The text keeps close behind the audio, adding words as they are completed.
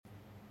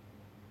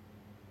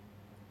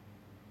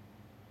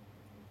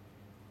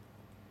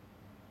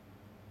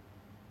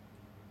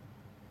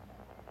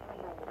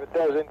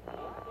dozen.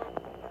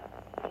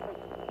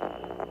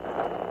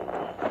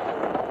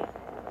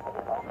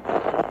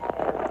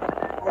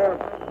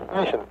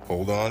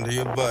 Hold on to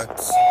your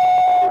butts.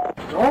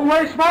 Don't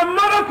waste my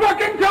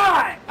motherfucking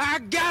time! I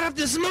got up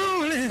this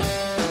morning,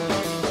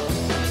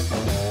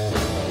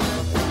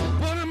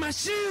 put on my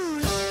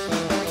shoes,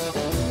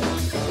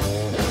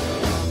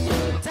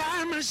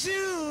 tied my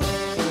shoes,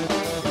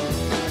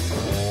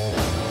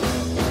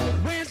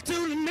 went to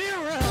the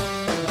mirror,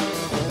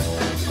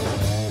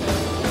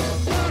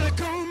 wanna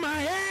comb my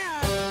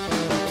hair,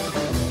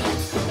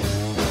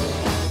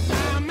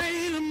 I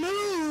made a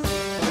move,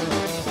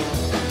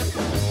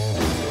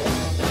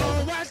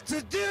 know what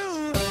to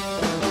do.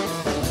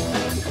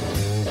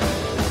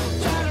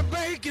 Try to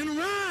break and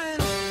run.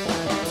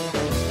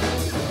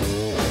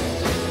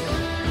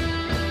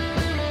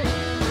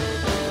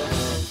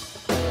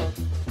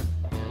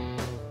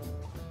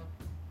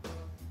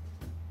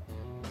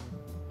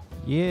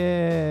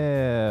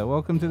 Yeah,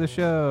 welcome to the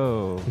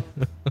show.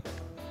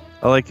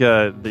 I like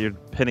that you're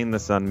pinning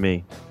this on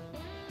me.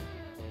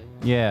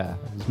 Yeah,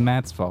 it's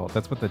Matt's fault.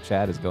 That's what the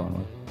chat is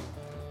going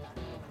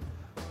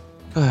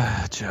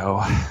with.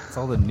 Joe. It's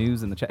all the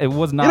news in the chat. It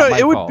was not my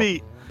it would fault.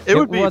 be It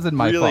would be wasn't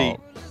my really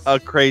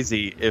fault.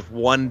 Crazy if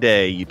one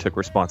day you took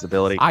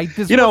responsibility.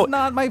 This was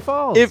not my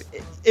fault.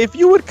 If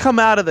you would come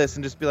out of this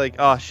and just be like,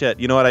 oh shit,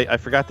 you know what? I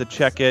forgot to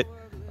check it.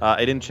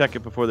 I didn't check it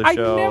before the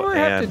show. I never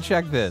had to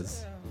check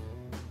this.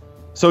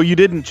 So you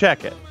didn't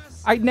check it.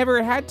 I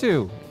never had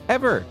to,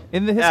 ever,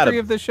 in the history Adam,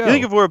 of the show. You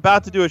think if we're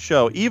about to do a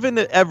show, even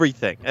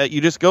everything, you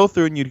just go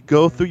through and you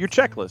go through your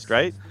checklist,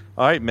 right?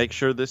 All right, make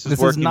sure this is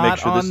working. This is not make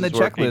sure on this the is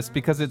working. checklist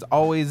because it's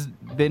always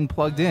been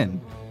plugged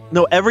in.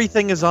 No,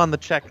 everything is on the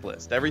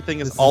checklist. Everything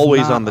is This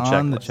always is not on the checklist.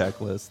 on the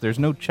checklist. There's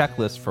no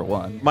checklist for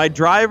one. My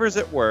drivers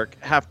at work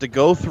have to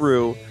go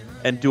through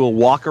and do a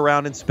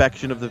walk-around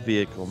inspection of the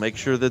vehicle. Make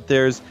sure that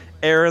there's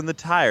air in the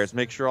tires.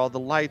 Make sure all the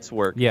lights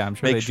work. Yeah, I'm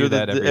sure make they sure do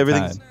that every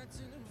everything's. time.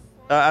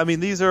 I mean,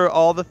 these are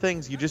all the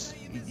things you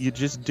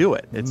just do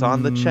it. It's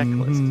on the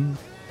checklist.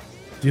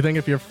 Do you think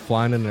if you're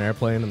flying in an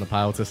airplane and the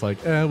pilot's just like,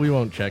 we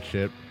won't check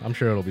shit, I'm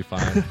sure it'll be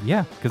fine.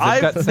 Yeah, because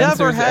they've got I've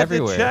never sensors had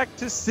everywhere. to check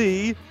to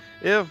see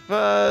if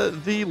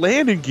the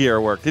landing gear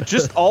worked. It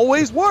just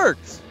always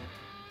works.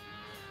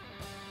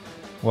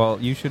 Well,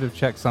 you should have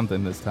checked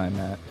something this time,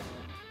 Matt.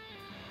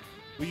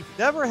 We've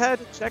never had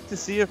to check to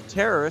see if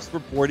terrorists were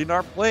boarding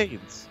our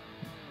planes.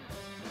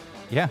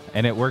 Yeah,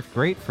 and it worked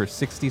great for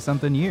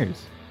 60-something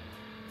years.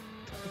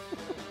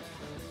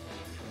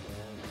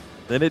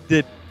 Then it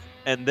did,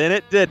 and then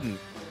it didn't,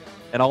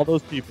 and all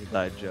those people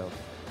died, Joe.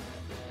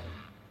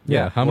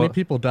 Yeah, how many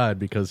people died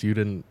because you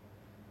didn't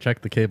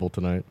check the cable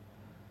tonight?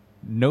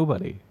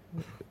 Nobody,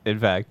 in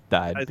fact,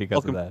 died Guys, because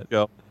of welcome to that. the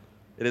show.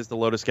 It is the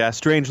Lotus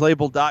Gas.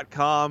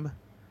 Strangelabel.com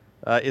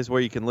is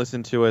where you can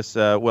listen to us.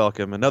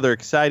 Welcome. Another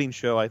exciting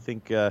show. I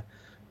think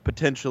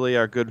potentially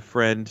our good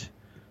friend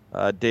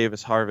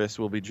Davis Harvest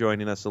will be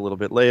joining us a little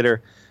bit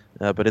later.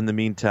 But in the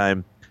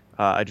meantime,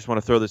 I just want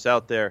to throw this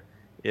out there.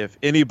 If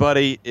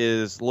anybody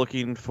is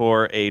looking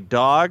for a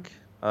dog,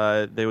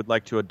 they would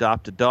like to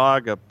adopt a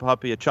dog, a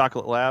puppy, a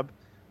chocolate lab,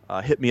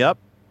 hit me up.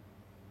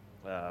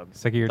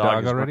 Sick of your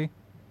dog already?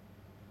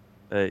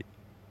 The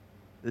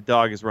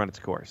dog has run its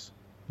course.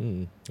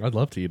 I'd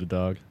love to eat a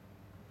dog.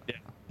 Yeah,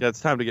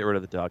 it's time to get rid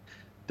of the dog.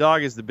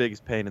 Dog is the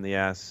biggest pain in the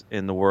ass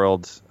in the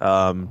world.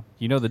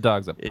 You know the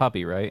dog's a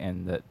puppy, right?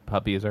 And that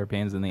puppies are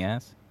pains in the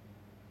ass?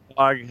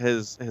 Dog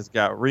has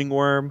got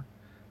ringworm.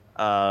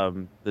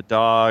 The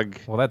dog.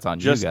 Well, that's on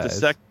just you guys. a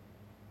sec.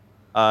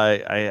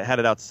 I had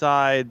it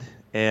outside,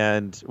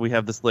 and we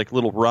have this like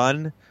little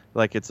run,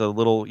 like it's a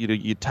little.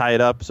 You tie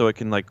it up so it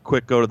can like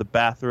quick go to the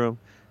bathroom,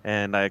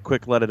 and I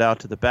quick let it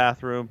out to the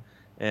bathroom,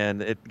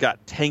 and it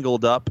got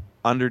tangled up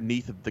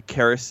underneath of the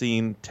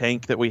kerosene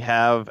tank that we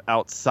have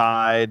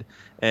outside,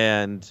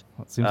 and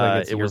Well, it seems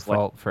like it's it your was like-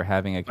 fault for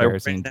having a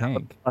kerosene I ran out,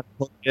 tank.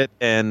 unhooked it,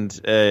 and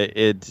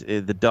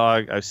the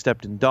dog. I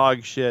stepped in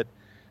dog shit,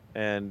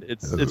 and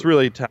it's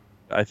really time.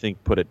 I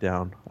think put it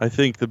down. I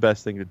think the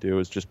best thing to do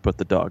is just put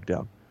the dog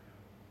down.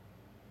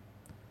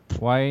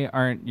 Why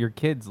aren't your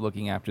kids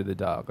looking after the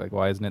dog? Like,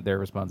 why isn't it their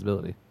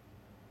responsibility?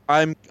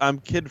 I'm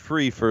kid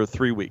free for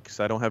 3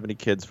 weeks. I don't have any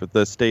kids. For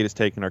the state is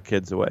taking our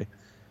kids away.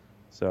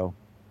 So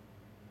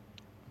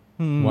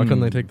Why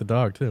couldn't they take the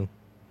dog too?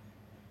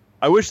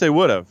 I wish they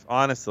would have.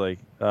 Honestly,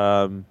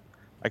 I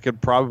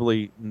could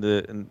probably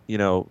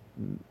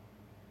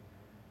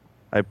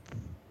I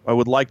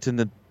would like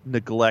to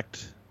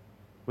neglect.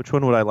 Which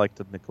one would I like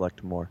to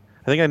neglect more?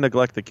 I think I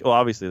neglect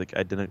obviously,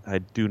 I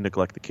do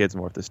neglect the kids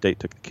more if the state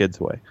took the kids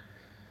away.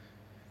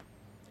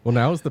 Well,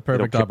 now is the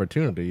perfect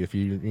opportunity. If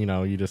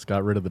you just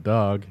got rid of the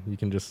dog, you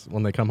can just,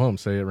 when they come home,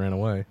 say it ran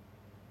away.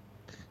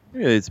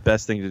 Yeah, it's the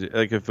best thing to do.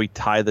 Like if we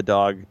tie the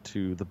dog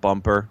to the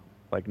bumper,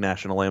 like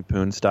National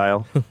Lampoon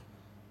style,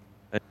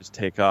 and just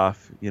take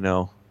off.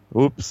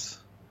 Oops.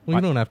 Well,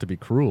 you don't have to be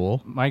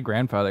cruel. My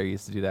grandfather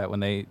used to do that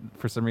when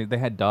for some reason, they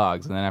had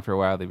dogs, and then after a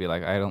while, they'd be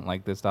like, I don't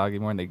like this dog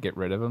anymore, and they'd get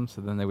rid of him.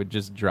 So then they would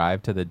just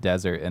drive to the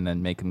desert and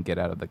then make him get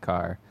out of the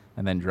car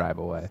and then drive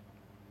away.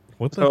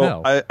 What the So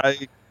hell?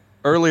 I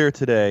earlier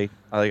today,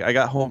 I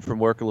got home from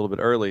work a little bit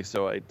early,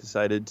 so I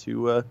decided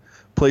to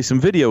play some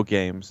video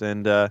games.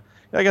 And I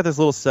got this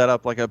little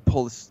setup, like I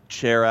pull this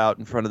chair out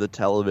in front of the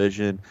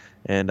television,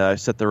 and I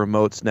set the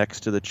remotes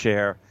next to the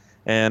chair.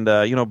 And,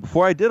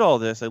 before I did all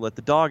this, I let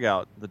the dog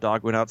out. The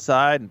dog went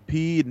outside and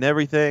peed and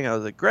everything. I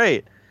was like,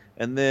 great.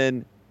 And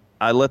then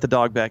I let the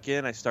dog back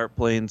in. I start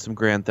playing some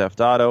Grand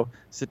Theft Auto,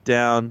 sit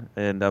down,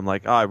 and I'm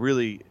like, I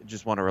really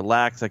just want to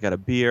relax. I got a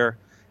beer.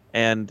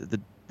 And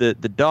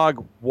the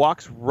dog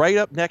walks right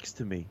up next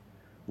to me,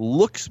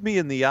 looks me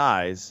in the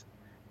eyes,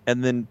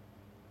 and then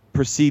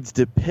proceeds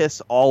to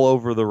piss all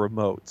over the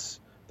remotes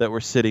that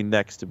were sitting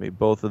next to me,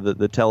 both of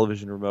the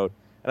television remote.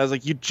 And I was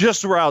like, you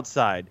just were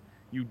outside.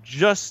 You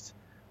just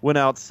went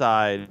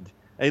outside.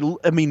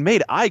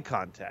 Made eye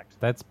contact.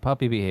 That's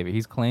puppy behavior.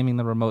 He's claiming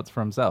the remotes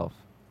for himself.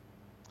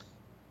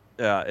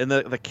 Yeah, and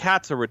the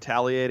cats are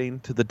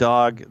retaliating to the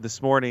dog.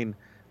 This morning,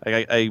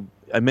 I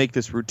make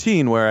this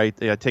routine where I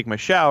take my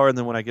shower, and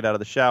then when I get out of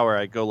the shower,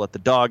 I go let the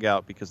dog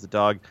out because the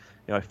dog,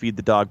 I feed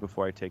the dog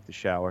before I take the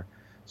shower.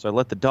 So I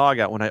let the dog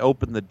out. When I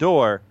opened the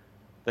door,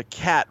 the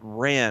cat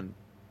ran,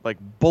 like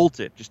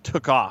bolted, just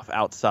took off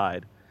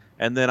outside.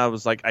 And then I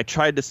was like, I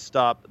tried to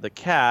stop the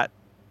cat,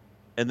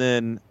 and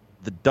then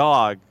the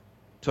dog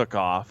took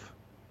off,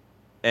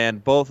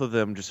 and both of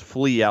them just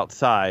flee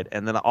outside.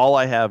 And then all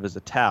I have is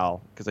a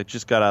towel because I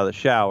just got out of the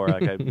shower,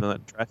 like I've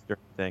not dressed or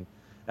anything,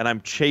 and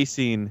I'm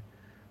chasing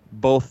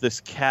both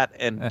this cat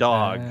and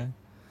dog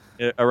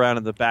around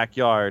in the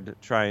backyard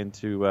trying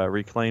to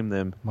reclaim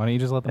them. Why don't you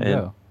just let them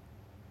go?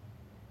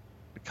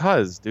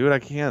 Because, dude, I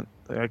can't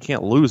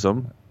lose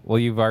them. Well,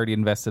 you've already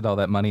invested all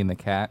that money in the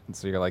cat, and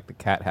so you're like, the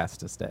cat has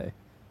to stay.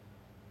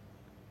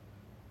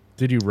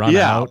 Did you run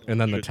out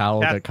and then the Dude,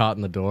 towel got caught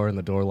in the door and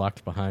the door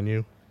locked behind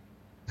you?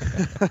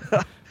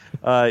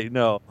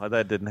 No,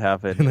 that didn't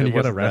happen. And then It you got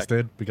wasn't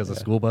arrested because a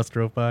school bus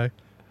drove by?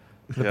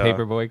 The Yeah.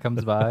 paper boy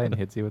comes by and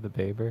hits you with the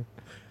paper.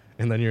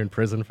 And then you're in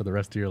prison for the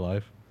rest of your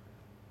life?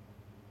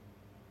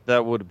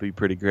 That would be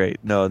pretty great.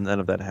 No, none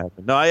of that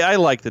happened. No, I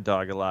like the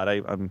dog a lot.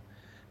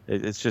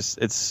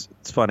 It's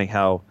funny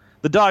how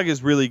the dog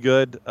is really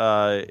good.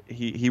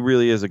 He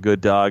really is a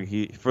good dog.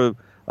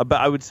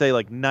 I would say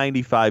like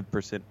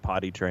 95%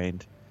 potty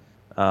trained.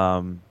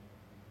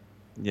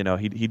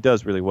 He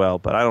does really well,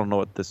 but I don't know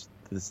what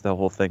the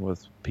whole thing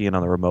with peeing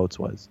on the remotes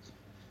was.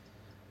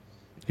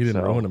 He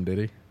didn't ruin them, did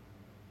he?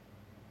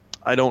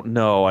 I don't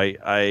know.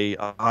 I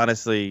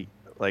honestly,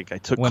 I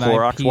took When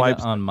Clorox I peed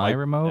wipes on my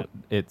remote,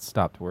 it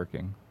stopped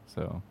working.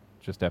 So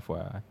just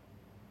FYI.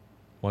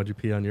 Why'd you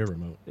pee on your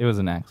remote? It was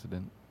an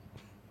accident.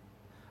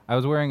 I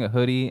was wearing a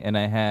hoodie and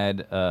I had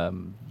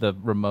the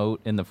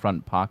remote in the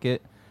front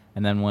pocket,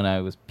 and then when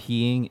I was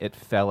peeing, it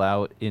fell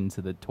out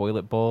into the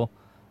toilet bowl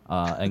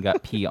and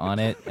got pee on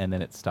it, and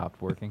then it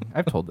stopped working.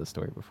 I've told this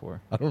story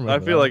before. I don't I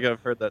remember. feel like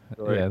I've heard that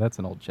story. Yeah, that's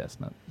an old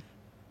chestnut.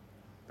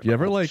 Do you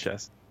ever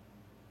Chest.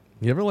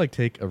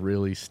 take a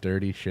really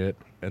sturdy shit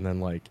and then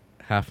like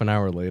half an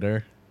hour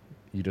later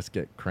you just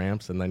get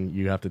cramps and then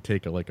you have to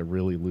take a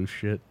really loose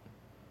shit?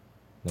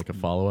 Like a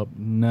follow-up?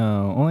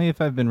 No, only if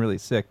I've been really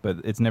sick, but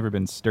it's never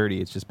been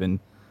sturdy. It's just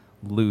been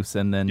loose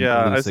and then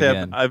loose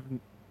again.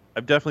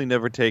 I've definitely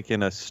never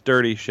taken a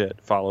sturdy shit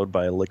followed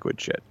by a liquid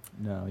shit.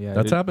 No, yeah.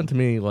 That's happened to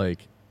me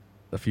like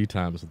a few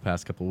times the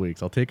past couple of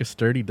weeks. I'll take a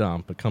sturdy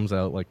dump, it comes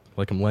out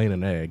like I'm laying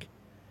an egg,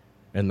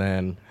 and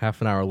then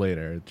half an hour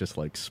later it just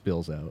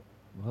spills out.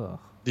 Ugh.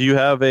 Do you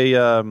have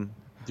a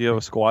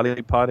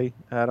squatty potty,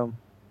 Adam?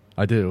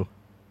 I do.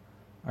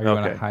 Are you on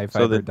a Okay, high so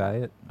fiber then-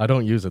 diet? I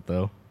don't use it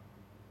though.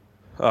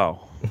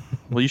 Oh,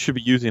 well, you should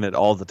be using it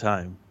all the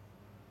time.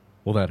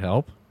 Will that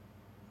help?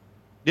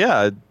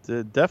 Yeah,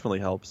 it definitely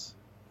helps.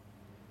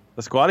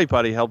 The squatty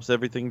potty helps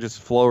everything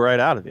just flow right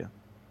out of you.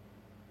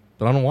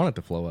 But I don't want it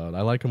to flow out.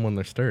 I like them when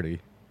they're sturdy.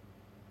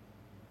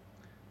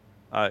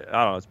 I don't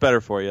know. It's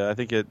better for you. I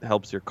think it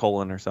helps your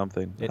colon or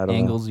something. It I don't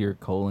angles your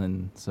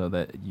colon so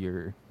that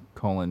your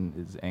colon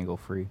is angle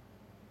free.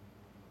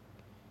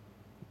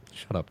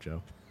 Shut up,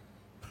 Joe.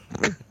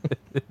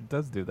 It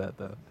does do that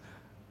though.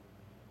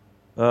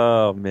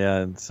 Oh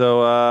man.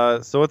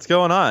 So what's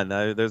going on?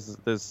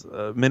 There's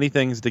many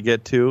things to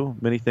get to,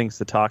 many things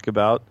to talk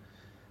about.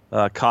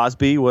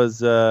 Cosby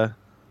was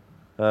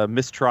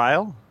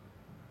mistrial.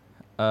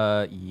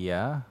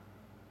 Yeah.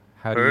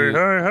 How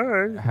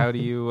do how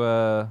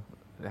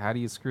do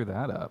you screw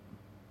that up?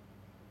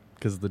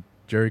 Because the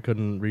jury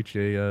couldn't reach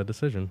a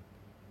decision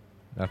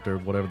after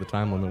whatever the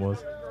time limit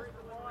was.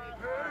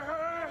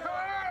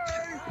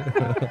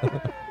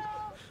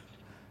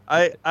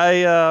 I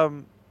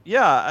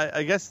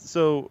guess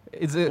so.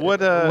 Is it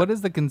what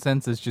is the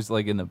consensus just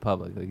in the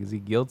public? Is he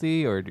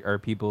guilty, or are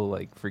people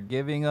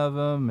forgiving of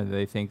him, and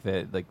they think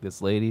that this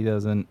lady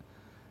doesn't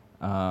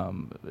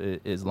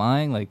is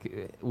lying?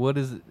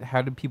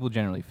 How do people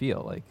generally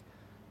feel?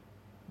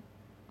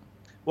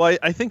 Well,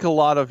 I think a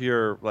lot of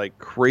your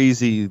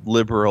crazy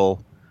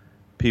liberal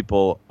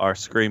people are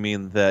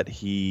screaming that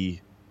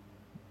he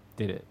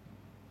Did it?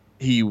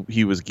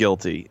 he was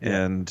guilty,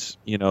 and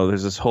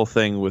there's this whole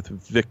thing with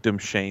victim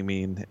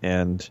shaming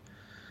and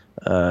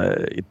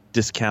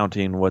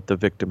discounting what the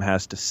victim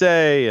has to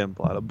say and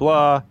blah blah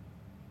blah.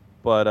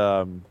 But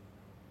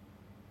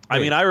I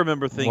mean, I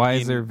remember thinking, why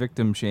is there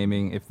victim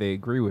shaming if they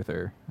agree with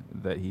her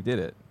that he did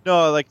it?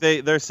 No, like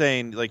they're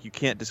saying like you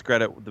can't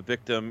discredit the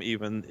victim,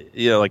 even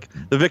like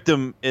the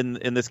victim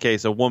in this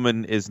case, a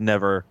woman is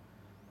never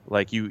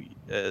like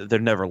they're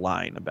never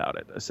lying about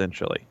it.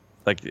 Essentially,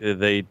 like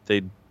they.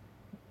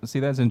 See,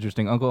 that's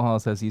interesting. Uncle Hall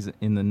says he's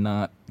in the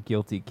not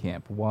guilty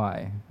camp.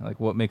 Why? Like,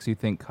 what makes you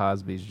think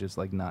Cosby's just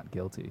like not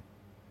guilty?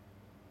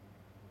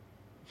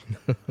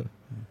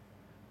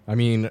 I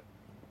mean,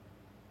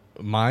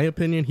 my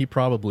opinion, he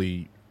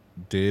probably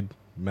did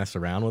mess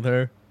around with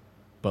her,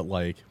 but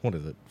like, what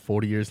is it,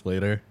 40 years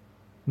later?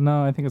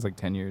 No, I think it's like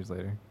 10 years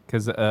later.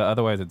 Because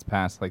otherwise it's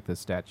past like the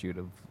statute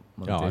of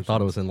Oh, limitations. I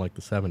thought it was in like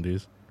the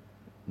 70s.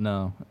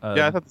 No.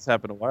 Yeah, I thought this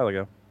happened a while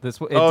ago. It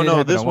did no,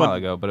 happen this a while one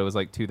ago, but it was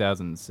like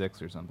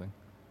 2006 or something.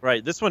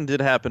 Right, this one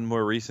did happen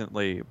more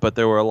recently, but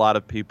there were a lot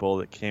of people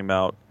that came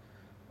out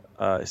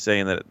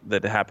saying that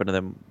it happened to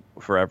them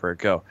forever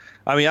ago.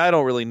 I mean, I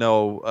don't really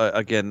know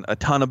again a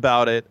ton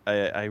about it.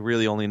 I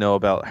really only know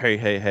about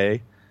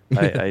hey.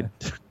 I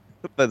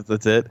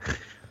that's it.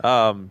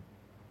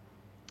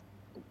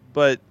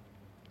 But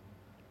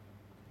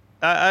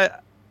I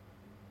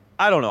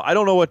don't know. I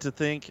don't know what to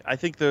think. I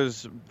think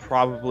there's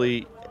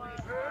probably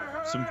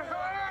some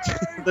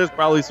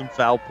some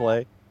foul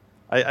play.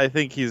 I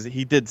think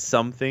he did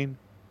something.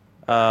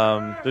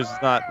 There's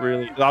not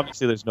really,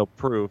 obviously there's no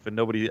proof, and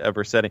nobody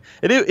ever said it.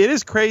 It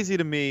is crazy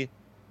to me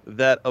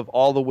that of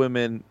all the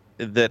women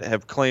that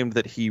have claimed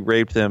that he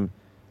raped them,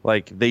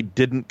 like they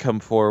didn't come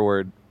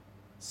forward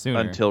Sooner.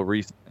 until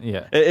recent.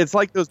 Yeah. It's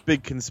like those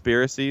big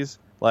conspiracies.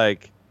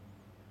 Like,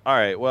 all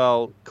right,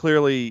 well,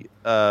 clearly.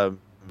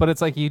 But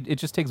it's like it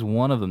just takes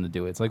one of them to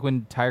do it. It's like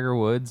when Tiger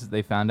Woods,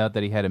 they found out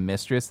that he had a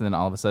mistress, and then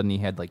all of a sudden he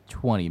had like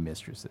 20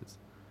 mistresses.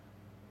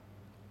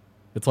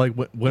 It's like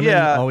women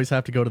always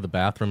have to go to the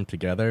bathroom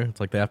together. It's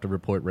like they have to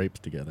report rapes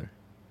together.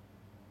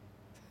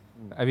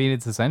 I mean,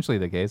 it's essentially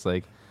the case.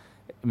 Like,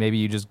 maybe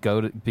you just go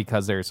to,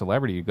 because they're a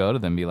celebrity, you go to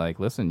them and be like,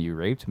 listen, you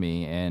raped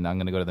me, and I'm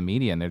going to go to the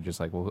media. And they're just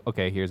like, well,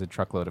 okay, here's a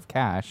truckload of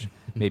cash.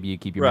 Maybe you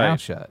keep your Right.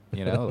 mouth shut,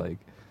 like.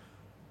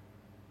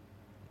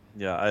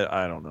 Yeah,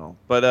 I don't know.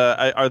 But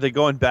are they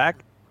going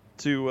back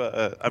to,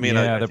 I mean,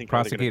 yeah, I the think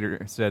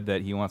prosecutor said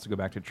that he wants to go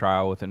back to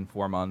trial within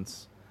 4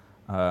 months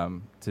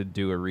to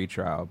do a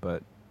retrial.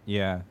 But,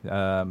 yeah,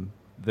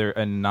 their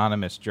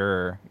anonymous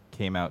juror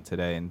came out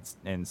today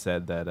and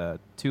said that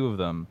two of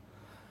them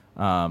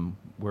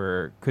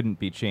couldn't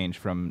be changed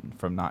from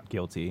not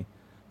guilty.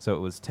 So it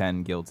was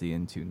 10 guilty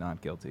and 2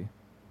 not guilty.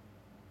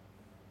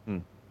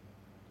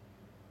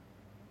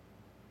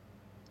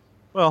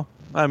 Well,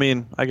 I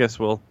mean, I guess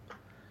we'll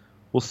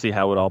see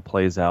how it all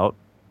plays out.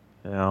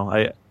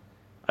 I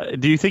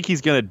do you think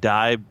he's going to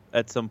die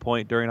at some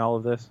point during all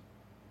of this?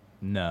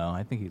 No,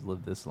 I think he's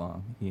lived this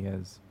long. He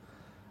has.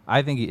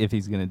 I think if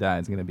he's going to die,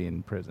 it's going to be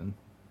in prison.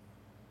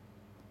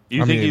 Do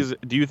you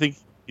think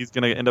he's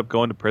going to end up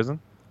going to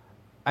prison?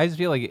 I just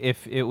feel like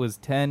if it was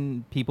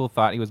 10 people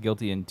thought he was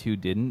guilty and 2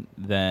 didn't,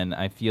 then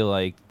I feel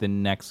like the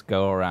next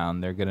go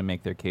around they're going to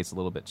make their case a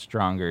little bit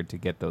stronger to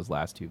get those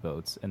last 2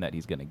 votes, and that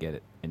he's going to get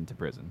it into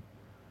prison.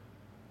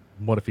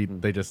 What if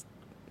they just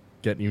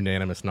get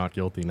unanimous not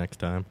guilty next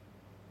time?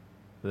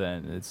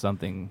 Then it's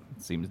something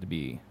seems to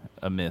be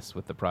amiss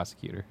with the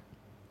prosecutor.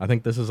 I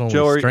think this has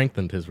only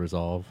strengthened his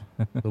resolve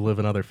to live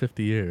another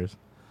 50 years.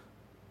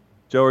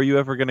 Joe, are you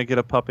ever going to get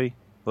a puppy?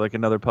 Like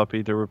another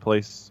puppy to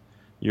replace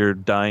your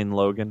dying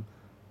Logan?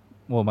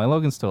 Well, my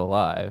Logan's still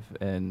alive,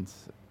 and...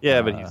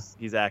 Yeah, but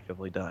he's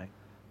actively dying.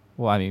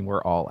 Well, I mean,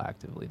 we're all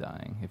actively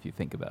dying, if you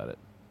think about it.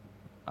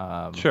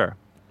 Sure.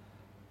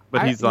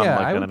 But he's on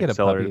an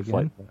accelerated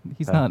flight path.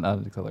 He's not on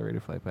an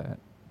accelerated flight path.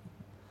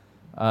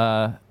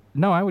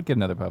 No, I would get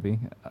another puppy.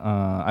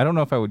 I don't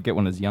know if I would get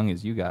one as young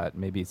as you got.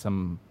 Maybe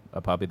a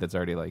puppy that's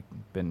already like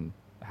been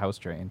house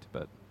trained,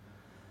 but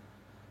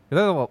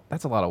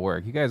that's a lot of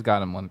work. You guys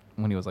got him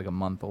when he was like a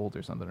month old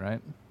or something,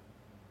 right?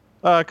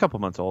 A couple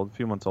months old, a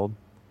few months old.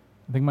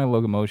 I think my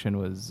Locomotion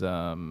was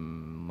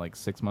like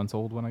 6 months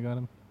old when I got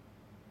him.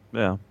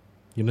 Yeah.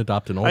 You can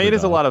adopt an older it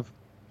is dog, a lot of...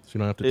 So you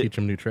don't have to teach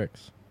him new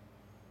tricks.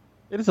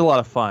 It is a lot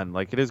of fun.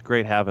 Like, it is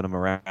great having him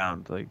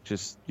around. Like,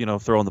 just,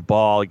 throwing the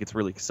ball. He gets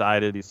really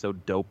excited. He's so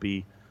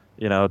dopey.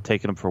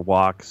 Taking him for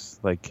walks.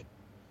 Like,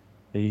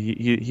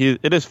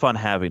 it is fun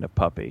having a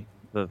puppy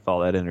with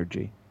all that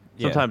energy.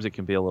 Sometimes it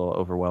can be a little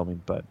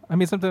overwhelming, but... I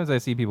mean, sometimes I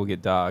see people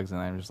get dogs,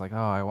 and I'm just like,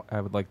 oh, I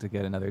would like to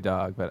get another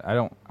dog, but I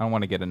don't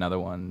want to get another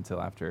one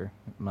until after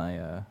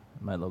my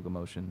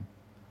Locomotion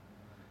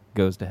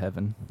goes to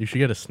heaven. You should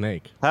get a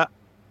snake.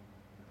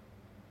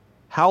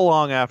 How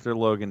long after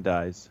Logan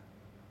dies?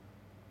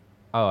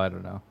 Oh, I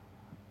don't know.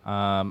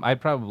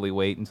 I'd probably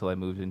wait until I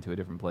moved into a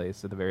different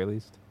place, at the very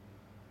least.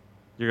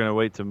 You're going to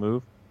wait to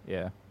move?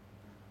 Yeah.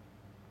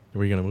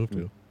 Where are you going to move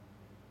to?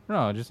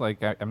 No, just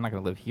like I'm not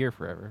gonna live here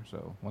forever.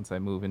 So once I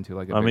move into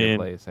like a bigger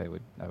place, I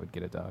would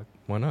get a dog.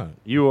 Why not?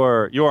 You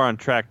are on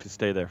track to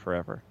stay there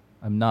forever.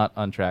 I'm not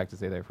on track to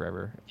stay there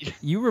forever.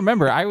 You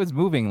remember I was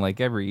moving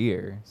like every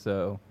year,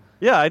 so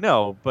Yeah, I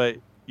know, but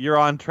you're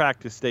on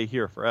track to stay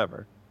here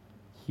forever.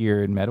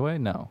 here in Medway,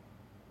 no,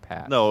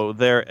 pass. No,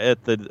 they're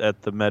at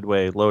the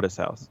Medway Lotus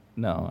House.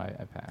 No,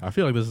 I pass. I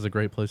feel like this is a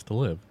great place to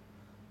live.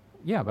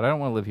 Yeah, but I don't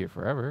want to live here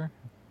forever.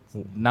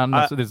 Not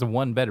enough. So there's a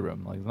one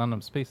bedroom. Like, there's not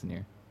enough space in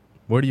here.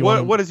 Where do you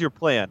want? What is your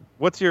plan?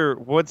 When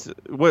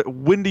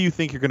do you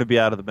think you're going to be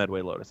out of the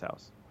Medway Lotus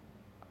House?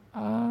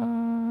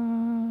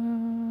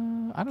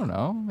 I don't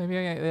know. Maybe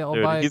I'll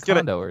Dude, buy a he's gonna-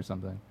 condo or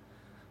something.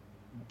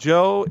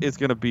 Joe is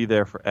going to be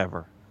there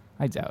forever.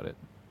 I doubt it.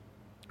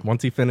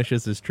 Once he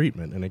finishes his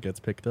treatment and it gets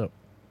picked up.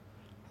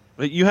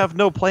 But you have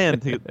no plan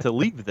to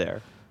leave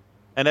there.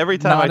 And every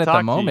time Not I at talk the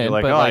to moment, you, you're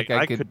like, but, oh, like, I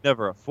I could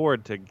never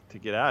afford to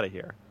get out of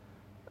here.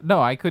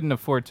 No, I couldn't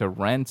afford to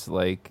rent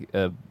like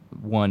a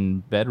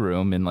one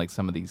bedroom in like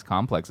some of these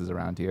complexes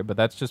around here. But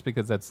that's just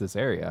because that's this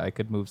area. I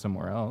could move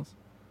somewhere else,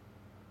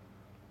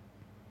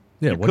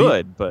 Yeah, You what do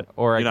could, but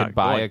or I you're could not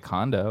buy going. a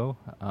condo.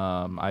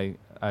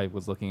 I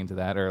was looking into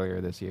that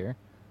earlier this year.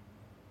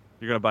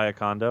 You're going to buy a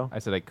condo? I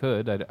said I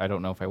could. I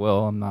don't know if I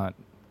will. I'm not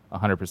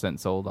 100%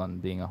 sold on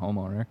being a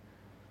homeowner.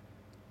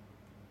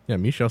 Yeah,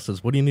 Michelle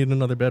says, what do you need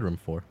another bedroom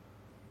for?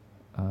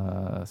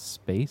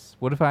 Space.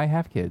 What if I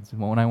have kids?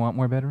 Won't I want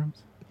more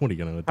bedrooms? What are you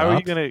going to adopt? How are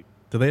you going to...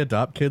 Do they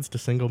adopt kids to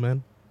single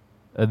men?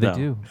 They No.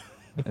 do,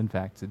 in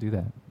fact, to do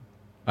that.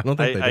 I don't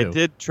think they I do.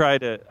 did try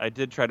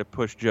to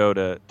push Joe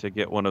to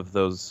get one of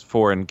those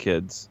foreign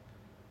kids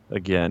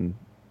again.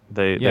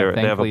 They have a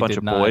thankfully bunch did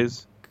of not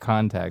boys.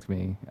 contact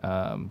me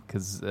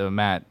because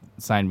Matt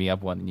signed me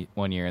up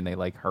one year and they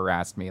like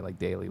harassed me like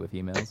daily with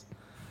emails.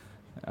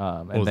 What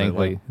And was it,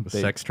 thankfully, like, the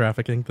sex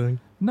trafficking thing?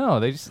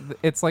 no,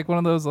 it's like one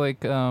of those like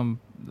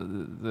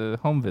the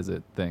home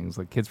visit things.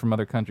 Like kids from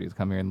other countries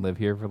come here and live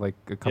here for like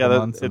a couple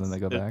months and then they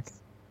go back.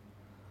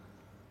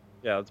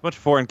 Yeah, it's a bunch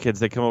of foreign kids.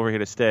 They come over here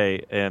to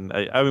stay, and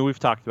I mean we've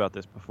talked about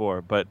this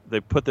before, but they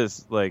put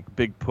this like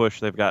big push.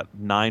 They've got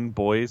 9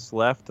 boys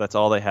left. That's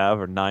all they have,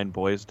 are 9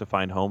 boys to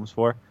find homes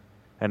for,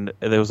 and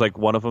there was like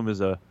one of them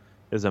is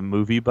a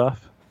movie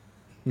buff.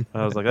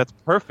 I was like, that's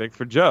perfect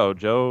for Joe.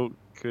 Joe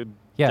could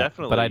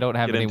definitely. But I don't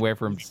have get into anywhere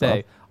for him to movie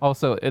stay. buff.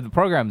 Also, the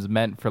program's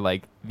meant for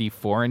like the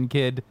foreign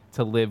kid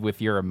to live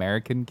with your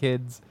American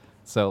kids.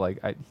 So like,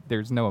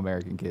 there's no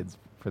American kids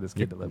for this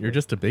kid to live You're with.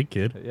 just a big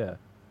kid. Yeah.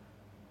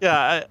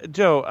 Yeah,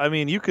 Joe. I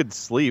mean, you could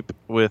sleep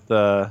with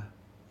the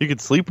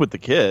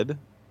kid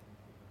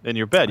in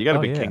your bed. You got a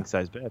big king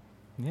size bed.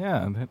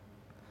 Yeah, that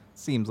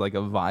seems like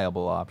a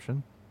viable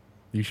option.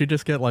 You should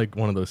just get like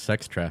one of those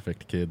sex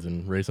trafficked kids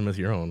and raise them as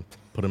your own.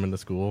 Put them into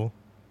school.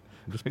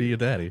 Just be a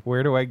daddy.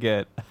 Where do I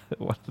get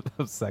one of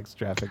those sex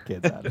traffic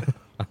kids out of?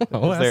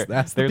 Oh,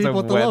 that's the there's people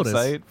a at the Lotus.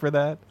 website for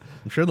that?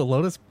 I'm sure the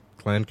Lotus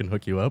clan can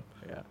hook you up.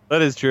 Yeah.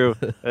 That is true.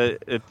 Dave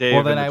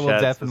Well, then in the I will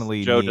chat says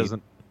definitely Joe need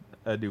doesn't.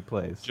 a new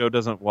place. Joe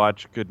doesn't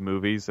watch good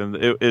movies, and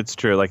it's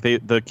true. Like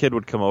the kid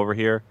would come over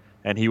here,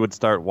 and he would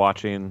start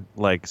watching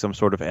like some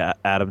sort of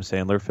Adam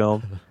Sandler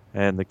film,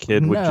 and the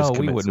kid would just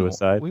commit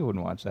suicide. We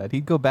wouldn't watch that.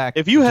 He'd go back.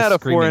 If you just had a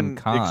screaming foreign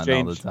con all the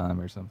exchange- time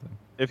or something.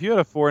 If you had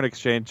a foreign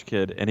exchange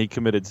kid and he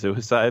committed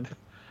suicide,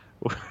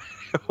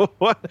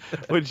 what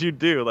would you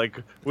do? Like,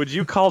 would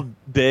you call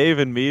Dave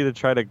and me to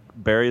try to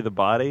bury the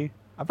body?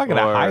 I'm not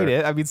gonna Or- hide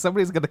it. I mean,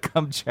 somebody's gonna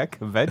come check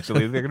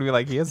eventually. They're gonna be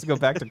like, he has to go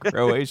back to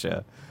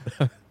Croatia.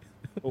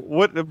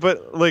 What?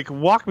 But like,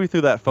 walk me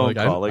through that phone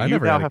Like, call. Like, I you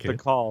never now had a have to kid.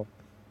 call.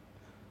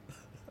 Do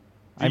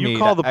I you mean,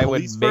 call the I would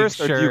police make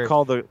first, or do you sure-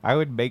 call the? I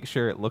would make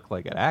sure it looked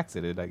like an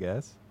accident, I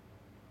guess,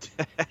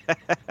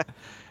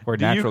 or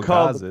Do you natural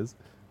call the- causes.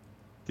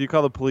 Do you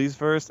call the police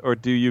first, or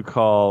do you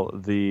call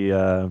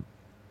the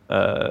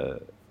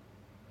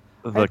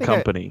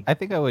company? I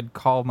think I would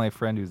call my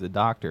friend who's a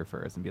doctor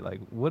first and be like,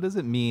 "What does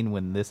it mean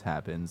when this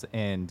happens,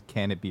 and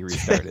can it be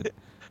restarted?"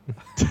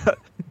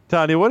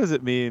 Tanya, what does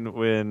it mean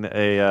when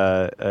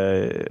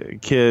a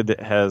kid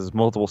has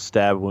multiple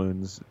stab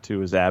wounds to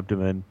his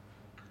abdomen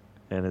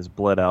and is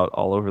bled out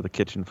all over the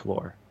kitchen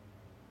floor?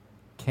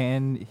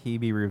 Can he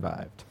be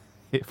revived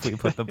if we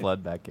put the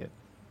blood back in?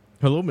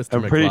 Hello, Mr.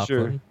 I'm pretty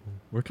McLaughlin. sure.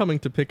 We're coming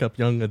to pick up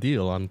young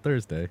Adil on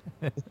Thursday.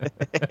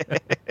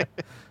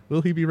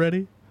 Will he be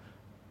ready?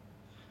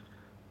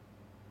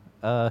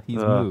 He's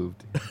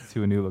moved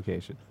to a new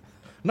location.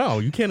 No,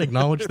 you can't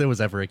acknowledge there was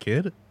ever a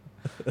kid.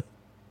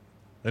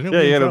 Then you'll Yeah,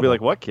 in you gotta be trouble.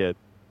 like, what kid?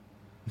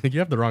 You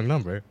have the wrong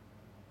number.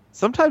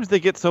 Sometimes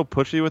they get so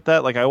pushy with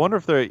that. Like, I wonder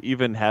if they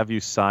even have you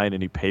sign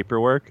any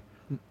paperwork.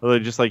 Or they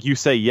just like, you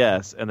say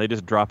yes, and they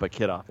just drop a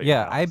kid off at your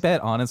Yeah, I house.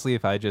 bet honestly,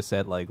 if I just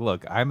said like,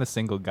 "Look, I'm a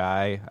single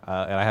guy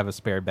and I have a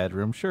spare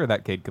bedroom," sure,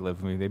 that kid could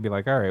live with me. They'd be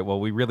like, "All right, well,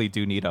 we really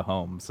do need a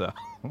home." So,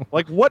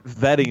 Like, what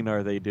vetting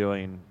are they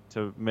doing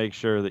to make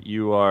sure that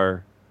you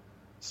are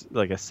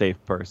like a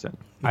safe person?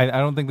 I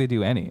don't think they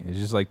do any. It's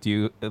just like,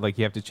 you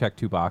have to check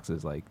 2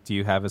 boxes. Like, do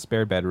you have a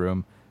spare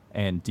bedroom,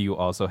 and do you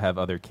also have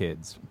other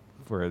kids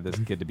for this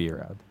kid to be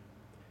around?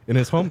 In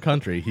his home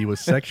country, he was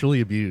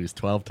sexually abused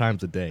 12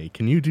 times a day.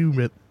 Can you do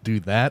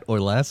that or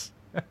less?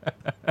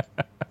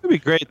 It'd be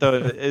great though.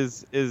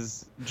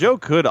 Is Joe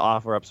could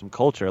offer up some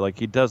culture? Like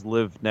he does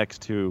live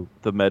next to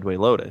the Medway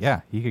Lotus.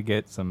 Yeah, he could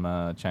get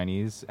some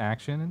Chinese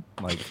action,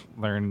 like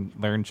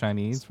learn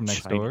Chinese from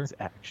next door. Chinese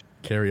action.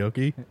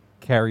 Karaoke?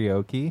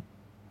 Karaoke.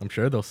 I'm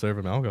sure they'll serve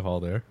him alcohol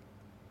there.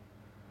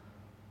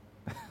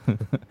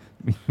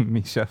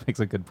 Misha makes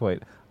a good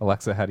point.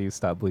 Alexa, how do you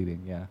stop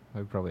bleeding? Yeah,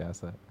 I'd probably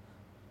ask that.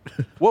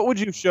 What would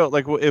you show?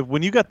 Like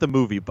when you got the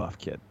movie buff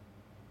kid,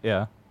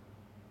 Yeah.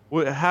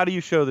 how do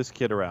you show this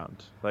kid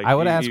around? Like I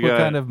would ask what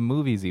kind of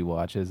movies he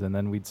watches, and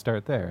then we'd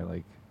start there.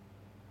 Like,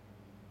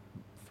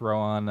 throw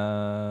on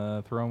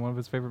one of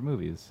his favorite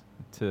movies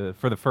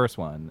for the first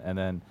one, and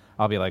then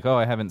I'll be like, oh,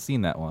 I haven't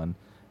seen that one,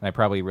 and I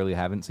probably really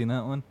haven't seen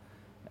that one,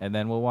 and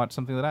then we'll watch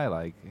something that I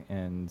like,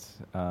 and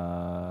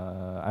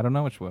I don't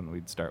know which one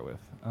we'd start with.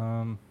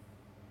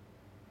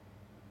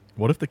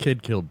 What if the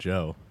kid killed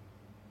Joe?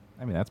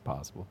 I mean, that's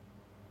possible.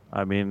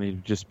 I mean,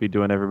 you'd just be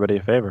doing everybody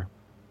a favor.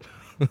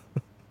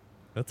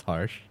 That's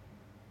harsh.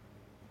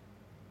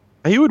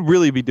 He would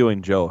really be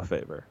doing Joe a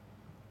favor.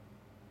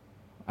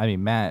 I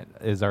mean, Matt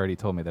has already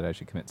told me that I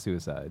should commit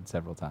suicide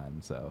several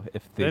times. So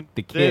if the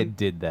Then- kid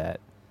did that,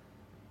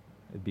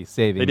 it'd be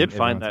saving. They did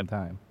everyone find some that.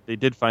 time. They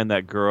did find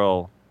that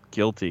girl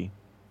guilty.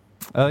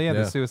 Oh yeah, Yeah.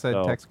 the suicide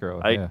So, text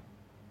girl. I- Yeah.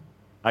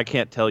 I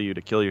can't tell you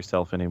to kill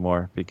yourself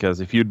anymore because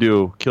if you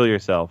do kill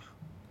yourself,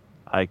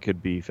 I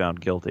could be found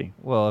guilty.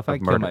 Well, if I of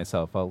kill murder.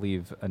 myself, I'll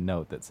leave a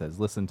note that says,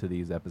 "Listen to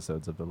these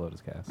episodes of the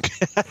Lotus Cast."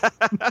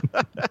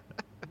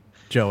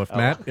 Joe,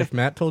 if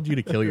Matt told you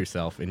to kill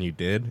yourself and you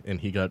did, and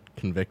he got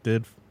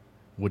convicted,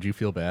 would you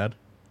feel bad?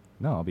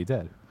 No, I'll be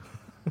dead.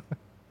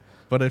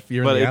 But if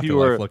you're But in the if you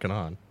afterlife were- looking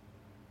on,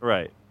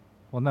 Right.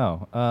 Well,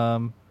 no.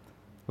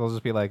 They'll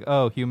just be like,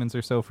 "Oh, humans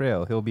are so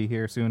frail. He'll be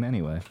here soon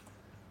anyway."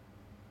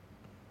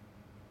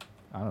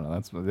 I don't know.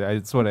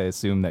 That's what I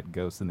assume that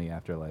ghosts in the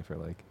afterlife are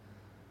like.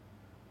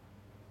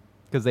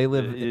 Because they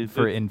live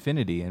for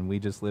infinity, and we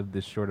just live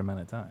this short amount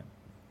of time.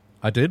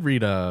 I did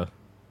read I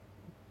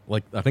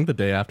think the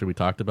day after we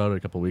talked about it a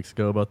couple weeks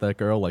ago about that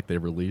girl, like they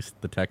released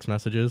the text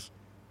messages,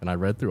 and I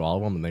read through all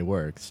of them, and they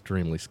were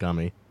extremely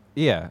scummy.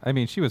 Yeah, I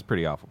mean, she was a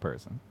pretty awful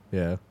person.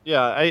 Yeah.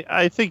 Yeah,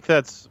 I think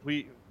that's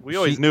we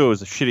always knew it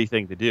was a shitty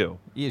thing to do.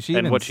 Yeah, she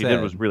and even what she did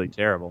said- was really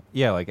terrible.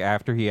 Yeah, like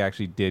after he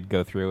actually did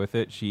go through with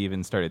it, she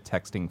even started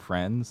texting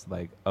friends,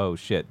 like, "Oh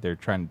shit, they're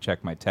trying to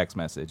check my text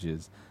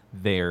messages.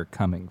 They're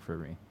coming for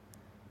me."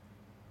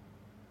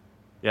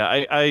 Yeah,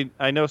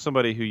 I know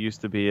somebody who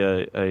used to be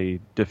a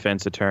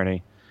defense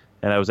attorney,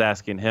 and I was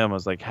asking him, I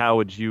was like, how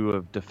would you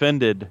have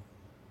defended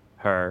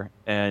her?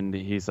 And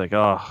he's like,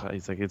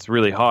 it's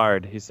really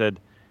hard. He said,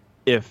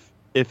 if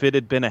it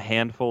had been a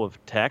handful of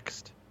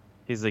text,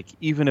 he's like,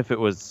 even if it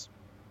was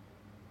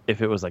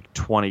like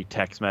 20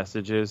 text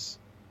messages,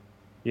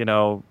 you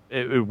know,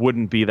 it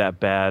wouldn't be that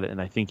bad,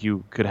 and I think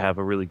you could have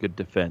a really good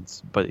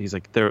defense. But he's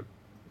like, there are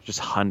just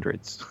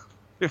hundreds.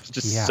 There's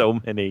just Yeah. so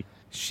many.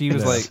 She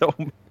was Yeah. like, So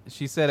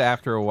she said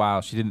after a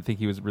while she didn't think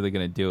he was really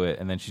going to do it,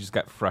 and then she just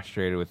got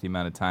frustrated with the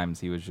amount of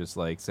times he was just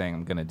like saying,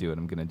 I'm going to do it,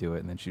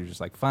 and then she was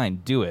just like, fine,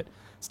 do it.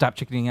 Stop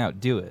chickening out,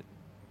 do it.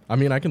 I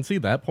mean, I can see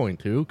that point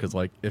too, because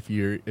like if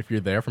you're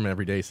there from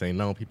every day saying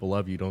no, people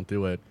love you, don't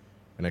do it,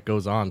 and it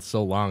goes on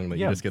so long that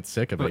Yeah, you just get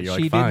sick of but it. You're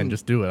she like, fine, didn't-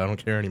 just do it. I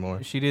don't care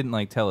anymore. She didn't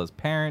like tell his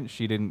parents.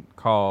 She didn't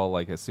call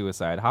like a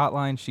suicide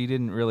hotline. She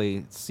didn't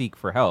really seek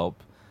for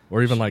help.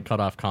 Or even like cut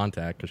off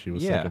contact because she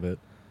was Yeah. sick of it.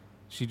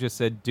 She just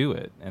said, do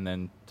it, and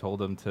then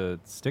told him to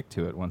stick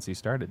to it once he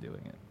started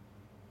doing it.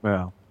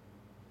 Wow.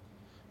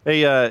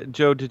 Hey,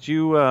 Joe, did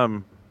you?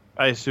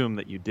 I assume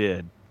that you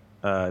did.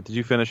 Did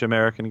you finish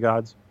American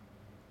Gods?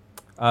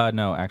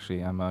 No,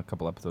 actually, I'm a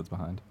couple episodes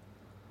behind.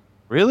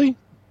 Really?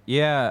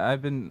 Yeah,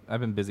 I've been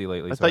busy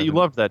lately. I so thought I've you been-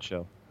 loved that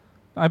show.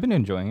 I've been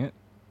enjoying it.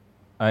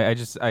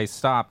 I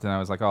stopped and I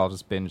was like, oh, I'll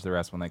just binge the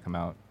rest when they come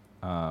out.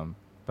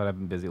 But I've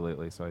been busy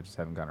lately, so I just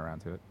haven't gotten around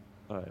to it.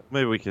 All right,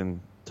 maybe we can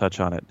touch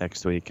on it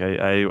next week.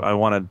 I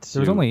wanted to.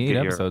 There was only 8 get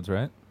your- episodes,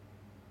 right?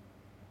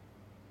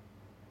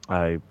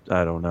 I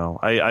don't know.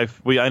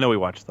 I know we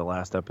watched the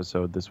last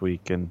episode this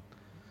week, and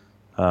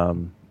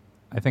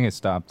I think I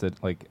stopped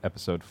at like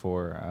episode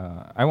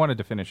 4. I wanted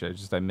to finish it,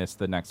 just I missed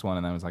the next one,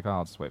 and I was like, oh,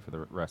 I'll just wait for the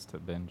rest to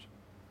binge.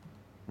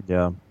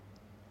 yeah,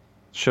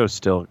 I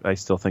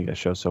still think that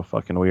show's so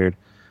fucking weird.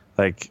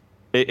 Like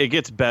it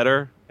gets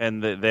better,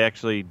 and they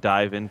actually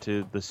dive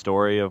into the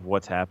story of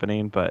what's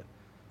happening, but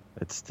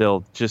it's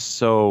still just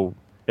so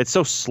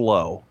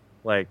slow.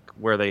 Like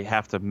where they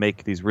have to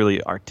make these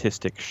really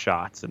artistic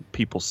shots and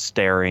people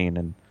staring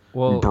and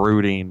Well,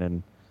 brooding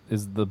and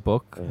is the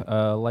book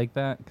like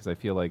that? Because I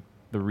feel like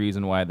the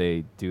reason why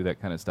they do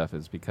that kind of stuff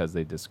is because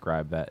they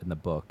describe that in the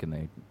book, and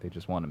they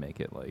just want to make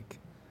it like.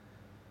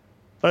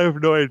 I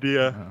have no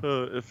idea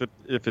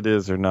if it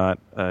is or not.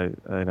 I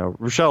know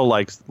Rochelle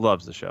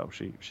loves the show.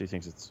 She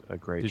thinks it's a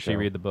great Did show. she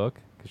read the book?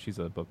 Because she's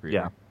a book reader.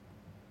 Yeah.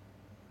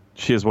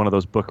 She is one of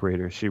those book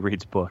readers. She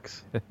reads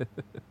books.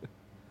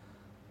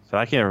 So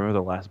I can't remember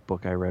the last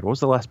book I read. What was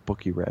the last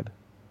book you read?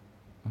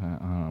 I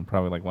don't know,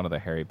 probably like one of the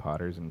Harry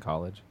Potters in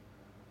college.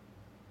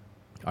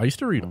 I used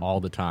to read all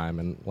the time,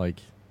 and like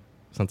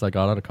since I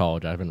got out of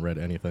college, I haven't read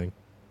anything.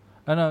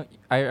 Oh no,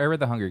 I read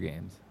the Hunger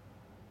Games.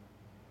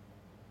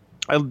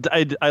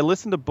 I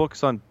listened to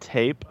books on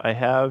tape. I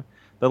have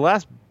the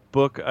last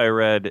book I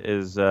read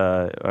is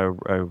I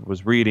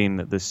was reading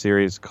this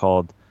series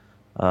called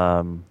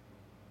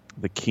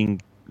the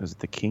King. Is it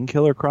the King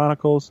Killer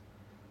Chronicles?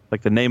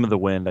 Like the Name of the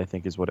Wind, I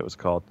think is what it was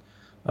called.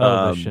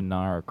 Oh, the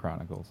Shannara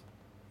Chronicles.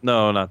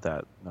 No, not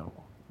that. No,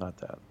 not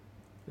that.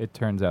 It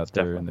turns out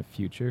they're in the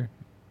future.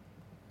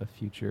 The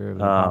future of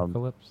the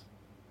apocalypse.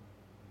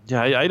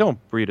 Yeah, I don't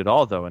read it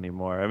all though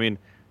anymore. I mean,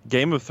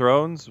 Game of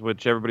Thrones,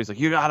 which everybody's like,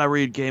 you gotta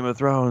read Game of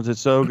Thrones. It's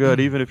so good,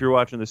 even if you're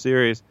watching the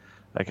series.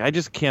 Like, I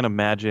just can't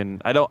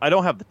imagine. I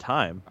don't have the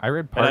time. I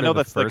read part and I know of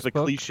the that's like first the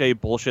book. cliche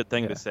bullshit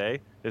thing to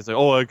say. It's like,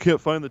 oh, I can't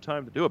find the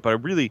time to do it. But I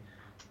really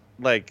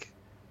like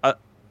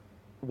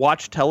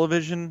watch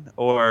television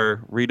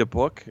or read a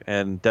book,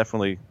 and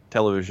definitely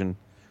television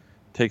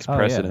takes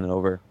precedent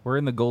over. We're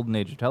in the golden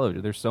age of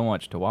television. There's so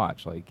much to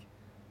watch. Like,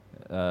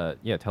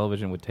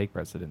 television would take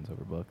precedence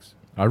over books.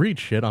 I read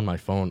shit on my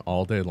phone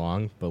all day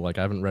long, but like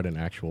I haven't read an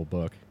actual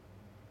book.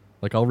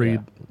 Like I'll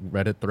read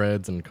Reddit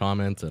threads and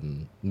comments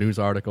and news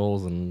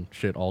articles and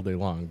shit all day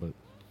long, but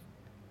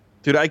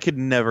dude, I could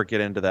never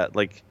get into that.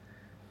 Like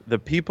the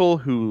people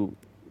who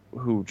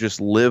just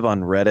live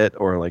on Reddit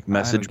or like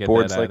message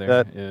boards like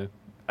that. Yeah.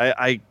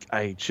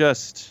 I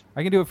just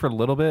I can do it for a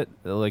little bit,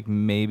 like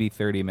maybe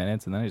 30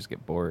 minutes, and then I just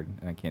get bored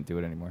and I can't do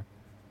it anymore.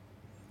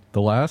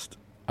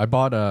 I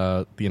bought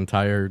the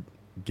entire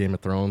Game of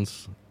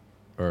Thrones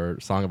or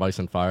Song of Ice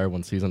and Fire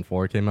when season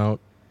 4 came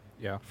out.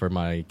 Yeah. For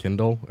my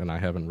Kindle, and I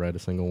haven't read a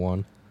single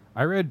one.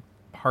 I read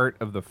part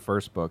of the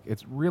first book.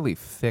 It's really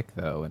thick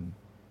though, and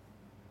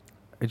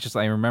it's just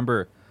I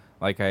remember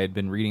like I had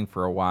been reading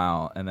for a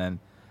while, and then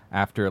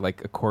after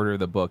like a quarter of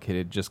the book, it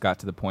had just got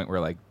to the point where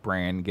like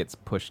Bran gets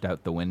pushed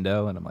out the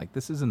window, and I'm like,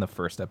 this is in the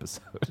first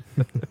episode.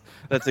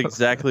 That's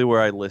exactly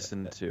where I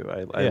listened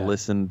to. I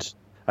listened.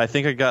 I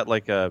think I got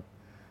like a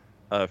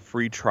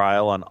free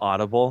trial on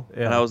Audible,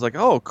 and I was like,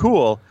 oh,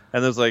 cool.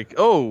 And there's like,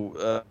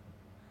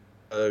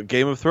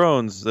 Game of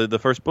Thrones, the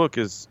first book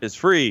is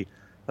free. I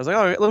was like,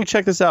 all right, let me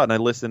check this out. And I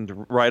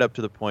listened right up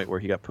to the point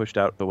where he got pushed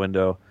out the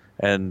window,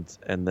 and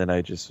then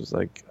I just was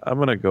like, I'm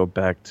gonna go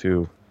back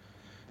to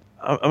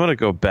my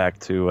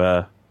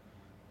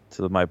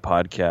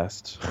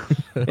podcast.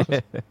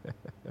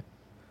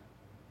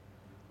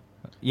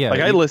 Yeah, like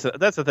I listen.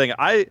 That's the thing.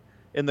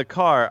 In the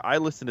car, I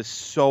listen to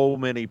so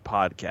many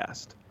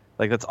podcasts.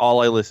 Like that's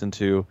all I listen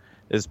to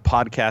is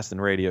podcasts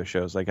and radio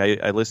shows. Like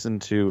I listen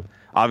to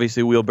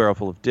obviously Wheelbarrow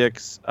Full of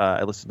Dicks.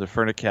 I listen to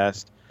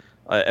Furnicast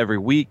every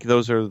week.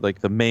 Those are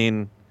like the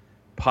main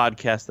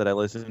podcasts that I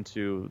listen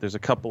to. There's a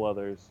couple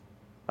others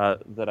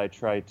that I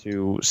try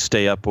to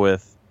stay up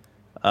with.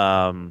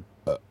 I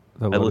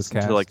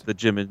listen to like the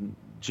Jim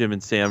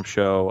and Sam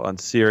show on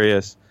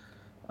Sirius.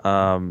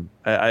 And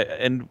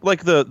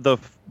like the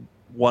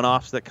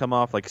one-offs that come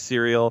off like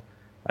Serial.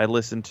 I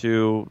listen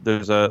to.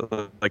 There's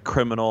a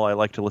Criminal. I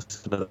like to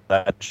listen to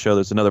that show.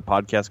 There's another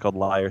podcast called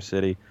Liar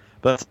City.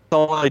 But that's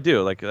all I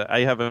do. Like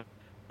I have an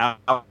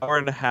hour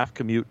and a half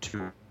commute to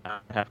an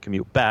hour and a half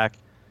commute back,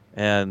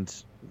 and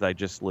I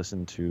just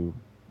listen to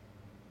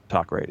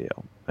talk radio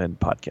and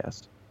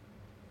podcast.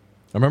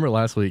 I remember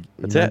last week.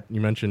 That's it. You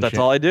mentioned that's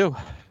all I do.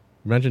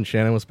 You mentioned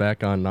Shannon was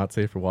back on Not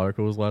Safe for Water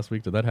Coolers last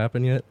week. Did that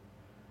happen yet?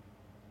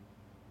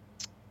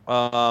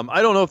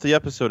 I don't know if the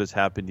episode has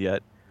happened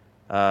yet.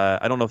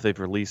 I don't know if they've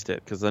released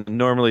it because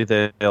normally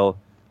they'll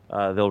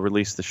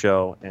release the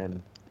show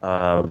and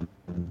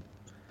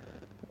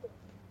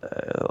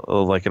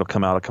like it'll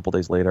come out a couple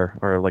days later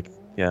or like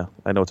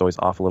I know it's always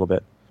off a little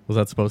bit. Was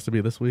that supposed to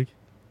be this week?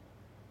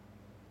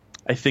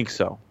 I think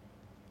so.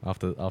 I'll have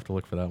to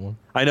look for that one.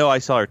 I know I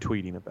saw her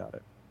tweeting about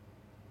it.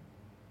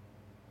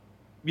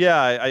 Yeah,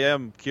 I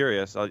am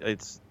curious.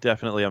 It's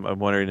definitely I'm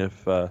wondering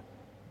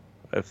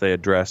if they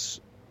address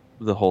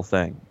the whole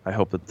thing. I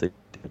hope that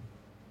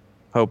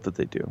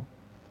they do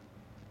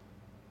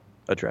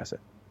address it.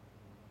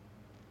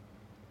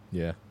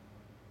 Yeah.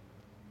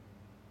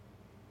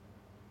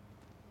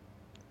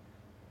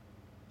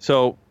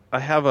 So I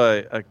have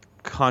a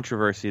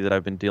controversy that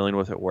I've been dealing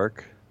with at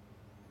work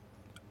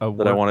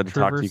that I wanted to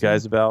talk to you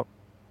guys about.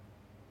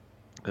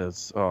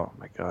 Oh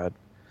my god!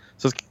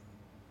 So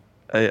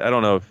I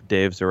don't know if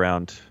Dave's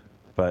around,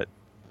 but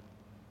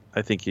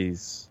I think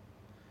he's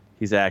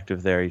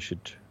active there. Should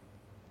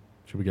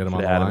we get him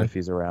on the add line him if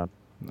he's around?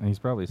 He's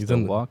probably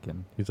still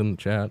walking. He's in the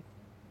chat.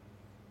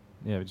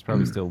 Yeah, he's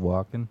probably still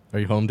walking. Are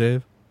you home,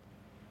 Dave?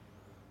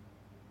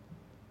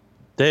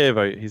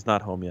 He's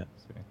not home yet.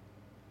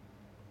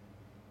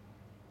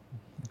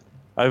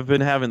 I've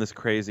been having this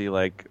crazy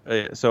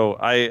so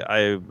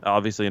I'm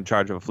obviously in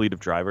charge of a fleet of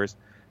drivers,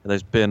 and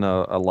there's been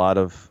a lot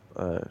of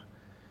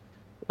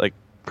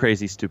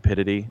crazy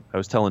stupidity. I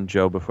was telling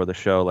Joe before the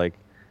show,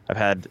 I've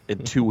had in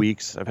 2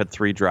 weeks, I've had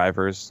 3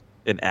 drivers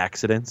in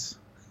accidents.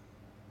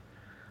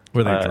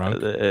 Were they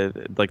drunk?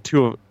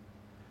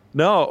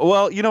 No,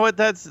 well, you know what?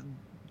 That's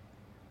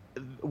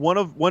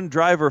one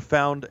driver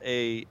found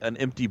an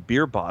empty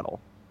beer bottle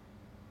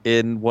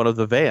in one of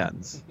the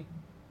vans.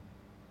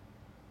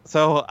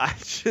 So I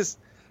just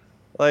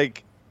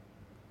like,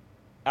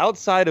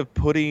 outside of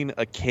putting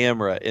a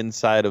camera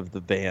inside of the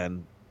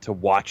van to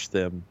watch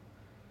them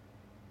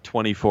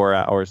 24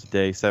 hours a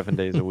day, 7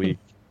 days a week,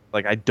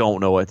 like I don't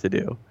know what to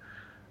do.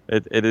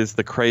 It is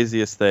the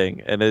craziest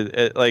thing, and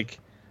it like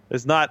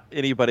there's not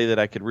anybody that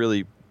I could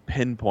really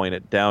pinpoint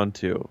it down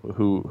to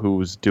who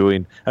was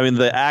doing. I mean,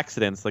 the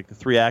accidents, like the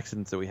 3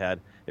 accidents that we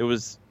had, it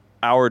was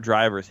our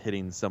drivers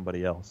hitting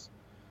somebody else.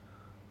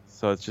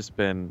 So it's just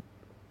been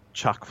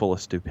chock full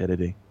of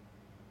stupidity.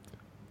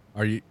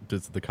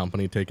 Does the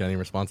company take any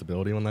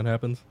responsibility when that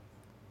happens?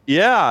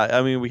 Yeah,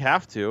 I mean, we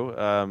have to.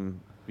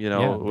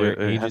 They're it has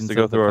agents to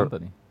go of the through our.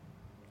 company.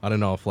 I don't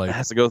know if It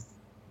has to go.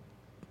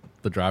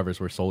 the drivers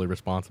were solely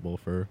responsible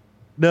for.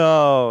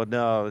 No,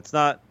 it's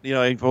not. You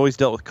know, I've always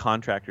dealt with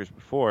contractors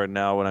before, and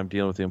now when I'm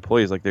dealing with the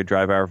employees, like they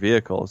drive our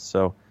vehicles,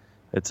 so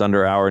it's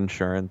under our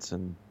insurance,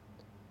 and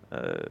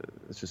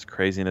it's just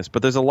craziness.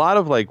 But there's a lot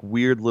of like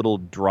weird little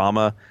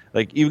drama,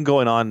 like even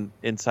going on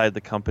inside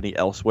the company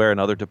elsewhere in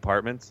other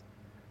departments.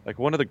 Like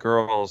one of the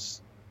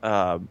girls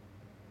that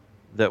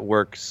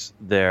works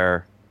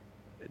there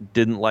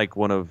didn't like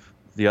one of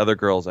the other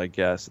girls, I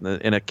guess,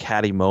 and in a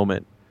catty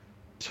moment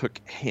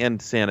took hand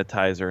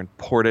sanitizer and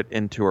poured it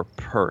into her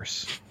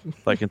purse,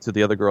 like into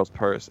the other girl's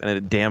purse, and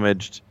it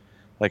damaged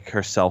like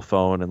her cell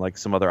phone and like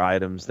some other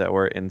items that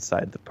were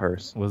inside the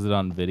purse. Was it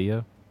on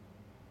video?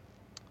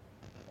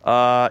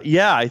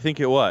 Yeah, I think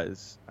it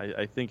was.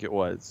 I think it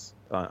was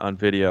on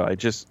video. I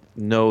just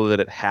know that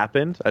it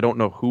happened. I don't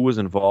know who was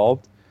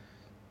involved.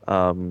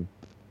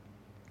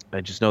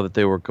 I just know that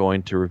they were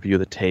going to review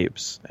the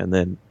tapes, and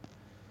then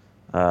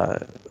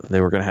they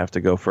were going to have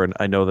to go for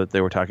I know that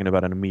they were talking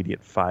about an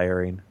immediate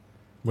firing.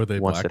 Were they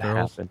once black it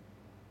girls? happened.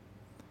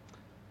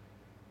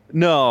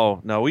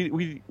 No,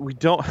 we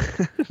don't. I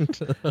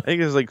think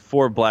there's like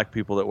 4 black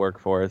people that work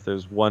for us.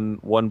 There's one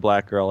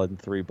black girl and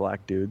 3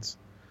 black dudes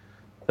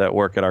that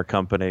work at our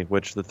company,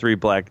 which the 3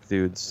 black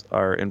dudes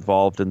are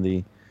involved in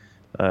the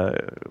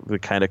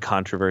kind of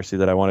controversy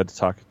that I wanted to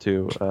talk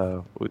to.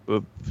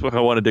 I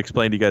wanted to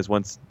explain to you guys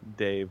once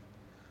Dave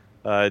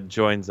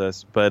joins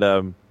us.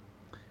 But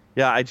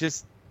yeah,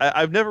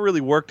 I've never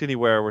really worked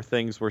anywhere where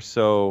things were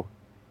so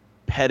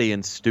petty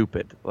and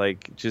stupid.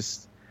 Like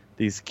just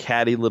these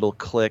catty little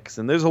cliques.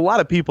 And there's a lot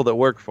of people that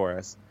work for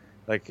us.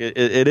 Like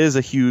it is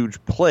a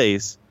huge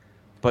place.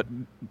 But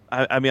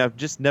I mean, I've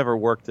just never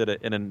worked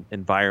in an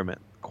environment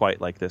quite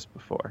like this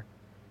before,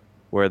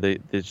 where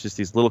it's just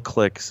these little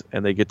cliques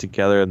and they get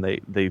together and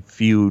they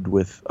feud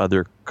with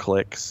other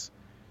cliques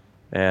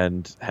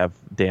and have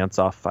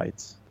dance-off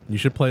fights. You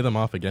should play them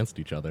off against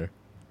each other.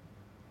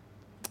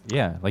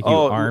 Yeah, like you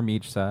arm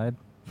each side,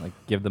 like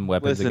give them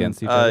weapons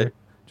against each other.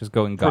 Just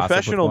go and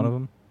gossip with one of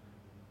them.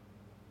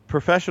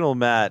 Professional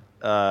Matt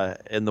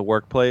in the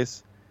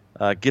workplace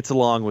gets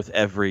along with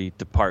every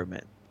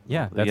department.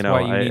 Yeah, that's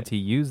why you need to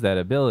use that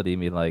ability.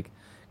 Be like,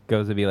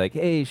 goes to be like,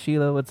 "Hey,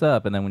 Sheila, what's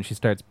up?" And then when she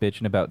starts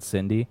bitching about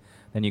Cindy,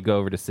 then you go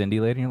over to Cindy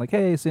later and you're like,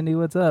 "Hey, Cindy,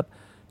 what's up?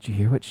 Did you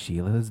hear what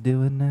Sheila's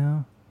doing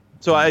now?"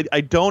 So I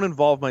don't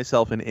involve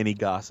myself in any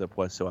gossip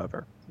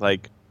whatsoever.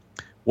 Like,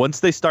 once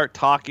they start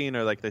talking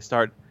or like they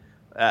start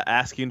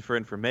asking for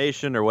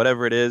information or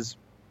whatever it is,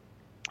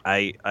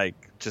 I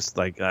just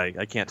like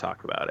I can't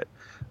talk about it.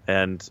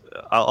 And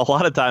a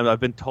lot of times I've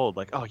been told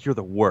like, "Oh, you're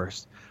the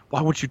worst.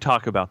 Why won't you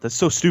talk about this?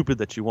 So stupid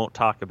that you won't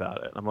talk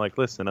about it." I'm like,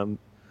 "Listen, I'm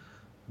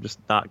just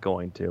not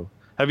going to."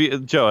 Have you,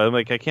 Joe? I'm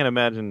like, I can't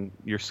imagine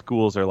your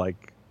schools are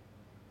like.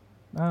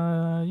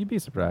 You'd be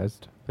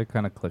surprised. They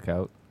kind of click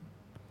out.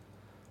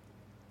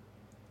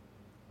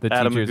 The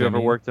Adam, teachers, have you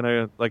ever worked in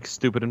a like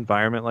stupid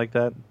environment like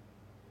that?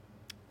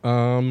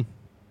 Adam,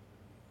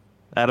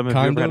 have you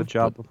ever had a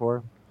job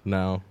before?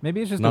 No.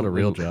 Maybe it's just not a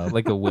real job,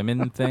 like a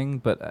women thing.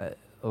 But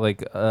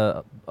like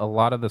a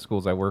lot of the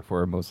schools I work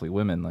for are mostly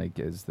women. Like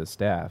is the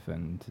staff,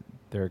 and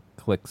there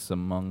cliques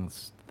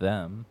amongst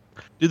them.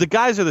 Dude, the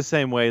guys are the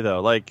same way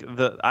though. Like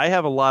I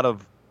have a lot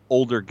of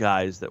older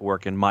guys that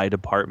work in my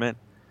department,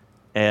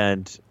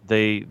 and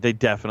they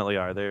definitely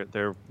are.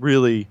 They're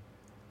really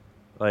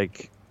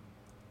like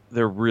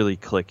they're really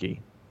cliquey.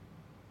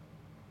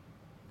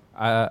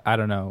 I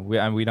don't know.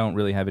 We don't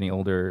really have any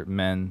older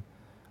men.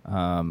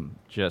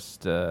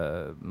 Just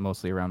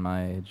mostly around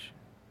my age.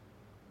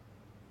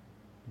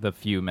 The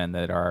few men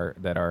that are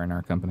in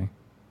our company.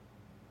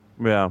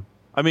 Yeah,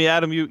 I mean,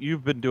 Adam,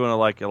 you've been doing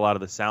like a lot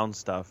of the sound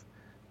stuff.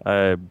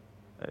 Do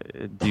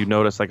you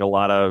notice like a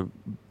lot of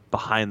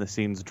behind the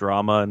scenes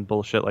drama and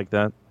bullshit like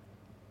that?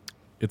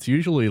 It's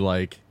usually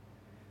like,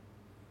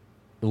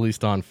 at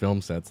least on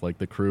film sets, like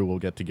the crew will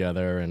get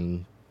together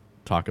and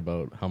talk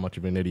about how much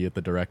of an idiot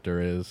the director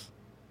is,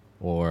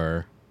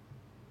 or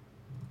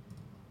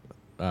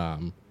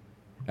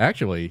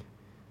actually,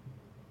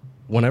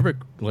 whenever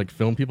like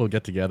film people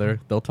get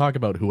together, they'll talk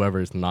about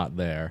whoever's not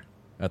there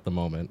at the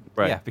moment.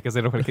 Right. Yeah, because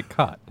they don't want to get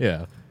caught.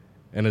 Yeah.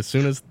 And as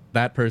soon as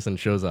that person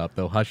shows up,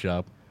 they'll hush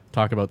up,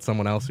 talk about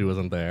someone else who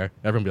wasn't there,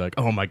 everyone be like,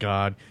 "Oh my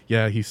god,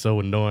 yeah, he's so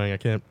annoying. I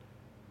can't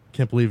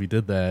believe he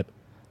did that."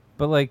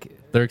 But like,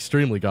 They're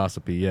extremely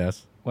gossipy.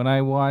 Yes. when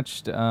I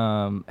watched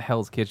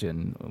Hell's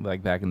Kitchen,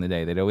 like back in the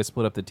day, they'd always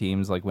split up the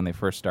teams, like when they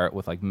first start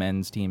with like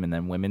men's team and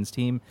then women's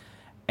team,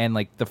 and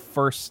like the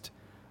first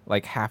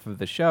like half of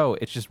the show,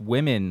 it's just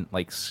women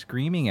like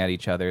screaming at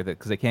each other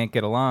because they can't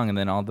get along, and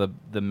then all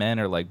the men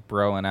are like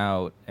broing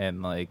out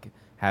and like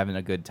having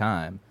a good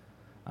time,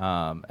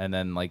 and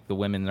then like the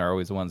women are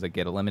always the ones that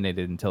get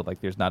eliminated until like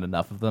there's not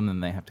enough of them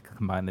and they have to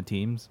combine the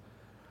teams.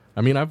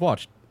 I mean, I've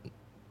watched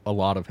a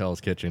lot of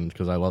Hell's Kitchen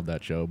because I love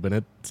that show, but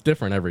it's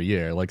different every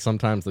year. Like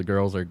sometimes the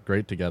girls are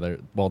great together.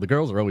 Well, the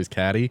girls are always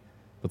catty,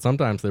 but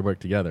sometimes they work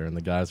together and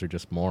the guys are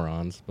just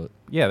morons. But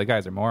Yeah, the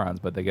guys are morons,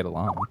 but they get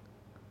along.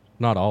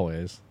 not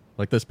always.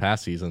 Like this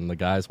past season, the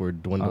guys were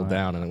dwindled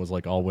down and it was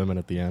like all women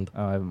at the end.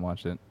 Oh, I haven't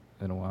watched it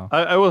in a while.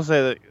 I will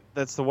say that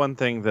that's the one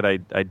thing that I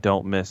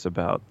don't miss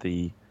about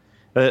the.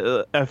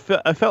 I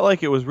felt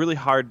like it was really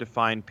hard to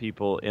find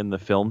people in the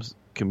films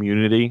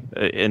community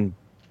in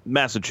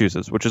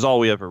Massachusetts, which is all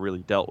we ever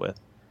really dealt with,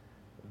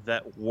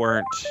 that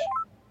weren't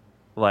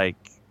like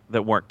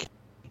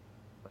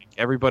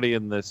everybody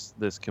in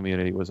this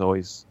community was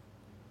always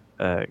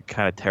kind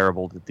of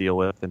terrible to deal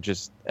with, and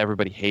just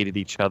everybody hated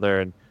each other.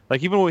 And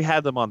like even when we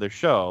had them on their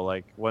show,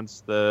 like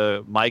once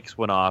the mics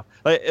went off,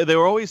 like, they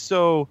were always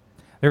so.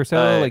 They were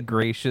so like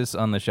gracious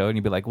on the show, and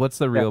you'd be like, "What's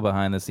the real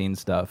behind the scenes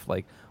stuff?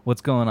 Like,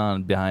 what's going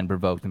on behind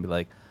Provoked?" And be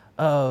like,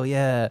 "Oh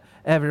yeah,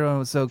 everyone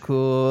was so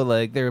cool.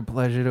 Like, they're a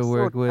pleasure to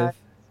work with.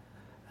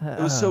 It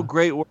was so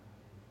great work,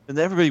 and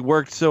everybody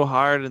worked so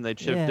hard, and they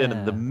chipped in.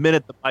 And the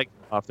minute the mic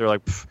went off, they're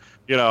like,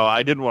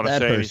 I didn't want to say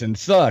that person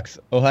sucks.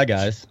 Oh, hi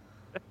guys.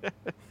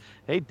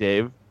 Hey,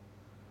 Dave.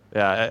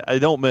 Yeah, I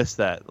don't miss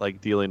that.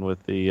 Like dealing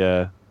with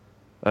the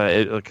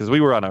because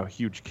we were on a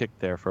huge kick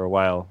there for a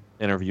while,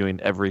 interviewing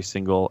every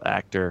single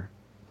actor.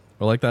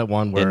 Or like that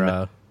one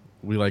where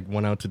we like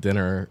went out to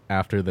dinner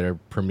after their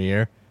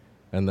premiere,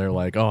 and they're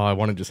like, "Oh, I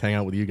want to just hang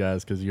out with you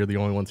guys because you're the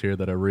only ones here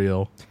that are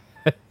real."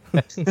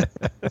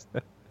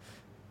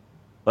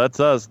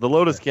 That's us, the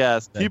Lotus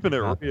Cast, Thank keeping you,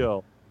 it Papa.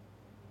 real.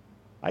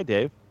 Hi,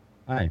 Dave.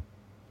 Hi.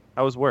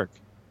 How was work?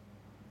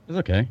 It's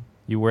okay.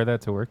 You wear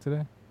that to work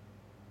today?"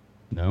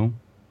 No.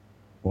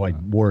 Well, I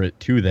wore it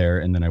to there,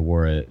 and then I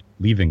wore it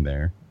leaving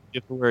there. You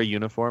have to wear a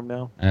uniform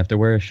now? I have to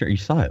wear a shirt. You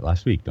saw it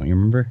last week, don't you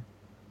remember?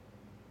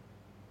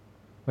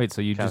 Wait,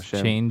 so you Kind of just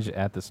shame. change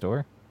at the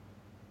store?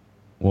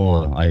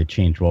 Well, I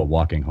changed while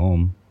walking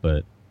home,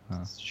 but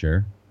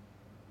sure.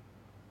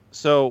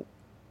 So,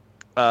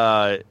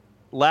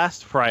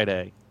 last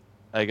Friday,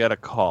 I got a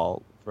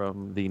call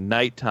from the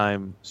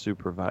nighttime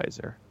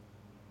supervisor,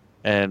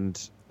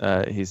 and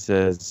he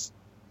says,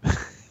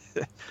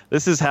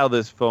 "This is how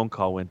this phone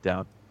call went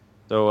down."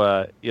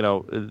 So,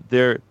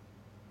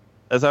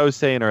 as I was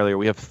saying earlier,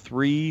 we have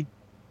 3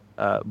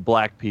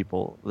 black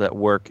people that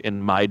work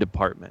in my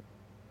department,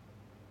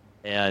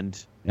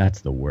 and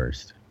That's the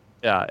worst.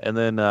 yeah, and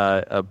then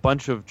a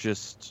bunch of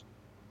just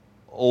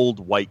old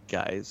white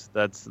guys.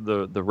 That's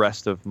the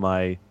rest of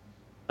my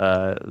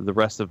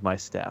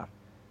staff.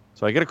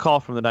 So I get a call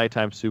from the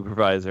nighttime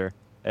supervisor,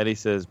 and he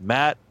says,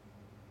 "Matt,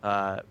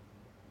 I'm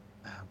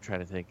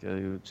trying to think,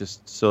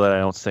 just so that I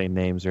don't say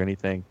names or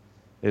anything."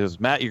 He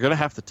goes, "Matt, you're gonna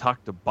have to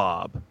talk to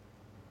Bob."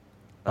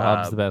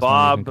 Bob's the best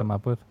one you can come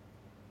up with.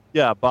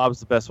 Yeah, Bob's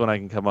the best one I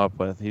can come up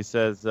with. He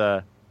says,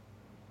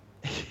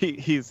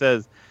 he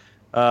says,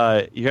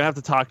 you're gonna have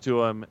to talk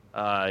to him.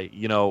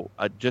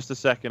 Just a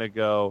second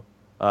ago,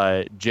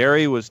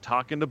 Jerry was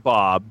talking to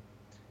Bob,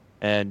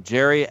 and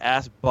Jerry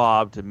asked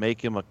Bob to make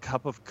him a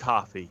cup of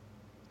coffee.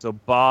 So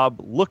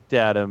Bob looked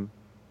at him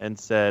and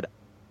said,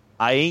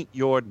 "I ain't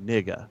your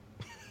nigga."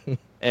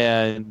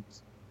 And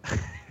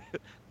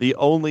the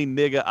only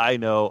nigga I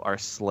know are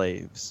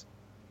slaves.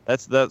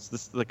 That's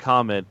the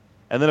comment.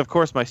 And then, of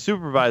course, my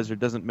supervisor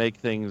doesn't make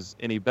things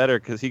any better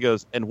because he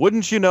goes, "And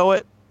wouldn't you know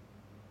it,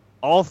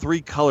 all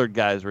 3 colored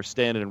guys were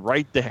standing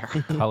right there."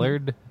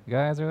 Colored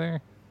guys are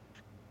there?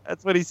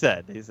 That's what he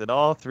said. He said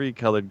all 3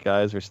 colored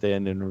guys were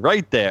standing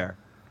right there.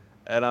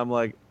 And I'm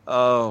like,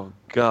 oh,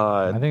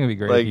 God. I think it'd be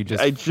great Like, if you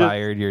just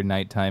fired your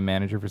nighttime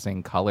manager for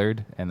saying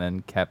colored and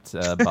then kept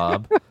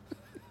Bob.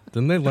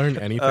 Didn't they learn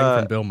anything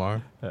from Bill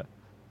Maher?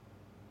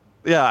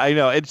 Yeah, I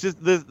know. It's just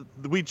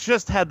we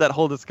just had that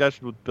whole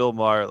discussion with Bill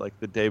Maher like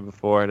the day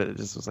before, and it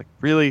just was like,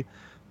 really,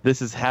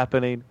 this is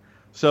happening.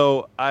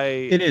 So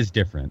It is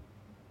different.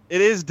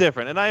 It is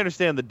different, and I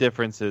understand the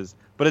differences,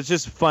 but it's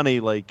just funny,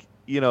 like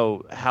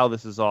how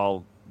this is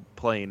all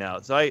playing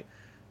out. So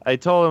I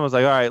told him, I was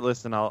like, all right,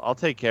 listen, I'll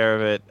take care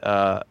of it.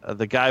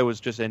 The guy was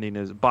just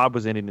Bob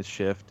was ending his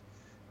shift,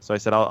 so I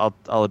said I'll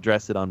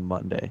address it on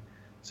Monday.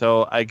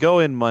 So I go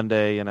in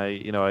Monday, and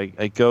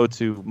I go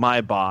to my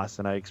boss,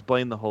 and I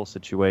explain the whole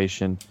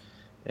situation.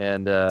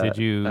 And did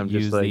you I'm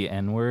just use like, the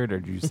N-word,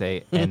 or did you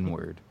say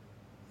N-word?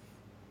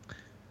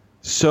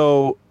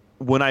 So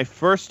when I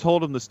first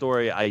told him the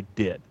story, I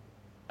did.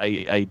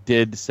 I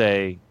did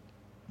say,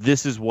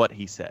 this is what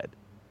he said.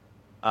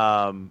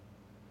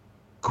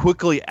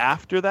 Quickly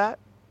after that,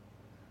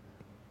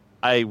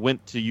 I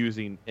went to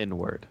using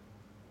N-word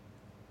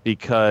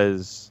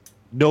because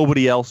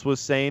nobody else was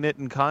saying it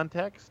in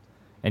context.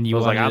 And I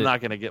was like, I'm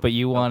not going to get. But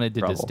you wanted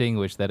to trouble.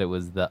 distinguish that it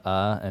was the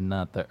and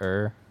not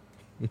the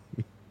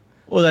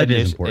Well, that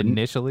is important.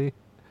 Initially.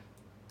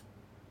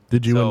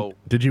 Did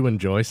you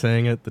enjoy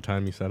saying it the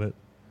time you said it?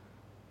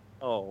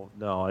 Oh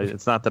no!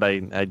 It's not that I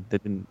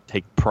didn't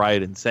take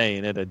pride in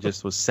saying it. I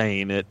just was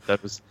saying it.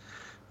 This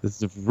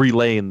is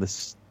relaying the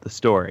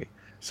story.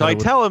 So I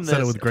tell him this.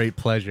 Said it with great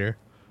pleasure.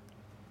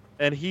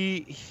 And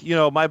he,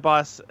 my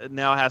boss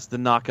now has to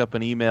knock up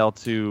an email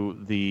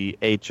to the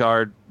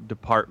HR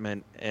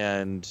department,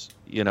 and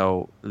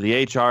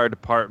the HR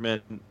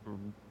department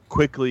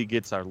quickly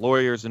gets our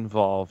lawyers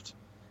involved,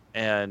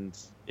 and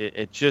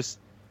it just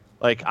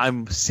like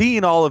I'm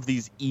seeing all of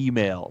these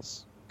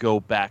emails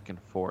go back and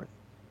forth.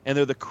 And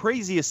they're the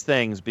craziest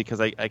things because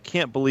I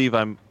can't believe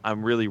I'm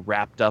really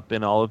wrapped up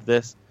in all of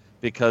this,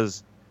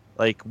 because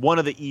like one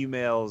of the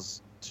emails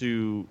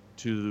to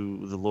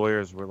the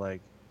lawyers were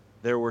like,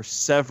 there were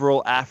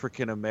several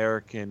African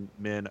American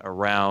men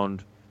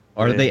around.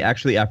 Are they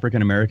actually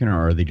African American,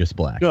 or are they just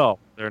black? No,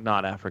 they're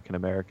not African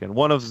American.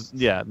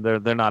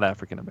 They're not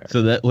African American.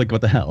 So that, like, what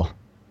the hell?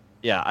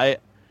 Yeah,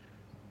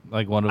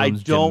 like one of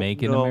them's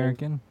Jamaican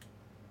American,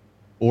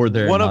 or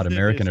they're not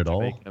American at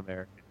all. Jamaican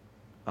American.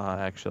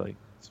 Actually,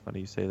 it's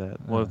funny you say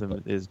that. One of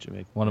them is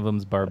Jamaican. One of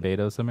them's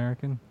Barbados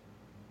American.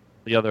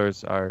 The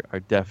others are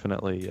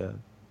definitely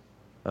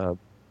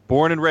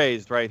born and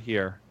raised right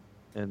here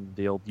in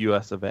the old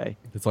U.S. of A.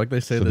 It's like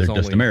they say so there's they're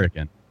just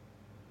American.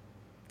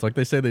 It's like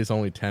they say there's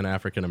only 10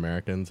 African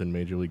Americans in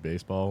Major League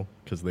Baseball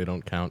because they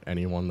don't count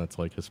anyone that's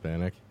like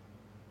Hispanic.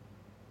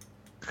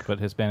 But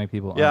Hispanic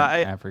people aren't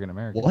African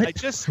American. What?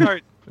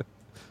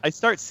 I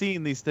start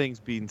seeing these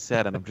things being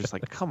said, and I'm just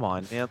like, come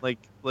on, man! Like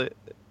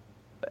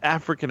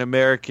African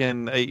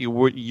American,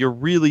 you're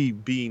really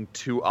being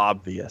too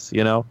obvious,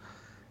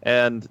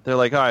 And they're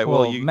like, all right,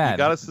 well, you Matt,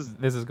 got us.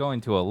 This is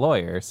going to a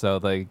lawyer, so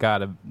they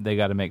gotta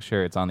make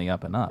sure it's on the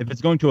up and up. If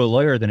it's going to a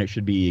lawyer, then it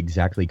should be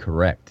exactly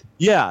correct.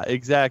 Yeah,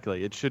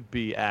 exactly. It should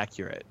be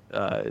accurate,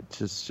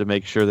 just to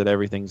make sure that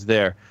everything's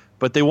there.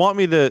 But they want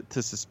me to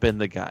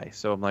suspend the guy,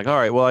 so I'm like, all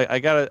right, well, I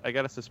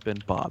gotta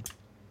suspend Bob.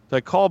 So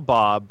I call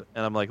Bob,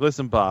 and I'm like,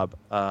 listen, Bob,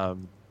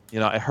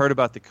 I heard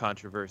about the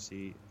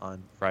controversy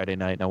on Friday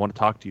night, and I want to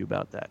talk to you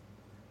about that.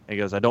 And he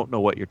goes, I don't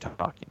know what you're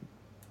talking.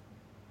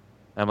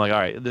 I'm like, all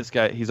right, this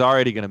guy, he's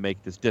already going to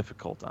make this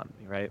difficult on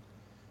me, right?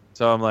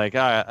 So I'm like,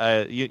 all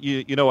right,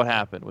 you know what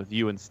happened with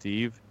you and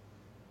Steve?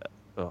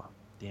 Oh,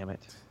 damn it.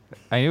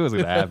 I knew it was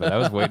going to happen. I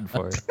was waiting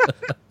for it.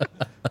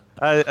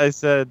 I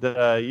said,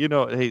 hey,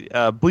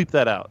 bleep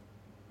that out.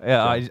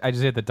 Yeah, I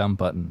just hit the dump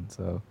button,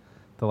 so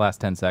the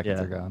last 10 seconds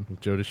are gone.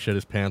 Joe just shit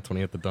his pants when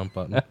he hit the dump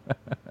button.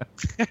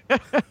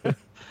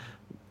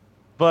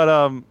 But,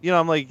 I'm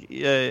like,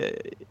 I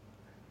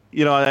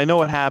know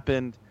what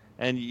happened.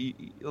 And he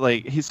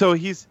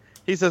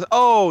says,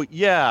 oh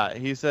yeah,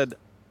 he said,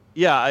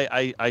 yeah,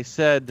 I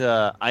said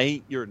I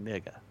ain't your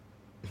nigga.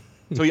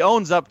 So he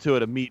owns up to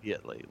it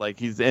immediately, like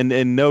he's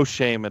in no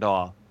shame at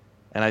all.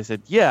 And I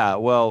said, yeah,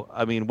 well,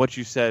 I mean, what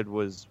you said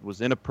was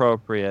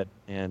inappropriate,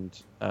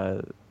 and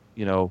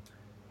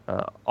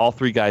all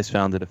three guys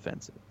found it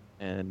offensive.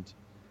 And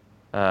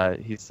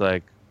he's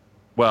like,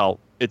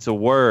 well, it's a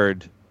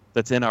word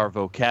that's in our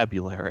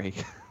vocabulary.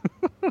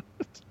 And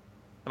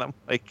I'm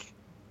like,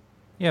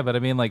 yeah, but I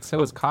mean, like,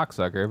 so is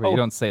cocksucker, but you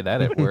don't say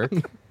that at work.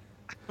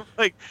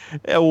 Like,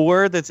 a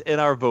word that's in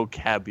our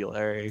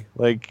vocabulary.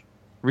 Like,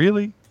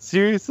 really?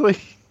 Seriously?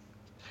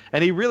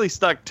 And he really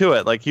stuck to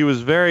it. Like, he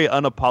was very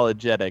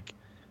unapologetic,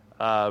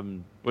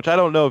 which I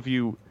don't know if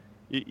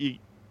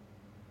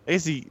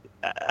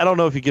I don't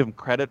know if you give him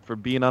credit for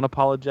being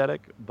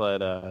unapologetic,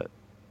 but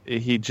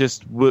he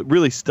just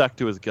really stuck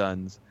to his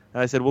guns.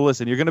 And I said, well,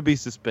 listen, you're going to be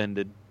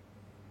suspended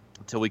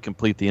until we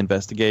complete the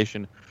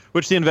investigation.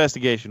 Which the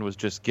investigation was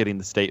just getting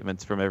the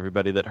statements from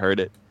everybody that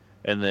heard it,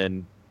 and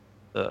then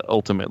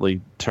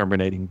ultimately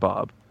terminating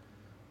Bob,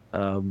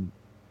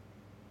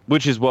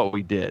 which is what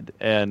we did.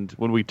 And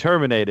when we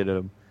terminated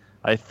him,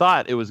 I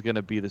thought it was going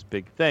to be this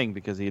big thing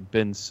because he had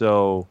been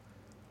so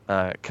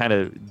kind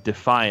of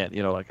defiant,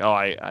 like, oh,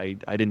 I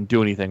didn't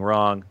do anything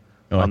wrong.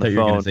 Oh, I thought you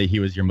were going to say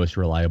he was your most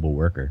reliable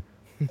worker.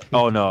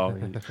 Oh, no.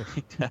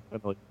 He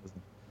definitely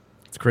wasn't.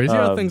 It's crazy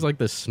how things like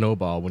this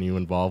snowball when you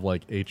involve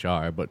like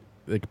HR, but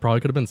it probably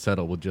could have been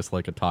settled with just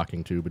like a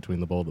talking to between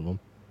the both of them.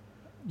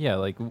 Yeah,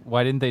 like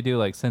why didn't they do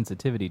like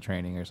sensitivity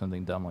training or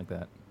something dumb like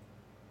that?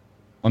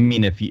 I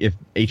mean, if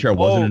HR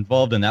wasn't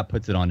involved, then that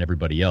puts it on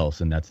everybody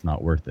else, and that's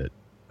not worth it.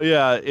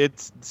 Yeah,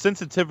 it's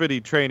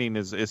sensitivity training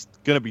is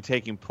going to be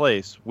taking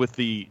place with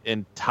the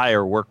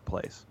entire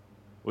workplace.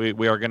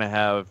 We are going to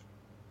have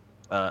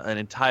an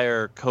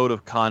entire code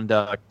of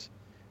conduct,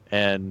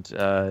 and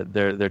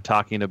they're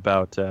talking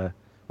about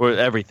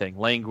everything,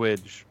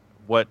 language,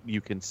 what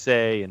you can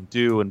say and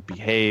do and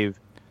behave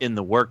in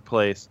the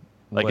workplace.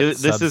 Like what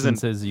this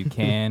substances isn't you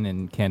can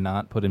and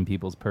cannot put in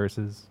people's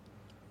purses.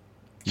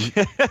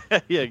 Yeah,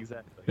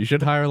 exactly. You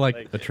should hire like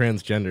a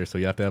transgender, so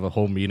you have to have a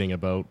whole meeting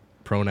about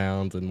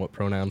pronouns and what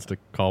pronouns to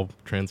call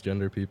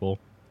transgender people.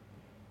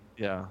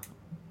 Yeah.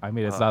 I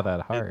mean, it's not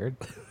that hard.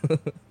 So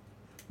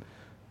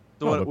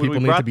But people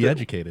need to be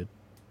educated.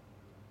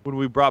 When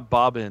we brought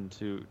Bob in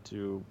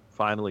to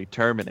finally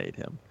terminate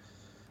him,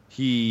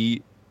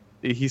 he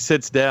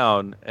sits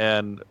down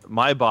and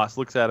my boss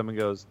looks at him and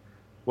goes,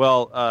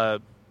 "Well,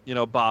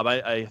 Bob,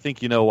 I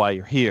think you know why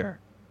you're here."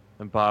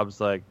 And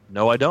Bob's like,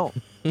 "No, I don't."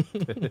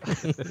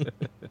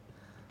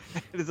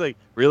 He's like,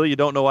 "Really? You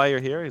don't know why you're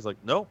here?" He's like,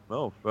 No,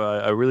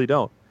 I really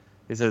don't."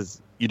 He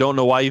says, "You don't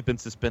know why you've been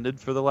suspended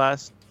for the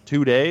last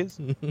 2 days?"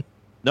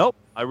 "Nope,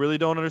 I really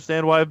don't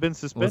understand why I've been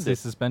suspended." Was he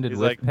suspended He's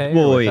with like, pay?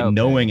 Well, or wait, without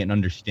knowing pay? and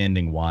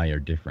understanding why are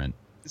different.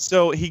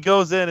 So he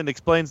goes in and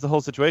explains the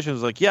whole situation.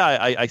 He's like, "Yeah,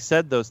 I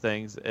said those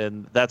things,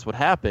 and that's what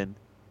happened."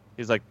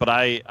 He's like, "But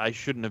I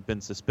shouldn't have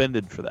been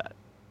suspended for that."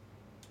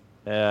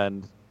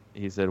 And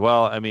he said,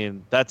 "Well, I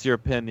mean, that's your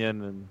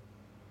opinion, and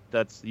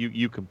that's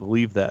you can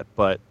believe that,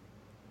 but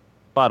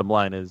bottom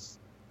line is,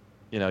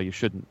 you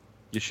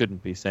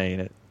shouldn't be saying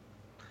it."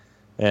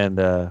 And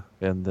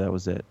that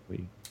was it.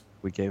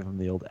 We gave him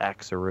the old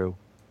axaroo.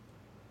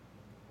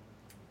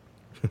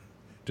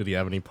 Did he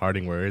have any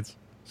parting words?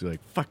 Is he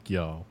like, "Fuck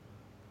y'all"?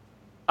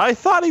 I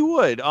thought he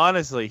would.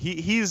 Honestly,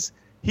 he's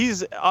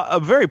a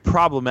very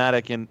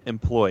problematic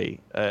employee.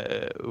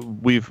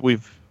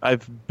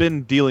 I've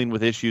been dealing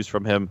with issues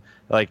from him.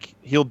 Like,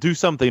 he'll do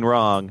something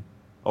wrong,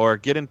 or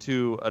get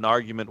into an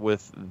argument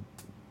with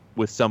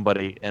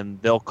somebody, and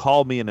they'll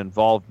call me and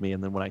involve me.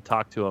 And then when I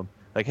talk to him,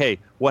 like, "Hey,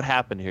 what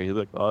happened here?" He's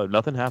like, "Oh,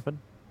 nothing happened."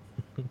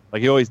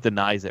 Like, he always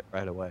denies it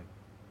right away.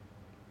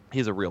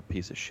 He's a real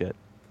piece of shit.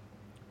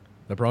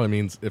 That probably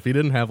means if he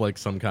didn't have like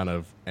some kind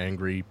of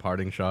angry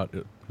parting shot,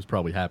 he was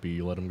probably happy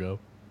you let him go.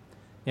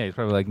 Yeah, he's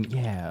probably like,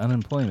 yeah,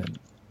 unemployment.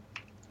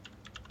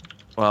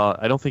 Well,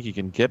 I don't think you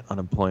can get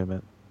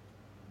unemployment.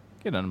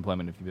 Get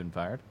unemployment if you've been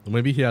fired. Well,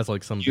 maybe he has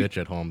like some bitch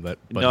at home but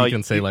No, he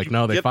can say like,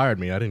 "No, they get- fired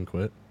me. I didn't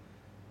quit."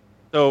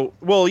 So,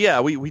 well, yeah,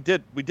 we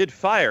did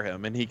fire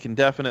him, and he can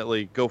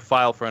definitely go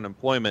file for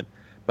unemployment.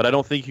 But I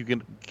don't think you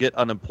can get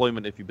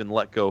unemployment if you've been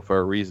let go for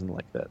a reason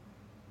like that.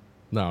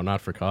 No,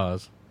 not for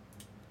cause.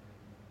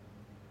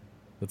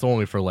 It's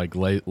only for like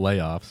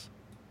layoffs.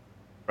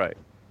 Right.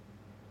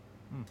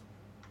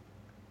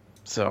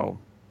 So,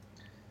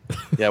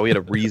 yeah, we had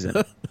a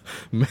reason.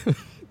 Matt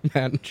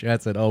in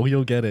chat said, "Oh,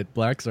 you'll get it.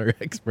 Blacks are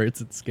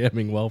experts at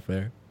scamming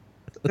welfare."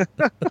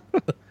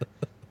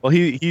 Well,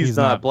 he's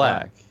not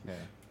black. Yeah.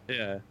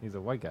 Yeah. He's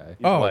a white guy.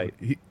 He's Oh, white.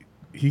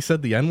 he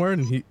said the N-word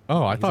and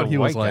I He's thought a he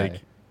was white guy.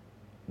 like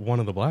one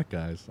of the black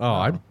guys. Oh,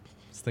 I was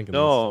thinking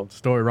No. the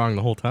story wrong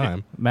the whole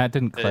time. Matt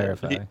didn't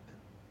clarify.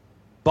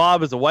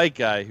 Bob is a white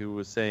guy who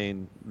was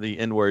saying the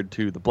N-word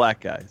to the black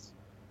guys.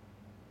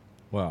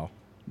 Wow.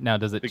 Now,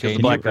 does it Because the change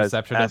your black guys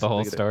perception of the whole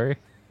asked me to- story?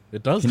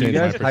 It does Can you change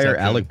my guys hire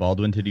perception. Alec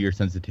Baldwin to do your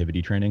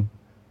sensitivity training?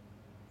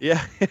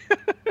 Yeah,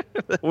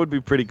 that would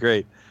be pretty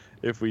great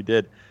if we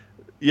did.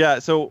 Yeah.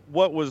 So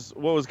what was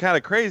kind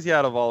of crazy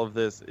out of all of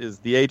this is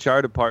the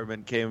HR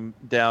department came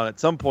down at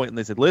some point and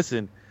they said,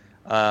 "Listen,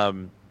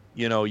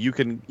 you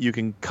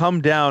can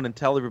come down and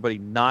tell everybody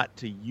not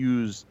to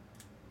use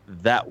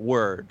that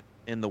word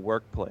in the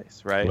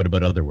workplace, right?" What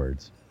about other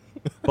words?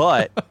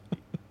 But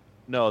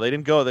no, they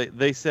didn't go.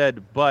 They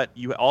said, "But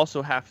you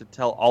also have to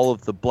tell all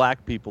of the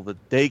black people that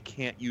they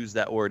can't use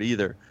that word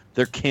either.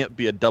 There can't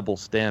be a double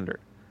standard."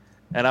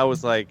 And I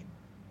was like,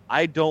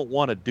 I don't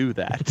want to do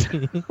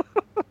that.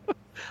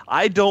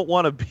 I don't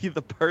want to be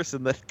the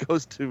person that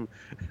goes to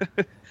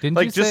Didn't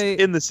like you just say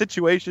in the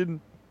situation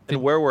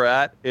and where we're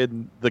at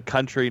in the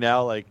country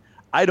now, like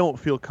I don't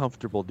feel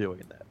comfortable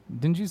doing that.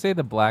 Didn't you say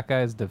the black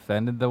guys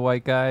defended the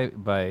white guy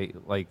by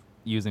like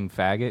using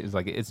faggot? It's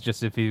like it's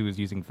just if he was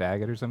using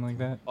faggot or something like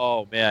that.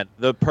 Oh man,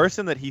 the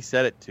person that he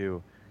said it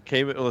to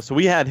came. So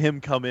we had him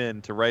come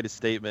in to write a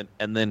statement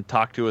and then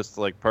talk to us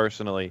like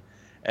personally,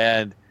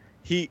 and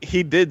he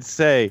did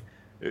say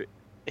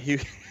he.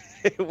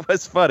 It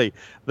was funny.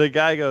 The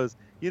guy goes,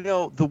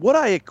 what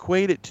I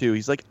equate it to.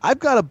 He's like, I've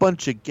got a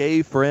bunch of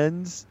gay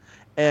friends,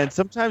 and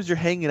sometimes you're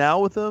hanging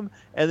out with them,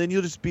 and then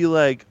you'll just be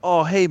like,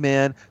 "Oh, hey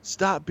man,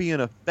 stop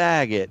being a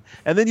faggot,"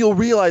 and then you'll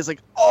realize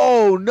like,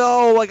 "Oh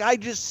no, like I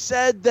just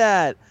said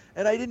that."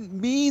 And I didn't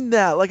mean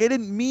that. Like I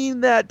didn't mean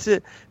that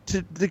to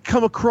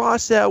come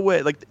across that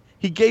way. Like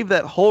he gave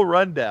that whole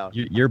rundown.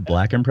 Your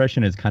black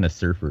impression is kind of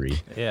surfery.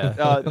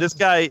 Yeah. This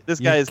guy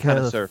is kind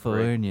of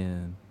surfery.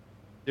 Californian.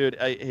 Dude,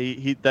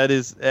 he that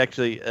is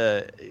actually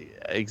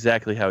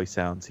exactly how he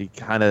sounds. He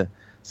kind of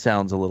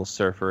sounds a little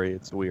surfery.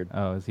 It's weird.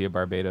 Oh, is he a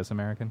Barbados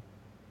American?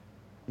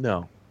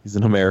 No, he's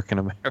an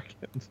American.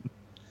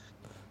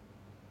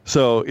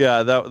 So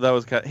yeah, that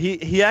was kind of,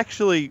 he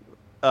actually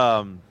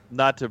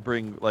not to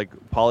bring like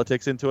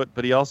politics into it,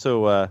 but he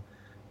also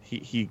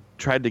he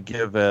tried to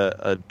give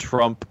a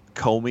Trump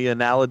Comey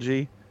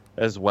analogy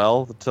as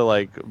well to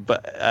like,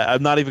 but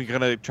I'm not even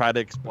gonna try to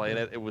explain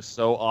it. It was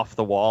so off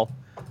the wall,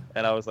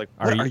 and I was like,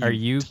 Are what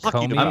you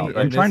talking Comey? about?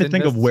 I'm in trying to this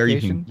think of where you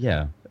can. investigation?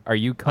 Yeah. Are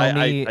you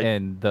Comey I-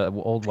 and the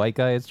old white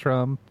guy is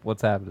Trump?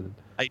 What's happening?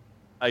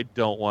 I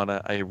don't want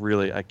to.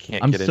 I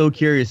can't I'm get so in.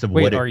 curious of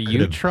Wait, what it are could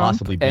you have Trump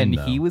possibly been. and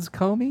though. he was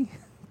Comey?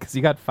 Because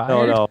he got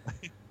fired. No.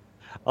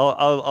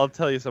 I'll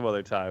tell you some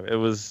other time. It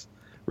was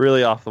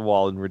really off the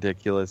wall and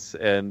ridiculous.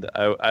 And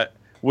I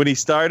when he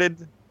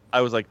started,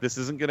 I was like, this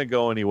isn't going to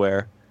go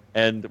anywhere.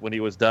 And when he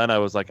was done, I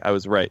was like, I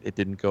was right. It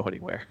didn't go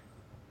anywhere.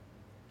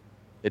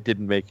 It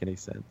didn't make any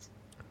sense.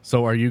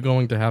 So are you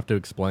going to have to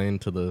explain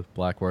to the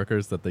black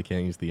workers that they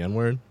can't use the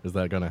N-word? Is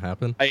that going to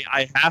happen?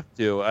 I have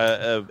to.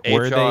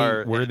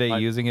 Were they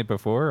using it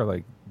before? Or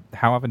like,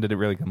 how often did it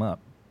really come up?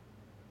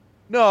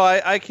 No,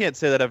 I can't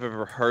say that I've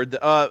ever heard.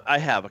 I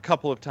have a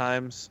couple of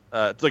times.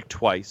 It's like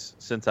twice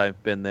since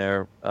I've been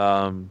there.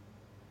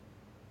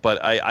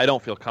 But I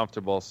don't feel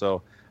comfortable.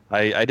 So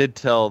I did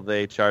tell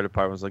the HR department,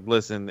 I was like,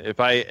 listen, if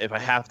I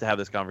have to have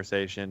this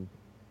conversation,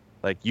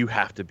 like you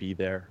have to be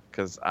there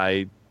because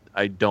I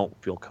don't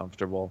feel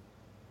comfortable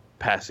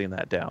passing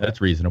that down.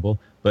 That's reasonable,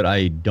 but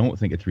I don't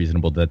think it's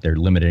reasonable that they're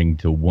limiting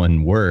to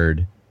one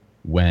word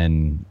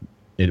when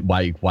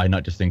why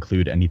not just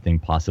include anything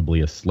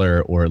possibly a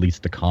slur or at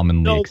least the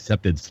commonly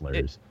accepted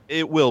slurs?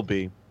 It will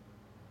be.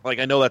 Like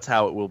I know that's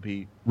how it will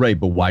be. Right,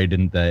 but why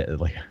didn't that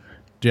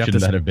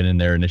shouldn't that have been in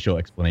their initial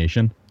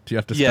explanation? Do you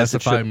have to Yes,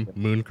 it specify should.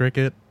 moon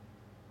cricket?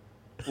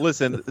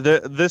 Listen,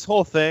 this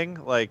whole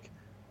thing, like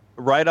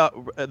right up,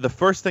 the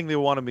first thing they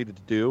wanted me to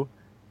do,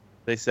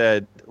 they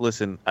said,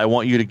 listen, I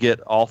want you to get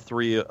all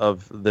three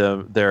of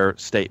their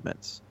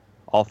statements,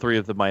 all three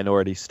of the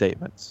minority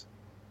statements.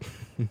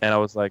 And I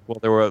was like, well,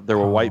 there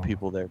were white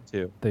people there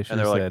too. They should and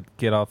have they're said,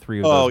 get all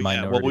three of oh those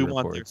yeah, minority well we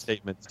reports. want their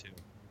statements too.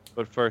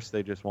 But first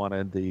they just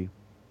wanted the.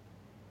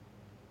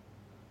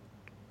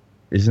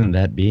 Isn't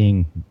that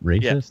being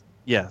racist?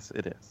 Yes,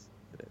 it is.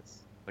 It is.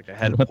 Like I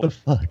had. What the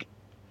fuck?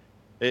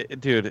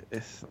 Dude,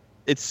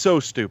 it's so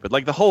stupid.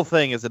 Like the whole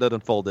thing as it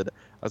unfolded, I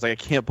was like, I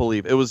can't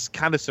believe it was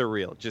kind of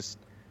surreal just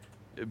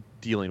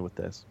dealing with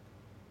this.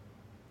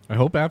 I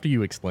hope after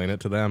you explain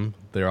it to them,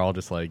 they're all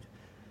just like,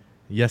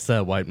 yes,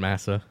 white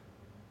massa.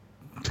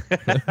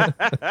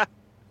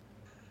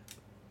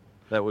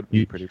 That would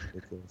be pretty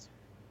ridiculous.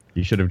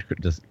 You should have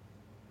just,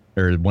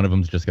 or one of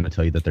them's just going to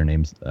tell you that their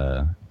name's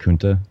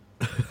Kunta.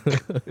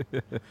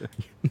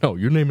 No,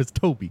 your name is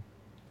Toby.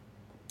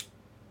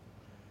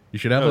 You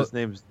should have His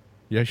name's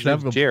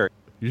Jerry.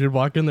 You should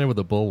walk in there with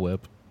a bullwhip.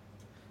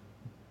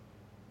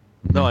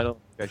 No, I don't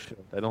think I should.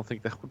 I don't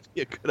think that would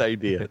be a good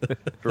idea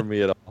for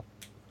me at all.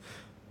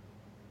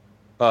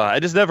 I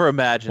just never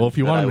imagined. Well, if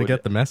you that want I him to would-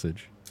 get the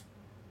message.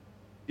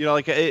 you know,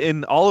 like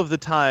in all of the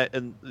time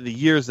and the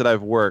years that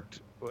I've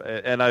worked,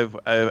 and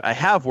I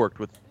have worked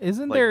with.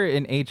 Isn't like, there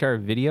an HR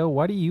video?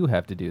 Why do you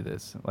have to do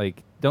this?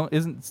 Like,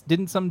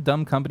 didn't some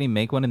dumb company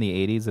make one in the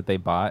 80s that they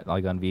bought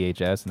like on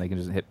VHS and they can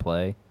just hit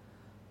play?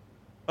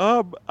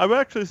 I'm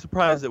actually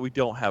surprised that we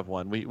don't have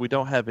one. We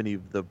don't have any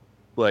of the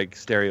like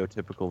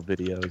stereotypical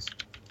videos.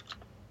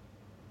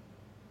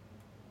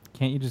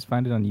 Can't you just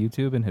find it on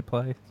YouTube and hit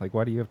play? Like,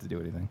 why do you have to do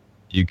anything?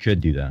 You could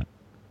do that.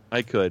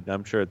 I could.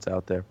 I'm sure it's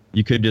out there.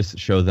 You could just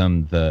show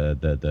them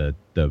the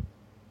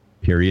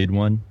period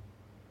one,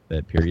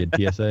 that period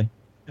PSA.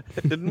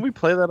 Didn't we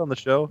play that on the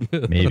show?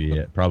 Maybe,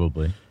 yeah,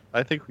 probably.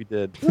 I think we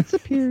did. What's a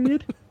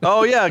period?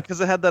 Oh yeah, because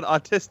it had that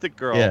autistic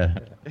girl. Yeah.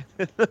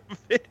 In the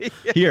video.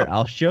 Here,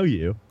 I'll show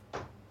you.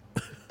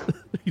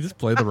 You just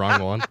play the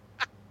wrong one.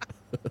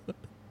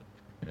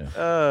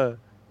 That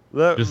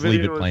Just leave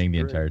video it was playing the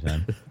great. entire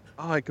time.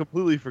 Oh, I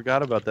completely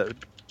forgot about that.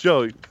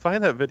 Joe,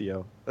 find that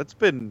video. That's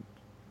been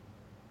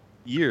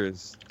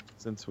years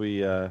since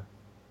we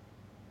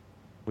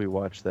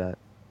watched that.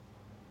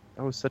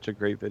 That was such a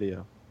great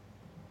video.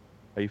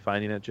 Are you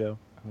finding it, Joe?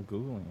 I'm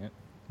Googling it.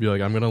 Be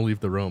like, I'm going to leave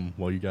the room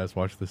while you guys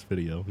watch this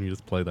video. And you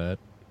just play that.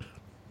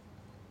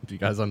 Do you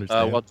guys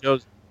understand?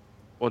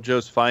 While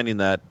Joe's finding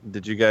that,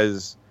 did you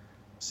guys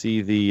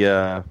see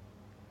the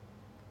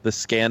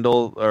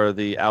scandal or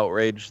the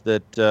outrage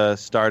that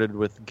started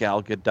with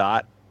Gal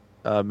Gadot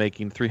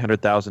making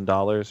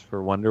 $300,000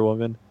 for Wonder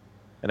Woman,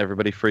 and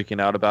everybody freaking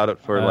out about it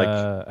for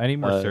I need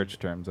more search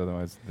terms,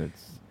 otherwise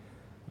it's.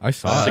 I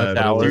saw it.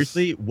 $6.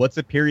 Seriously, what's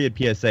a period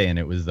PSA? And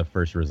it was the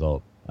first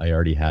result. I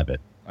already have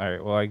it. All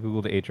right. Well, I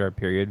googled HR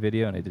period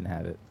video and I didn't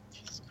have it.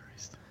 Jesus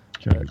Christ.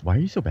 Joe, why are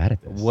you so bad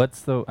at this?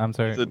 What's the? I'm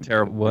sorry. It's a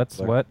terrible What's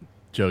Googler. what?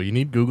 Joe, you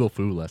need Google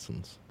Foo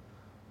lessons.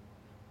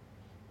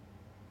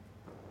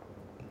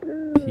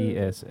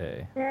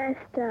 PSA.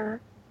 Nesta.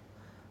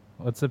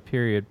 What's a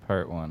period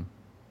part 1?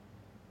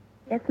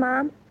 Yes,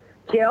 Mom?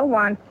 Jill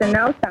wants to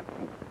know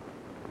something.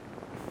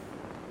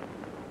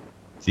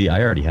 See, I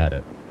already had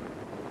it.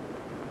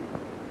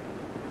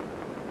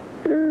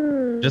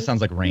 Just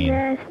sounds like rain.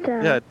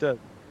 Nesta. Yeah, it does.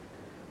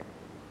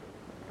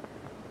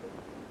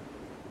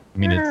 I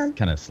mean, it's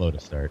kind of slow to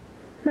start.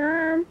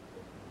 Mom,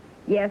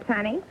 Yes,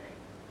 honey?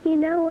 you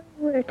know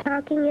when we were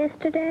talking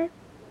yesterday?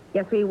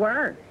 Yes, we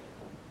were.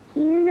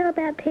 You know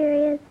about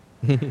periods?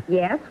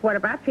 Yes, what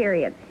about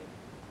periods?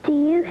 Do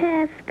you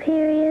have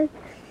periods?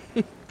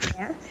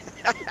 Yes.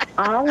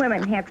 All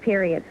women have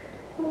periods.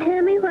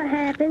 Tell me what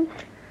happens.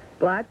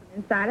 Blood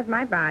inside of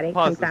my body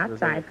Pause comes this for a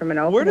outside second. from an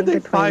Where opening did they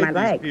between my find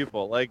these legs.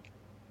 people? Like,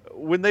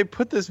 when they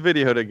put this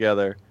video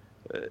together,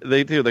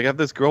 they have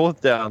this girl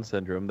with Down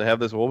syndrome. They have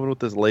this woman with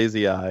this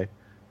lazy eye,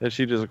 and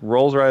she just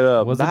rolls right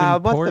up. Was it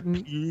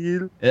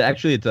important?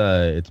 Actually,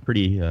 it's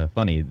pretty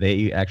funny.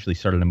 They actually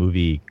started a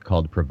movie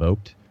called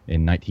Provoked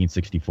in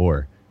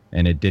 1964,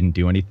 and it didn't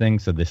do anything.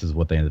 So this is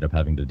what they ended up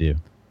having to do.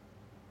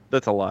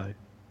 That's a lie.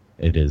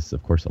 It is,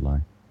 of course, a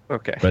lie.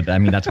 Okay. But I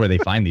mean, that's where they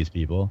find these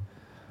people.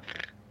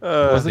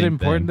 Was it Same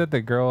important thing. that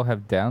the girl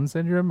have Down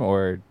syndrome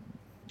or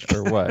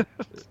what?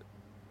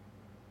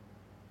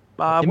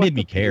 Mom, It made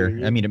me care.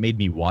 I mean, it made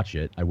me watch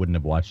it. I wouldn't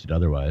have watched it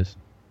otherwise.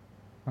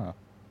 Huh.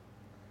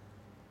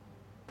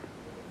 Do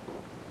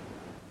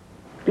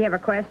you have a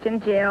question,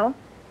 Jill?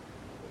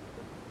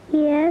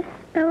 Yes,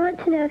 I want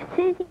to know if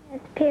Susie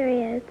has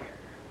periods.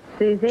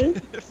 Susie?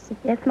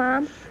 Yes,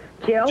 Mom?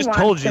 Jill just wants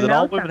told you to that know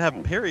all women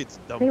something. have periods.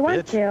 Dumb What do you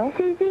want, bitch. Jill?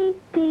 Susie,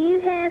 do you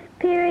have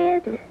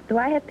periods? Do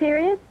I have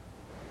periods?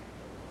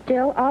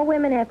 Jill, all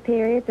women have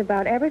periods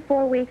about every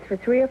 4 weeks for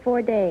 3 or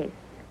 4 days.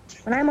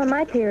 When I'm on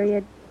my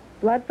period,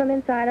 blood from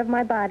inside of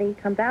my body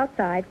comes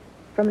outside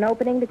from an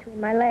opening between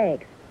my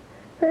legs.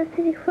 Well,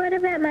 Susie, what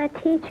about my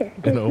teacher?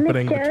 An Does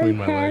opening Miss between Jones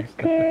my have legs.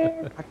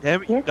 periods? God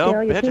damn it, Yes, dumb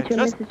Jill, your bitch. I teacher,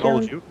 just Mrs.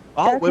 told Jones, you.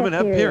 All does women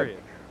have periods.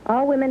 periods.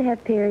 All women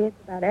have periods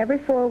about every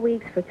 4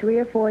 weeks for 3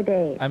 or 4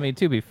 days. I mean,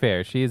 to be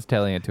fair, she is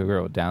telling it to a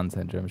girl with Down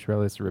syndrome. She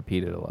probably has to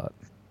repeat it a lot.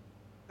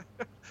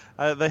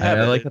 They have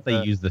I it. like that they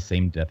It's, use the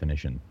same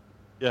definition.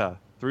 Yeah,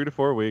 3 to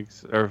 4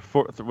 weeks. Or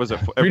was it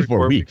Every every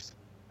 4 weeks.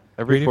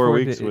 Every 3 to 4 4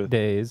 weeks with...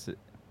 days,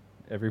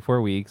 every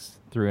 4 weeks,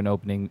 through an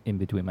opening in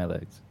between my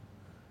legs.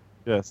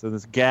 Yes, and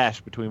this gash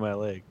between my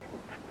legs.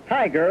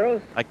 Hi,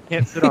 girls. I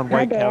can't sit on Hi,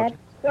 white Dad. couches.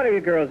 What have you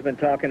girls been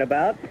talking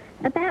about?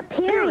 About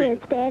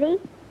periods, Daddy.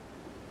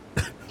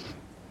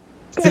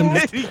 Tim,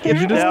 Dad, Did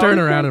Did you just turn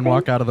around and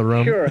walk out of the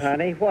room? Sure,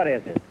 honey. What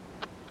is it?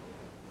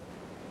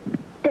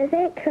 Does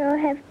Aunt Carol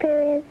have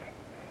periods?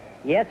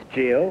 Yes,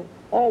 Jill.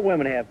 All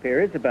women have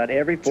periods about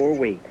every 4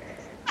 weeks.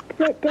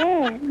 But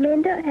Dad,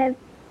 men don't have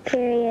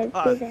periods,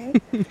 do they?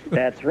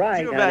 That's right,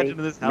 Can you honey. imagine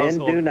in this Men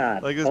household? do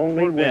not. Like this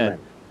Only poor man. women.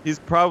 This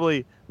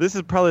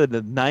is probably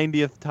the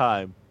 90th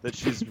time that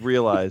she's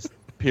realized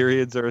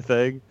periods are a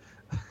thing.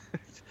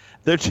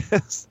 They're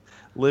just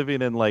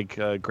living in like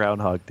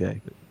Groundhog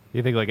Day.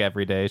 You think like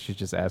every day she's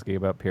just asking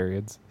about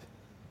periods?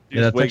 She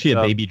Yeah, just that's actually wakes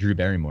a up, baby Drew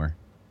Barrymore.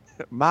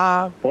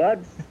 Mom.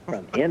 Blood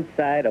from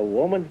inside a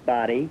woman's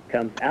body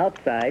comes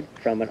outside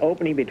from an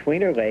opening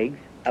between her legs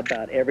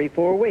about every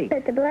 4 weeks.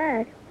 But the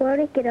blood, won't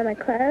it get on my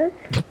clothes?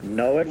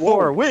 No, it won't.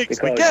 4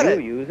 weeks, we Because get you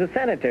it. use a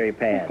sanitary A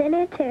pad.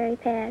 sanitary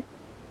pad.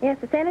 Yes,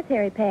 a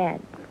sanitary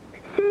pad.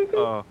 Susie,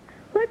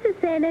 what's a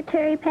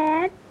sanitary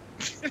pad?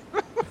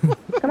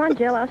 Come on,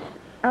 Jill.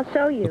 I'll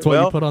show you. That's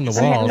what you put on the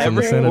walls in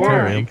the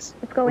sanitarium. Let's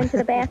go into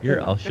the bathroom.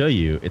 Here, I'll show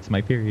you. It's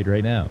my period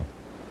right now.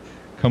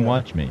 Come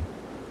watch me.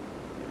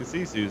 You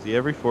see, Susie,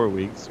 every 4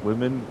 weeks,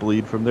 women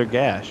bleed from their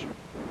gash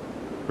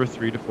for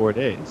 3 to 4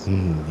 days.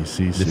 You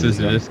see, This is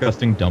a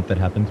disgusting dump that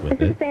happens with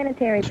This is it. a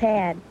sanitary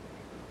pad.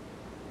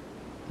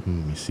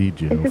 You see,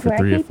 Jill, This is for where I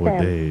 3 or keep 4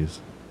 them. days.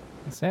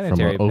 From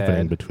Sanitary an opening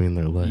pad, between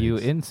their legs. you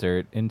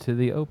insert into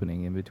the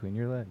opening in between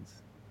your legs.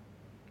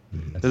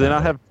 Did they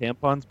not have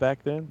tampons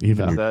back then?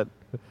 Even Is your- that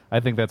I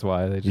think that's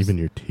why they just Even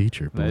your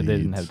teacher they bleeds.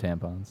 didn't have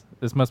tampons.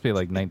 This must be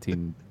like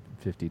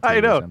 1952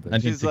 I know. or something.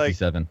 She's like-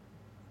 1967.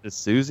 Does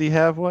Susie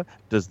have one?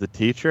 Does the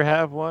teacher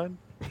have one?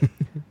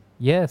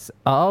 Yes,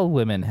 all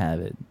women have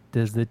it.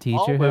 Does the All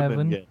teacher have women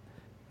one? get.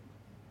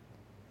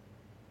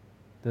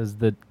 Does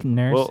the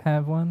nurse Well-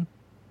 have one?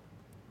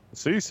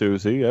 See,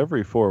 Susie,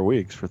 every 4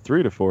 weeks for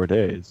 3 to 4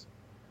 days.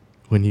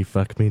 When you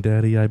fuck me,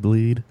 Daddy, I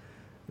bleed.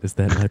 Is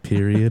that my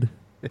period?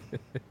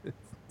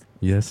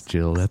 Yes,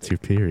 Jill, that's your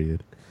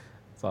period.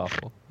 It's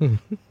awful. That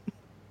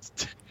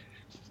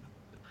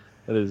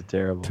is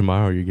terrible.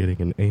 Tomorrow you're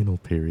getting an anal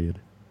period.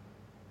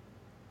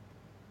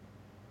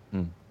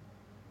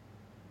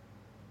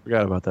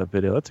 Forgot about that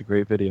video. That's a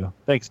great video.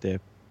 Thanks, Dave.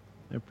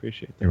 I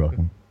appreciate that. You're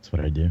welcome. That's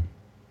what I do.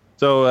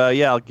 So,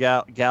 yeah,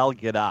 Gal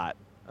Gadot.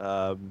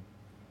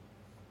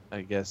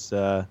 I guess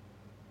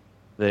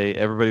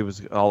everybody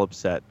was all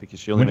upset because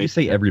she only When made... you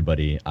say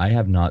everybody, I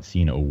have not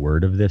seen a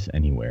word of this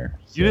anywhere.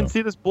 You didn't so-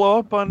 see this blow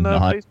up on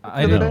Not- Facebook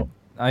I the other didn't. day?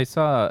 I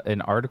saw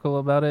an article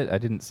about it. I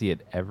didn't see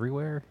it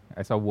everywhere.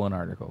 I saw one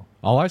article.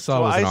 All I saw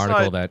So was I an saw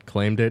article it- that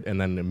claimed it,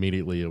 and then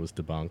immediately it was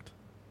debunked.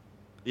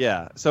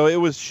 Yeah, so it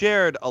was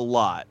shared a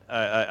lot.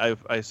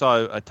 I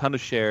saw a ton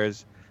of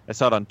shares. I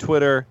saw it on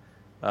Twitter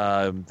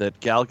that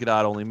Gal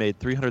Gadot only made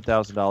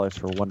 $300,000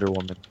 for Wonder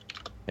Woman,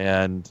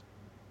 and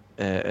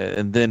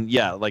then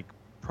like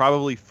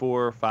probably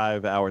 4 or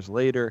 5 hours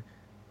later,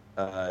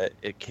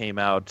 it came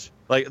out.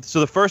 Like, so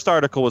the first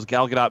article was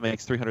Gal Gadot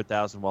makes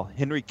 $300,000 while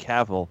Henry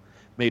Cavill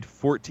made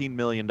 $14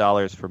 million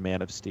for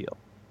Man of Steel.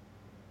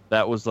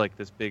 That was like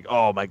this big,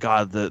 oh my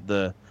God,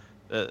 the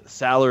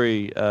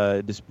salary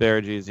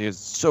disparities is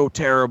so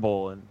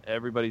terrible, and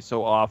everybody's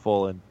so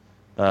awful, and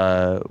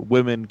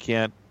women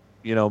can't,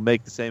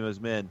 make the same as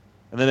men.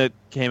 And then it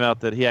came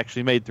out that he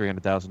actually made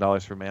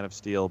 $300,000 for Man of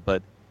Steel.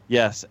 But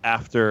yes,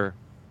 after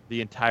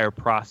the entire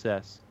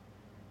process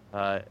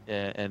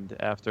and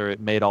after it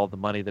made all the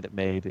money that it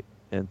made,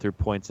 and through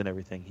points and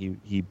everything,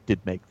 he did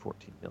make $14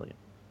 million,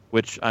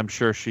 which I'm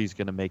sure she's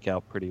going to make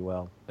out pretty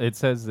well. It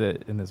says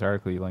that in this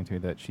article you linked to me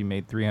that she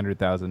made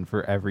 $300,000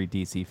 for every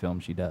DC film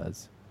she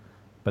does,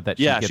 but that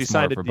she gets she more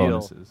signed for a deal.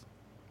 bonuses.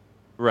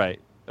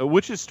 Right,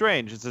 which is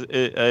strange.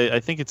 I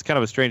think it's kind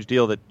of a strange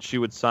deal that she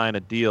would sign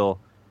a deal,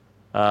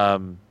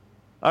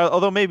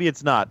 although maybe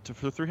it's not,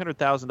 for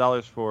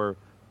 $300,000 for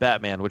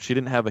Batman, which she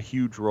didn't have a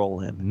huge role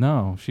in.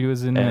 No, she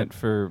was in it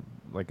for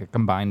like a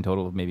combined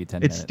total of maybe 10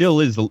 It minutes.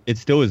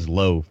 still is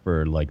low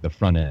for like the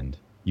front end.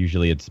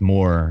 Usually it's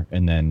more,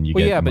 and then you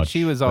get. Yeah, but much,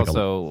 she was like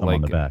also some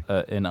on the back.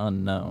 an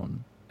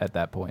unknown at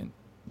that point.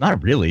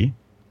 Not really.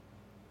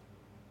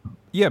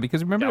 Yeah,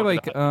 because remember,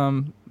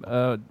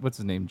 what's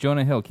his name?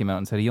 Jonah Hill came out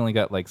and said he only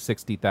got like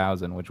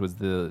 $60,000, which was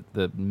the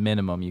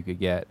minimum you could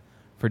get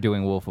for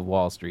doing Wolf of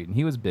Wall Street, and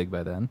he was big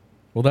by then.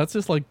 Well, that's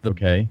just like the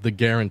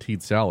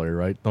guaranteed salary,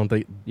 right? Don't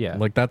they? Yeah.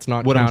 Like that's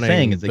not What I'm counting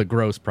saying is the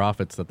gross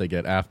profits that they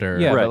get after.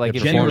 Yeah, but like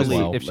if she was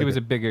like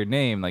a bigger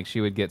name, like she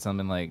would get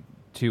something like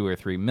 $2 or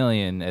 $3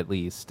 million at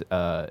least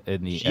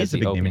in the. She's a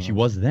big name, and she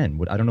was then.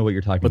 I don't know what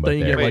you're talking But about. then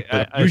you there.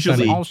 get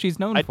usually all she's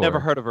known I'd for. never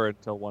heard of her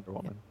until Wonder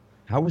Woman.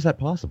 How was that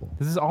possible?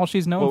 This is all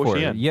she's known What was for.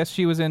 she in? Yes,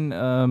 she was in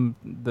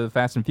the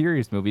Fast and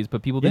Furious movies,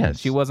 but people didn't. Yes.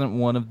 She wasn't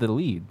one of the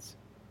leads.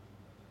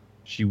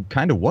 She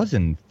kind of was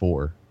in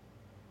 4.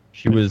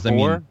 She was. 4? I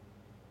mean,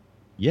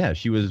 yeah,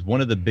 she was one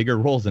of the bigger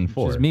roles in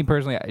 4. Just me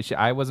personally,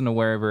 I wasn't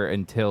aware of her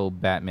until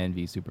Batman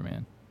v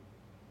Superman.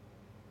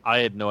 I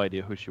had no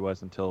idea who she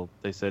was until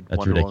they said That's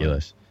Wonder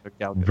ridiculous. Woman.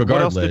 Gal Gadot.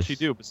 What else did Regardless- she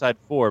do besides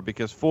 4?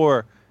 Because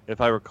 4, if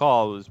I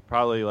recall, was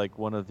probably like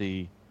one of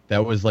the.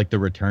 That was like the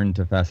return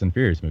to Fast and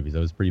Furious movies. That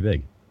was pretty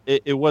big.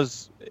 It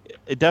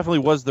definitely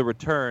was the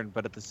return,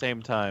 but at the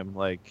same time,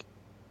 like,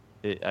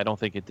 I don't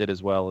think it did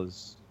as well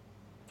as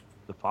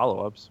the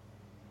follow-ups.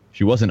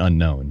 She wasn't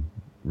unknown,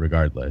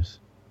 regardless.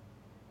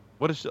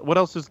 What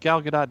else has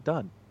Gal Gadot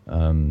done?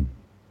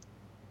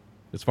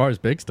 As far as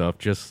big stuff,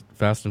 just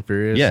Fast and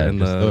Furious Yeah, and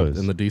just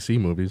those. the DC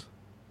movies.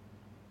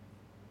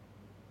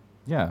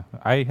 Yeah,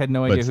 I had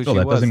no idea But who still, she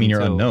that was. doesn't mean you're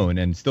until unknown.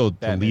 And still, to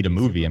Batman lead a v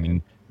movie, I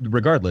Superman. mean,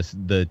 regardless,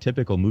 the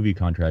typical movie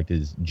contract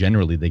is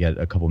generally they get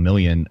a couple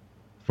million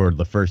for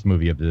the first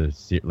movie of the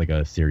like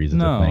a series if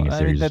they're No, playing a I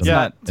series mean, or that's something.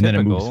 not And then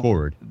it moves typical.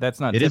 forward. That's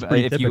not. It is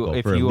pretty if typical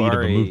you, for a you lead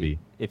are of a movie.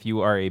 If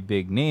you are a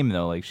big name,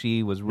 though, like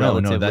she was No,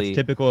 relatively. that's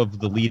typical of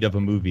the lead of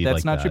a movie. That's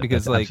like not that. true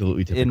because That's like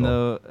absolutely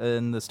typical.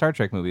 in the Star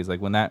Trek movies,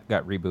 like when that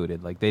got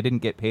rebooted, like they didn't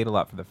get paid a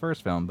lot for the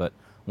first film, but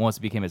once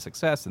it became a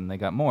success, and they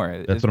got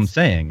more. That's what I'm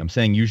saying. I'm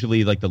saying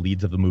usually like the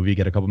leads of the movie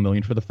get a couple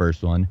million for the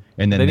first one,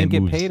 and then They it didn't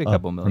get moves paid a up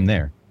couple million. from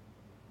there.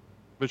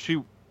 But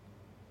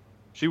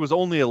she was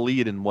only a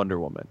lead in Wonder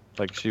Woman.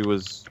 Like, she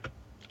was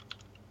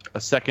a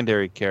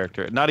secondary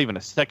character, not even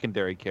a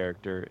secondary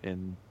character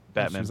in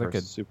Batman She's like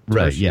vs. a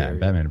Superman. Right? Yeah, tertiary.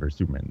 Batman vs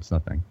Superman. It's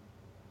nothing.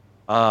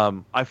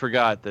 I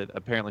forgot that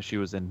apparently she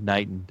was in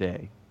Night and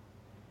Day.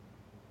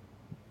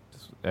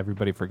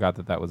 Everybody forgot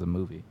that was a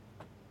movie.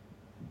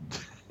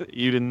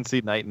 You didn't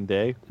see Night and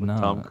Day with No,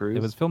 Tom Cruise?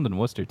 it was filmed in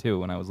Worcester too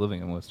when I was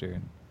living in Worcester.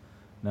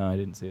 No, I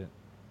didn't see it.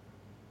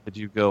 Did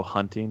you go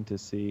hunting to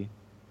see?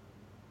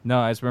 No,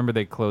 I just remember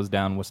they closed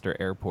down Worcester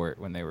Airport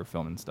when they were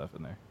filming stuff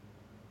in there.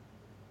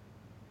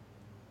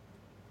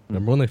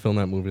 Remember when they filmed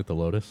that movie at the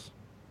Lotus?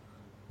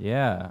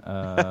 Yeah,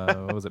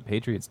 what was it,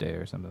 Patriots Day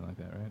or something like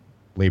that, right?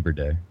 Labor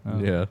Day. Oh.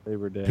 Yeah.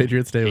 Labor Day.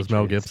 Patriots Day was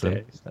Mel Patriots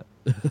Gibson.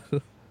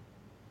 Day.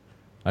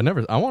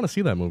 I want to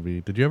see that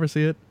movie. Did you ever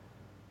see it?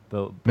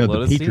 The No,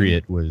 Lotus the scene?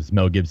 Patriot was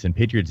Mel Gibson.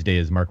 Patriots Day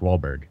is Mark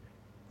Wahlberg.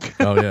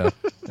 Oh yeah.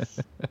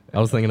 I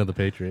was thinking of the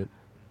Patriot.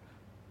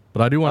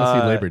 But I do want to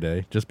see Labor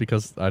Day just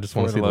because I just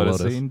want to see the Lotus.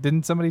 scene.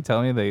 Didn't somebody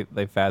tell me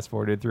they fast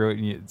forwarded through it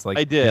and it's like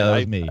I did. Yeah, that I-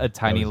 was me. a That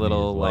tiny was me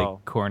little as well.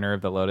 like corner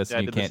of the Lotus Yeah, I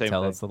and you did the can't same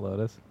tell thing. it's the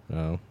Lotus.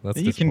 Oh, that's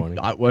You disappointing.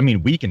 can. I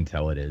mean, we can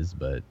tell it is,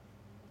 but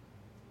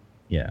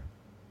yeah.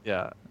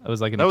 Yeah. It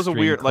was like an That was a extreme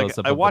weird. Like,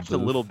 close-up I of the watched a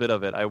booth. little bit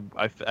of it.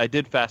 I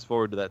did fast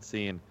forward to that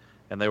scene,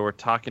 and they were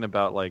talking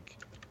about, like,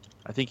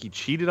 I think he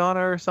cheated on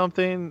her or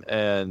something,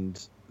 and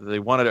they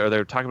wanted, or they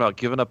were talking about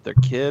giving up their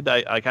kid.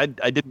 I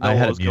didn't know I what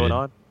had it was going muted.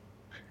 on.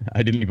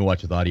 I didn't even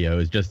watch with audio. It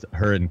was just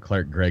her and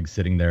Clark Gregg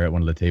sitting there at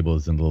one of the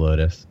tables in the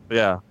Lotus. But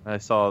yeah, I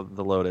saw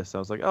the Lotus. I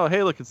was like, oh,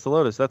 hey, look, it's the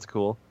Lotus. That's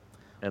cool.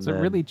 And Is it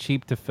then, really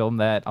cheap to film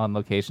that on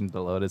location at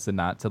the Lotus and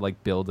not to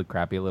like build a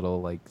crappy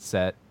little like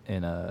set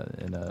in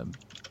a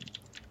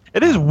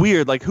It is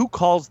weird. Like, who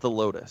calls the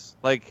Lotus?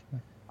 Like,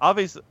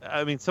 obviously,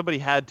 I mean, somebody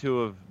had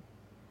to have,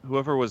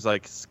 whoever was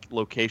like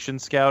location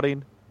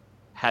scouting,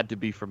 had to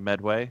be from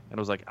Medway, and it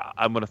was like,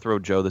 I'm gonna throw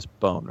Joe this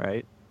bone,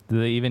 right? do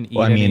they even eat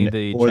Well, I any mean, of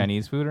the or-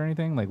 Chinese food or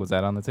anything? Like was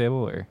that on the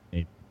table or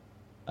I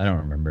don't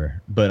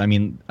remember, but I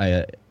mean,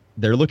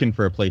 they're looking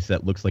for a place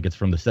that looks like it's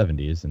from the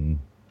 70s, and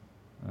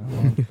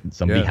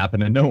somebody Yeah.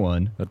 happened to know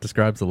one. That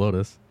describes the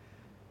Lotus.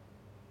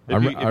 If I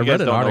you read guys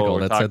an don't know article what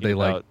we're that said talking they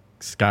like about-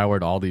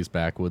 scoured all these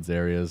backwoods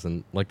areas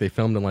and like they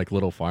filmed in like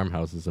little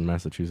farmhouses in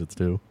Massachusetts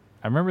too.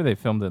 I remember they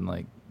filmed in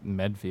like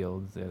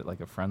Medfield at like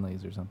a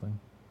Friendlies or something.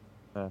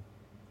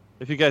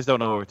 If you guys don't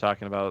know what we're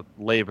talking about,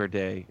 Labor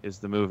Day is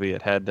the movie.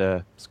 It had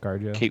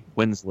ScarJo Kate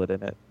Winslet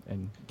in it.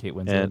 and Kate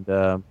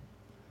Winslet.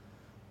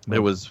 And it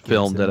was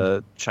filmed at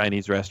a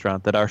Chinese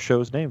restaurant that our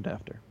show's named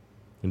after.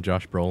 And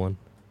Josh Brolin.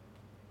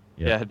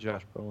 Yeah, it had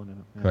Josh Brolin in it.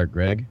 Yeah. Clark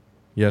Gregg.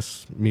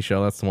 Yes,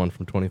 Michelle, that's the one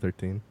from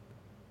 2013.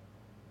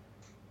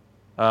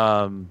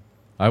 Um,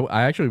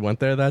 I actually went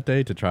there that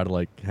day to try to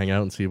like hang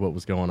out and see what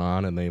was going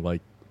on, and they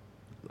like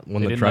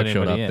when They the didn't truck let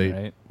showed up, anybody in,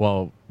 right?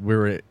 well, we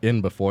were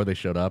in before they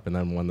showed up, and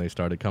then when they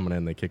started coming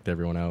in, they kicked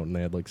everyone out, and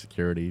they had like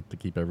security to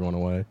keep everyone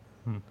away.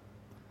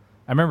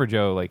 I remember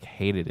Joe like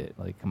hated it,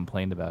 like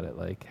complained about it,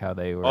 like how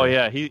they were. Oh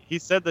yeah, he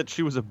said that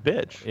she was a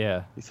bitch.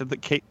 Yeah. He said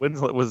that Kate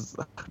Winslet was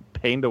a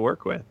pain to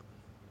work with.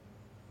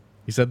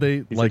 He said they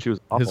He said like she was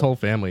his awful. whole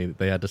family.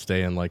 They had to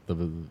stay in like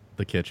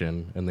the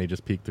kitchen, and they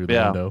just peeked through the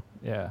Yeah. window.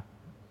 Yeah.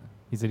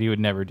 He said he would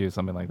never do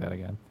something like that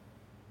again.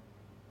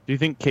 Do you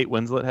think Kate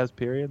Winslet has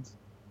periods?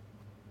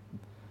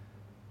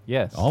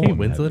 Yes. All Kate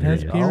women have Winslet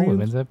has periods. All periods?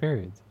 women have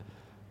periods.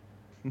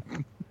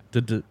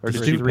 Do Or For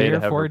did she pay 3 to or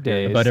have 4 her-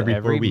 days. About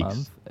every 4 weeks.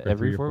 month, For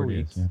every 3 or 4 days,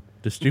 weeks.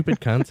 yeah. stupid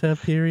cunts have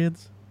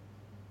periods?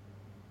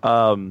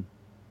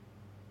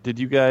 Did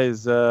you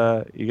guys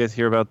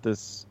hear about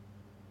this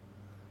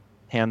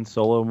Han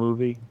Solo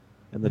movie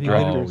and the Have you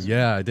heard of Oh directors?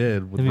 yeah, I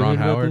did with Have you Ron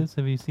heard about Howard. this?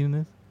 Have you seen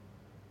this?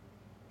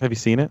 Have you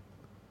seen it?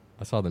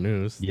 I saw the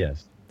news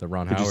Yes. that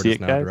Ron Did you Howard see is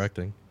it, now guys?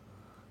 directing.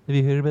 Have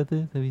you heard about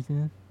this? Have you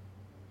seen this?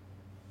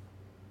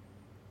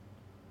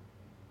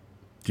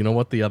 Do you know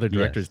what the other Yes.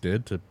 directors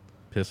did to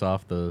piss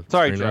off the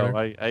Sorry,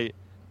 screenwriter? Joe.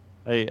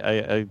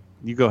 I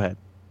you go ahead.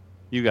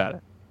 You got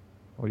it.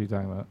 What are you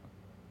talking about?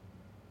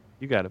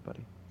 You got it,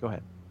 buddy. Go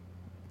ahead.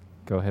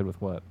 Go ahead with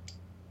what?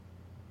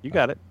 You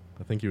got it.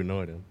 I think you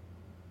annoyed him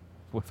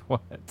With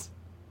what?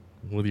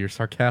 with your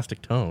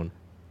sarcastic tone.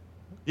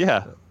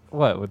 Yeah.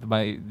 What? With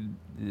my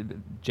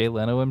Jay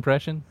Leno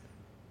impression?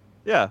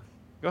 Yeah.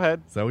 Go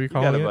ahead. Is that what you're You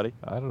calling got it, it? buddy.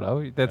 I don't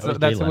know. That's was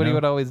that's Jay what he Leno.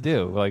 would always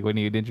do. Like when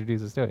you'd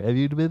introduce a story. Have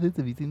you heard this?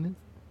 Have you seen this?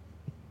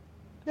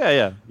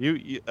 Yeah.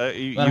 You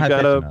Not high got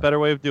pitch a enough. better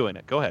way of doing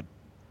it. Go ahead.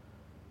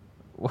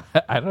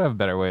 I don't have a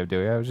better way of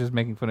doing it. I was just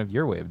making fun of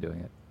your way of doing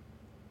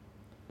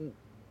it.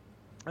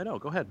 I know.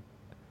 Go ahead.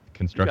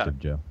 Constructive,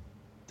 Joe.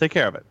 Take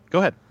care of it. Go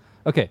ahead.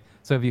 Okay,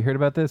 so have you heard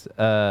about this?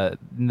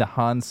 In the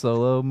Han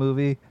Solo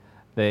movie,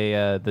 they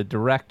the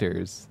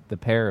directors, the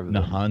pair of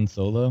them. Nahan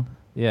Solo?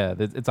 Yeah,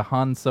 it's a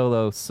Han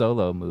Solo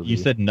movie. You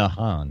said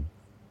Nahan.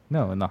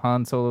 No, in the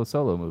Han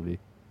Solo movie.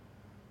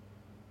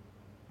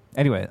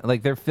 Anyway,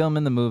 like they're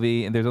filming the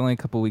movie, and there's only a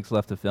couple weeks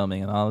left of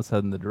filming, and all of a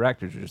sudden the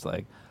directors are just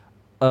like,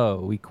 "Oh,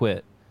 we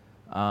quit.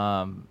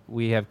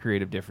 We have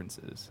creative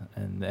differences,"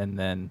 and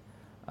then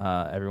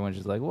everyone's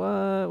just like,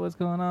 "What's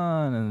going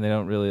on?" And they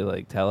don't really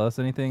like tell us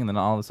anything, and then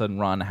all of a sudden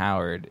Ron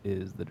Howard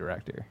is the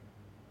director.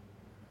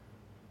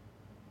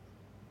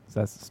 So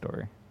that's the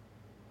story.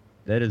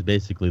 That is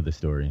basically the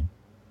story.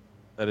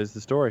 That is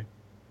the story.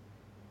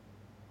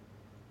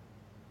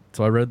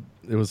 So I read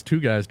it was 2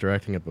 guys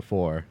directing it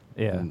before.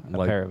 Yeah, and,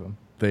 a pair of them.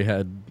 They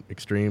had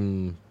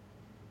extreme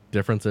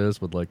differences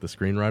with like the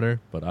screenwriter,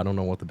 but I don't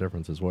know what the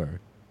differences were.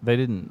 They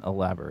didn't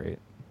elaborate.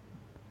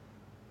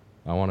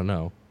 I want to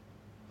know.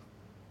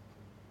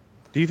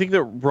 Do you think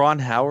that Ron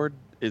Howard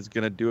is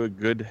going to do a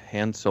good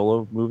Han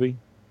Solo movie?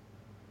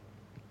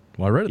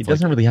 Well, I read He it's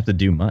doesn't like, really have to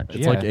do much.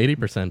 it's Yeah. like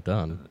 80%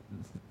 done.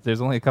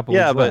 There's only a couple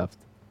Yeah, weeks but-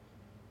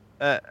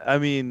 left. I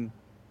mean,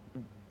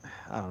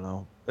 I don't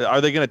know. Are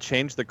they going to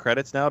change the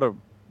credits now to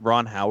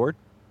Ron Howard?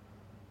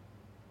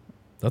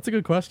 That's a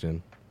good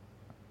question.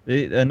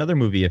 Another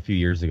movie a few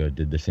years ago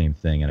did the same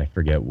thing, and I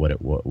forget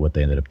what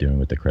they ended up doing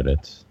with the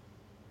credits.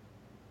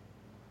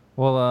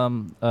 Well,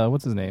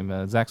 what's his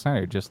name? Zack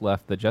Snyder just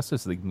left the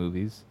Justice League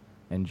movies,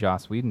 and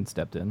Joss Whedon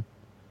stepped in,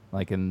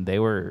 and they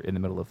were in the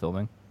middle of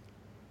filming.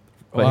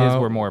 But his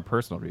were more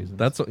personal reasons.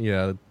 That's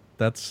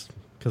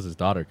because his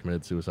daughter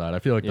committed suicide. I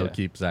feel like they'll Yeah.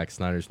 keep Zack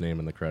Snyder's name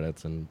in the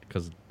credits, and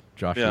because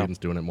Josh Yeah. Whedon's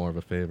doing it more of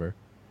a favor.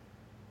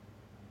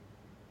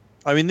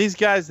 I mean, these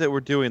guys that were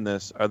doing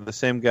this are the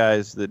same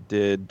guys that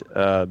did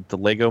the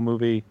Lego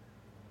movie.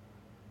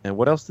 And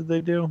what else did they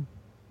do?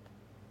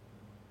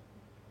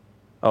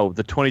 Oh,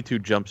 the 22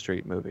 Jump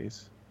Street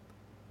movies.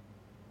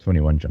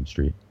 21 Jump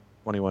Street.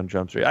 21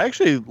 Jump Street. I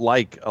actually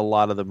like a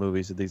lot of the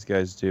movies that these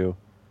guys do.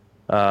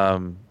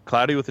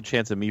 Cloudy with a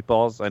Chance of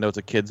Meatballs. I know it's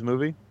a kids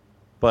movie,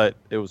 but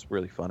it was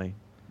really funny.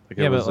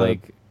 yeah, it was, but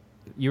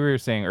you were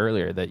saying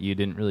earlier that you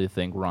didn't really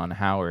think Ron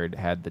Howard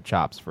had the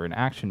chops for an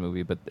action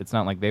movie, but it's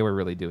not like they were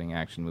really doing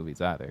action movies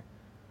either.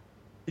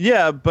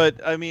 yeah, but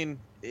I mean,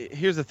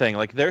 here's the thing: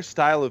 like their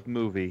style of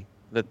movie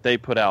that they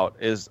put out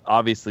is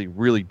obviously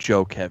really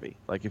joke heavy.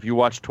 Like if you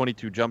watch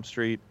 22 Jump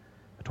Street,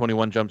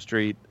 21 Jump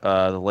Street,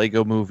 the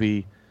Lego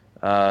movie,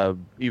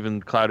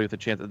 even Cloudy with a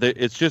Chance,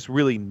 it's just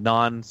really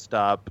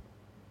nonstop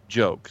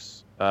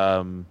jokes.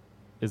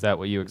 Is that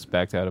what you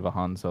expect out of a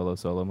Han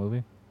Solo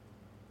movie?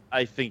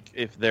 I think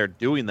if they're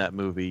doing that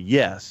movie,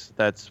 yes,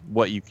 that's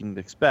what you can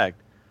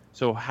expect.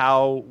 So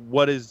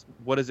what is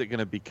it going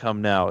to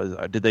become now?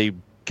 Did they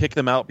kick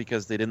them out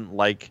because they didn't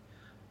like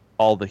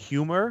all the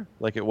humor,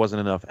 like it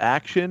wasn't enough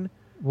action?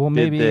 Well,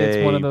 maybe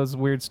it's one of those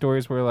weird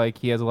stories where like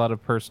he has a lot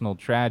of personal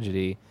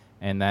tragedy,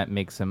 and that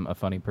makes him a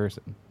funny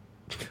person.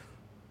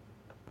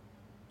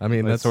 I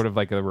mean, that's that's sort of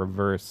like a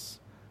reverse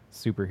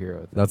superhero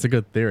thing. That's a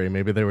good theory.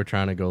 Maybe they were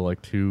trying to go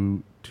like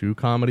too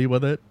comedy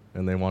with it,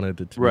 and they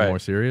wanted it to be more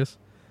serious.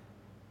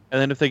 And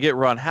then if they get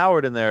Ron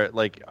Howard in there,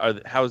 like,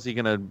 how is he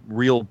going to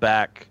reel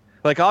back?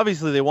 Like,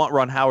 obviously they want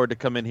Ron Howard to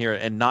come in here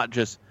and not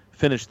just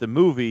finish the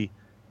movie,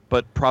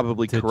 but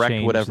probably to correct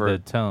change whatever the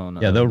tone.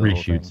 Yeah, they'll of the whole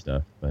reshoot thing.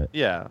 stuff, but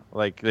Yeah,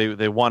 like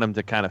they want him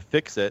to kind of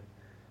fix it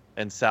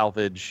and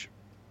salvage.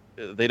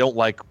 They don't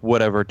like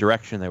whatever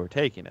direction they were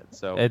taking it.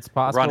 So It's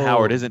possible Ron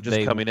Howard isn't just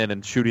they- coming in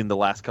and shooting the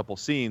last couple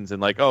scenes and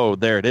like, oh,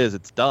 there it is,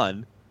 it's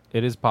done.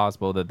 It is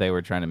possible that they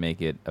were trying to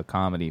make it a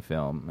comedy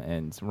film,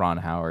 and Ron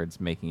Howard's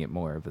making it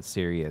more of a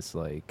serious,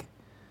 like,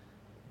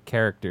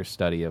 character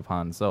study of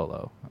Han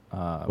Solo.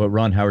 what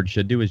Ron Howard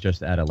should do is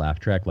just add a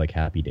laugh track like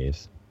Happy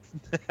Days.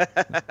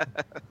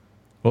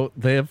 Well,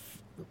 they have,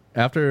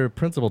 after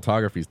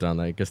principaltography's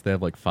done, I guess they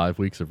have like 5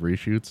 weeks of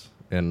reshoots,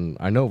 and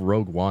I know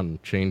Rogue One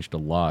changed a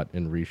lot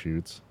in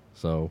reshoots.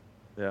 So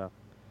Yeah.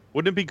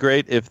 Wouldn't it be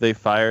great if they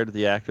fired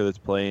the actor that's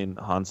playing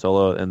Han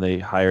Solo and they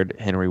hired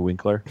Henry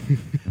Winkler?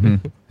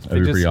 That'd They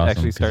be just pretty awesome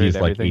actually 'cause started he's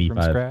like everything from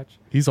 85. scratch.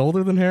 he's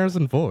older than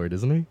Harrison Ford,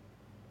 isn't he?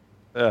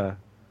 Yeah.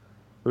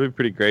 It'd be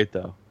pretty great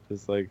though.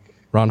 Just like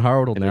Ron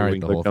Howard will Henry narrate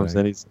Winkler the whole comes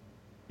thing. in,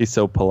 he's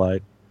so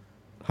polite.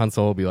 Han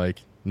Solo will be like,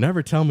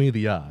 "Never tell me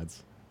the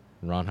odds."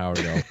 And Ron Howard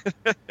will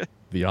go,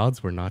 "The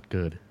odds were not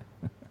good."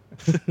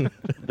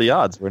 The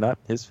odds were not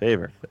in his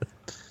favor.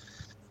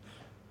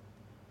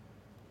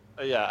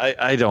 Yeah,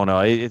 I don't know.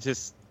 It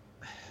just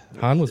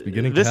Han was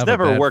beginning to this have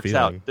never a bad works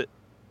feeling. out.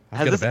 I've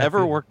Has got a this bad ever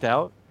feeling. worked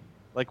out?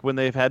 Like when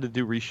they've had to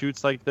do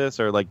reshoots like this,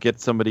 or like get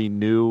somebody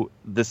new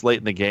this late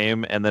in the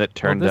game, and then it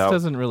turned Well, this out.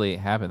 doesn't really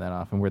happen that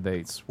often, where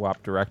they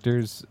swap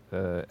directors.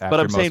 After But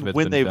I'm most saying of it's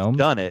when been they've filmed.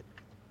 done it,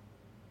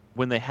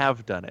 when they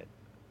have done it,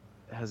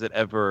 has it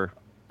ever?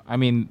 I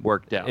mean,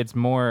 worked out? It's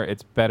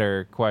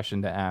better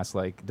question to ask,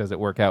 like, does it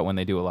work out when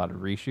they do a lot of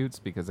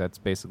reshoots? Because that's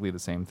basically the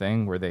same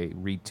thing, where they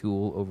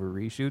retool over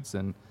reshoots.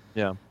 And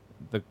Yeah.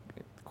 the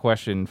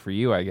question for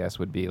you, I guess,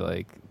 would be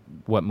like,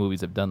 what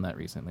movies have done that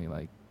recently?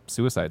 Like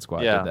Suicide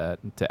Squad Yeah. did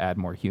that to add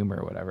more humor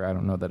or whatever. I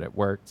don't know that it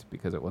worked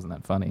because it wasn't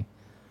that funny,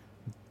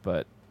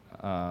 but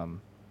I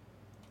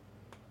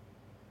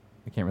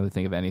can't really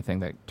think of anything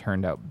that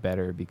turned out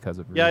better because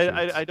of reshoots.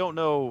 Yeah, I don't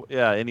know.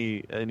 Yeah,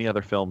 any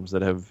other films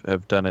that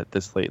have done it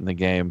this late in the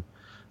game.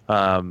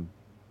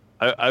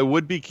 I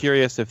would be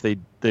curious if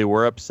they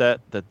were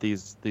upset that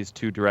these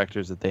two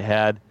directors that they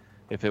had,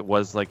 if it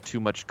was like too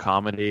much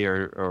comedy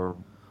or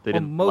they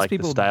didn't most like the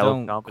people style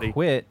don't of comedy.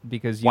 quit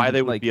because why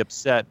they would like, be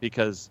upset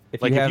because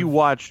if like you if have-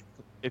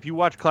 you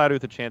watch Cloudy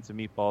with a Chance of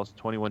Meatballs,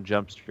 21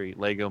 Jump Street,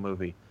 Lego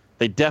Movie,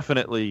 they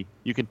definitely,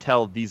 you can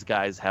tell these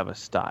guys have a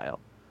style.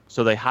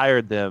 So they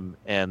hired them,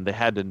 and they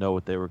had to know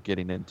what they were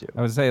getting into.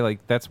 I would say, like,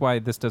 that's why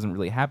this doesn't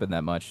really happen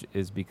that much,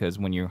 is because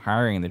when you're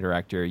hiring the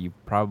director, you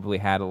probably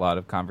had a lot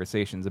of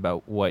conversations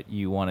about what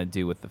you want to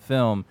do with the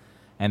film,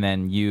 and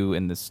then you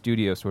and the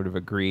studio sort of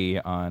agree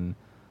on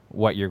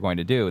what you're going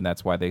to do, and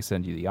that's why they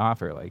send you the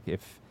offer. Like,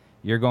 if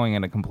you're going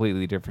in a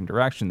completely different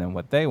direction than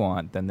what they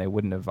want, then they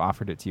wouldn't have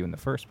offered it to you in the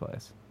first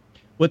place.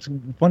 What's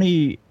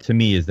funny to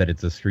me is that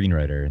it's a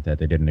screenwriter that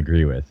they didn't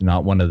agree with,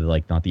 not one of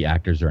the not the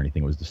actors or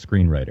anything. It was the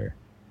screenwriter.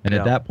 And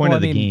at that point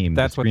of the game,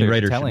 the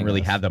screenwriter shouldn't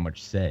really have that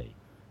much say.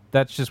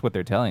 That's just what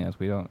they're telling us.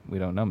 We don't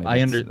know.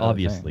 Maybe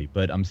Obviously,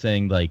 but I'm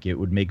saying like it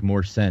would make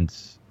more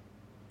sense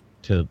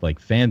to like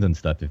fans and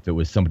stuff if it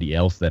was somebody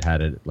else that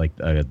had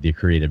the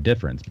creative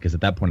difference, because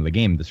at that point of the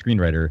game, the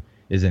screenwriter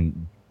isn't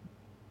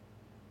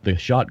the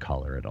shot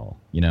caller at all.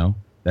 You know,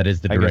 that is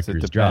the I guess it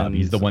director's job.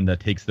 He's the depends. one that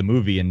takes the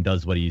movie and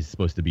does what he's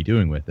supposed to be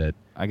doing with it.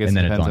 I guess and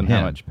it then depends it's on on how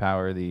him. much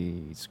power the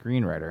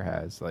screenwriter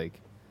has.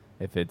 Like,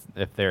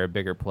 if they're a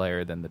bigger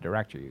player than the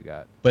director you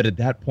got. But at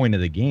that point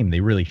of the game, they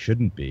really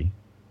shouldn't be.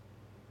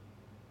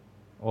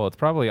 Well, it's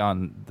probably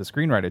on the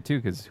screenwriter too,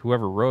 because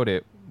whoever wrote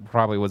it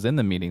probably was in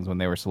the meetings when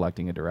they were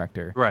selecting a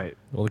director. Right.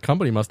 Well, the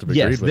company must have agreed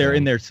Yes, with they're them.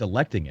 in there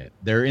selecting it.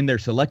 They're in there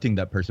selecting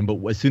that person. But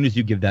as soon as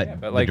you give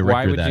that but, the like,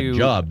 why director would that you-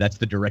 job, that's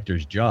the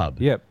director's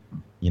job. Yep.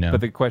 You know.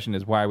 But the question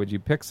is, why would you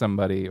pick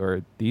somebody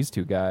or these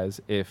two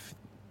guys if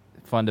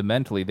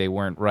fundamentally they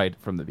weren't right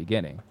from the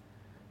beginning?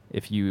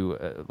 If you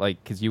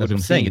because you That's would what I'm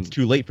have saying. seen. It's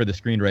too late for the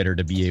screenwriter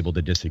to be able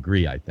to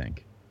disagree, I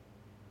think.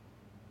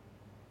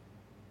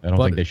 I don't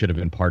But- think they should have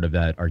been part of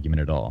that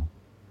argument at all.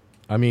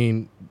 I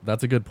mean,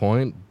 that's a good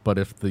point. But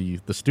if the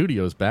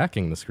studio's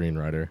backing the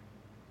screenwriter,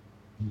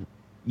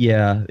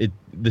 Yeah,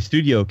 the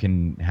studio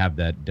can have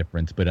that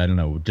difference, but I don't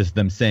know. Just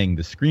them saying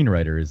the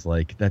screenwriter is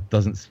like, that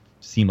doesn't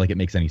seem like it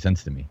makes any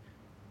sense to me.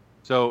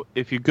 So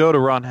if you go to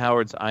Ron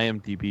Howard's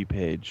IMDb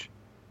page,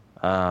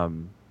 oh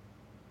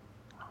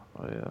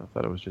yeah, I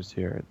thought it was just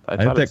here.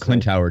 I hope that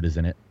Clint Howard is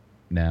in it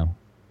now.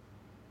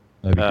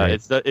 That'd be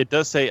great. It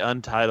does say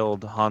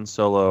untitled Han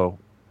Solo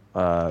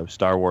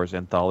Star Wars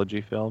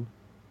anthology film,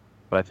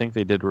 but I think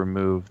they did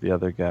remove the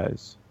other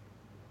guys.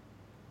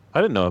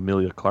 I didn't know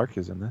Amelia Clark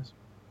is in this.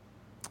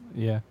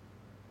 Yeah.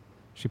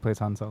 She plays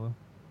Han Solo.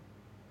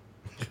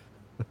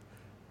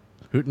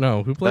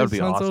 Who plays be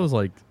Han Solo? awesome. Is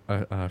like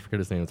I forget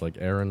his name. It's like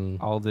Aaron.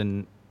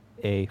 Alden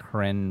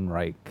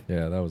Ehrenreich.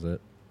 Yeah, that was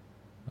it.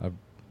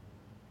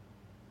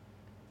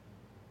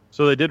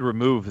 So they did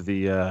remove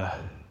the.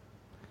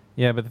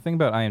 Yeah, but the thing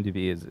about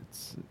IMDb is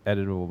it's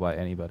editable by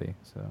anybody.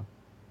 So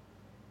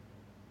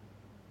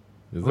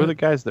Is Who are it? the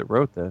guys that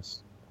wrote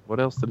this? What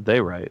else did they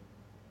write?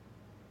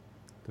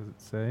 does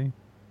it say?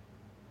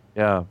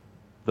 Yeah,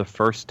 The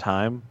First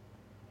Time,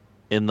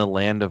 In the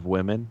Land of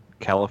Women,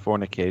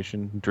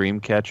 Californication,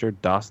 Dreamcatcher,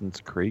 Dawson's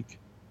Creek,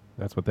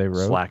 That's what they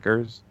wrote.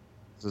 Slackers.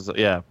 This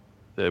is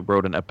they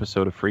wrote an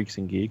episode of Freaks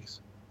and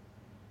Geeks.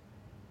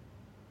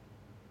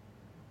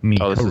 I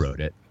mean, Oh, he this is- co-wrote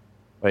it.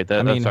 Wait,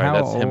 I mean, sorry, how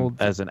that's him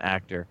old- as an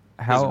actor.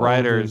 How His old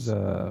writers,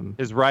 is,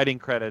 his writing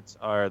credits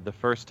are The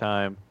First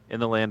Time, In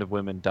the Land of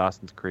Women,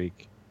 Dawson's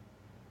Creek.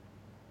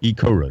 He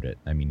co-wrote it.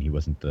 I mean, he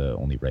wasn't the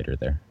only writer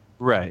there.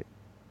 Right.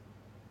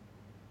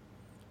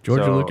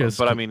 George So- Lucas.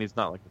 But I mean, he's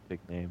not like a big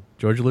name.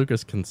 George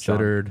Lucas John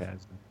considered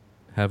Kasdan.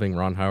 having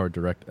Ron Howard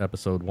direct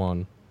episode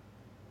 1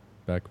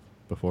 back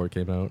before it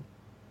came out.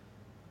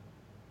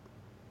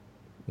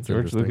 That's George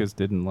interesting. Lucas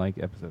didn't like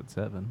episode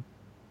 7.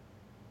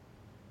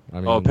 I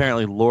mean,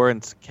 Apparently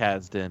Lawrence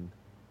Kasdan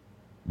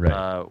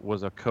Right.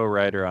 was a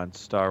co-writer on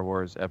Star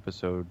Wars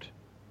Episode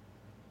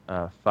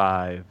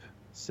 5,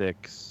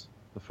 6,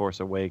 The Force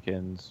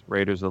Awakens,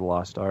 Raiders of the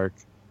Lost Ark,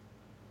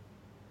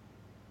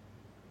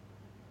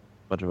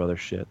 bunch of other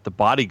shit. The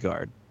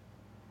Bodyguard.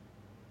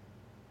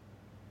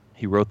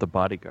 He wrote The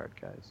Bodyguard,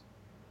 guys.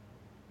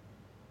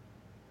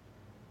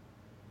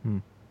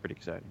 Pretty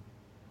exciting.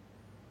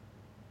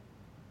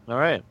 All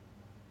right.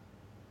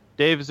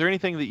 Dave, is there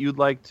anything that you'd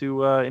like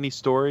to, any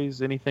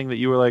stories, anything that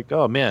you were like,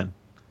 oh man,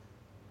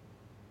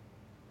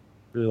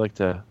 really like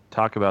to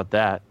talk about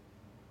that?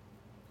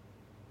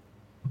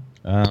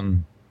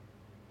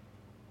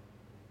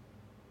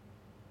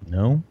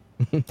 No,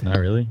 not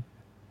really.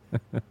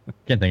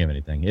 Can't think of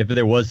anything. If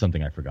there was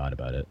something, I forgot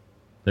about it.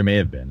 There may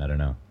have been. I don't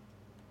know.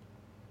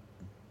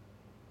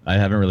 I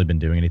haven't really been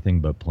doing anything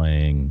but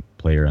playing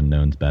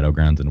PlayerUnknown's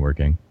Battlegrounds and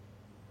working.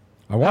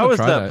 I want How to is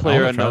try that that.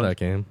 I wanna try PlayerUnknown? that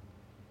game.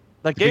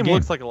 That It's a good game game.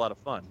 looks like a lot of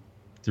fun.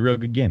 It's a real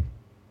good game.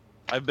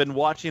 I've been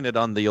watching it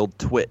on the old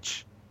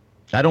Twitch.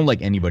 I don't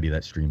like anybody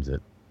that streams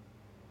it.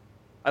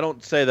 I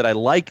don't say that I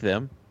like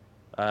them,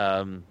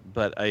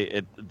 but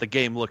the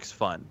game looks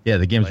fun. Yeah,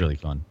 the game's Like- really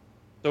fun.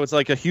 So it's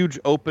like a huge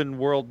open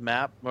world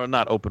map, or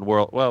not open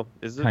world. Well,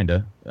 is it?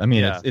 Kinda. I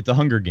mean, Yeah. it's a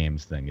Hunger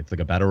Games thing. It's like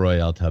a battle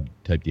royale type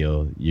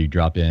deal. You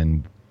drop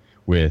in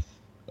with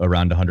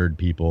around 100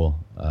 people.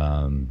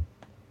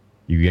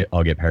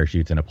 All get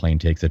parachutes, and a plane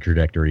takes a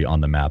trajectory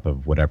on the map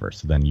of whatever.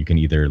 So then you can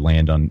either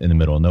land in the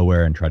middle of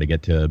nowhere and try to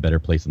get to a better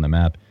place on the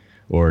map,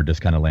 or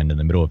just kind of land in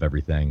the middle of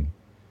everything.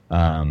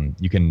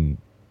 You can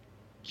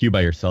queue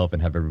by yourself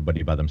and have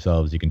everybody by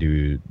themselves. You can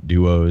do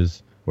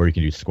duos, or you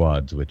can do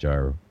squads, which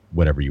are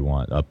whatever you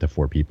want, up to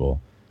 4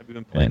 people. Have you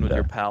been playing And, with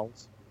your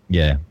pals?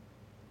 Yeah.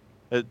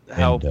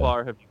 How And,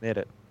 far have you made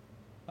it?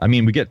 I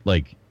mean, we get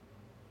we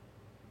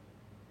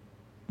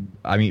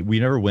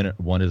never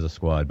won as a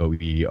squad, but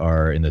we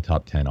are in the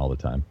top 10 all the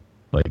time,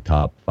 like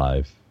top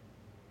 5,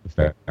 a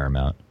fair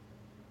amount.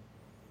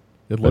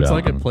 It looks But,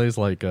 like it plays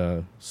like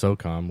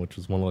SOCOM, which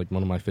is one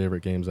of my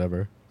favorite games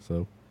ever.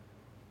 So,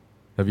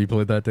 have you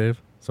played that, Dave?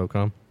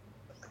 SOCOM?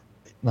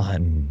 Not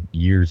in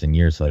years and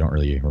years, so I don't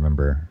really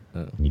remember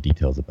any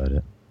details about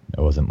it.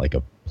 I wasn't like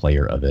a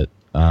player of it.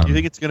 Do you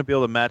think it's going to be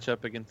able to match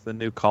up against the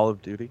new Call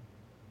of Duty?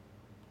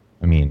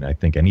 I mean, I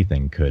think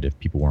anything could if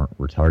people weren't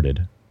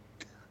retarded.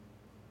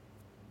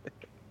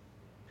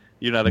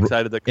 You're not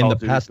excited that Call in the of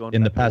Duty's past going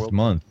in the back to past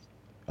World?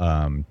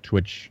 month,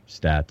 Twitch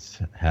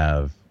stats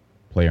have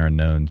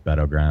PlayerUnknown's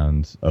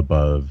Battlegrounds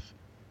above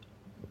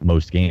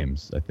most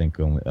games. I think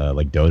only,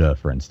 like Dota,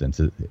 for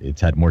instance,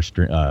 it's had more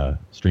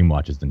stream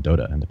watches than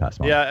Dota in the past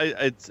month. Yeah,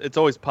 it's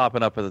always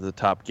popping up as the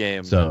top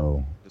game.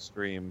 So the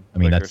stream. I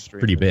mean, quicker that's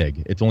pretty streaming.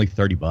 big. It's only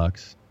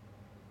 $30.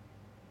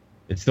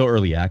 It's still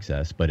early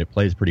access, but it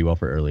plays pretty well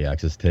for early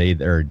access.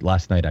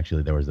 Last night,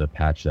 actually, there was a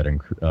patch that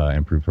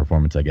improved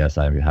performance. I guess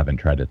I haven't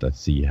tried it to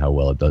see how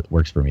well it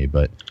works for me,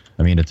 but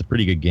I mean, it's a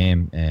pretty good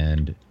game,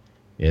 and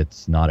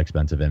it's not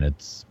expensive, and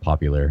it's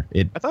popular.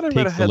 I thought I read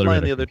a takes little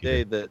headline bit the of other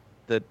computer. day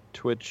that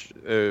Twitch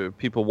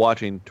people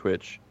watching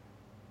Twitch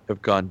have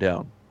gone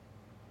down.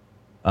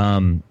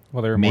 Well,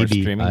 there are more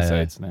Maybe, streaming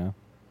sites now.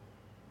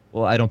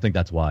 Well, I don't think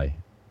that's why.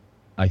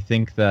 I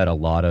think that a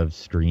lot of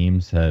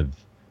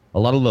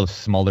those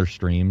smaller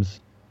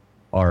streams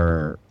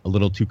are a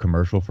little too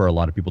commercial for a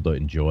lot of people to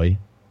enjoy.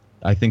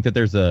 I think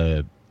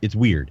that it's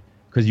weird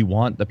because you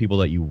want the people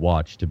that you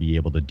watch to be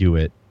able to do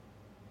it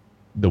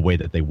the way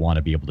that they want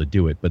to be able to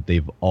do it, but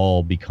they've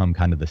all become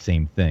kind of the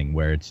same thing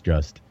where it's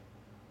just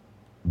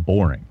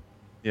boring.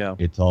 Yeah.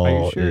 It's Are you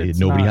all, sure it's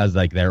nobody not- has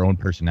like their own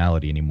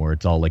personality anymore.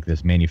 It's all like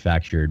this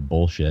manufactured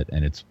bullshit,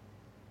 and it's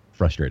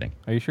frustrating.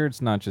 Are you sure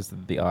it's not just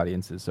that the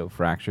audience is so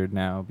fractured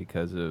now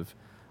because of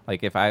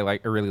Like if I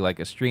really like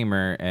a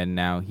streamer and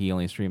now he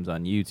only streams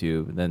on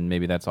YouTube, then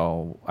maybe that's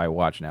all I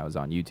watch now is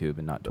on YouTube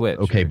and not Twitch.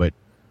 Okay, but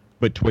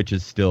Twitch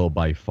is still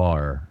by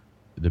far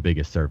the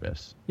biggest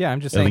service. Yeah,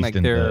 I'm just At saying least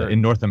like they're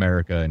in North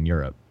America and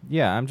Europe.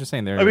 Yeah, I'm just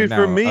saying there I mean, are now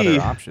for me,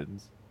 other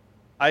options.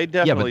 I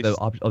definitely. Yeah,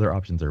 but the other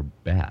options are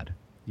bad.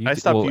 I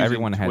stopped using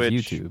everyone has Twitch.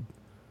 YouTube.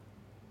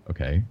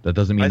 Okay, that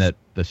doesn't mean that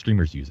the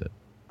streamers use it.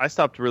 I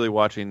stopped really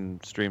watching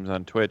streams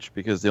on Twitch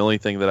because the only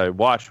thing that I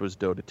watched was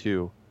Dota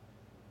 2.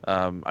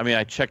 I mean,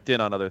 I checked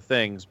in on other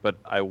things, but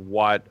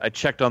I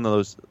checked on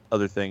those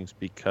other things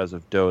because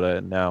of Dota,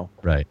 and now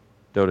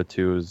Dota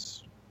 2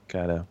 is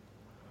kind of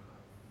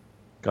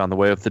gone the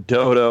way of the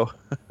dodo.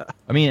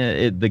 I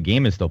mean, the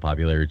game is still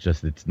popular. It's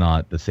just it's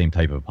not the same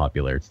type of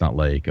popular. It's not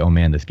like, oh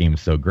man, this game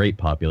is so great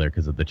popular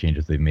because of the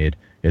changes they've made.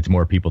 It's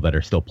more people that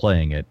are still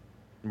playing it,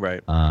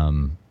 right?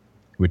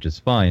 Which is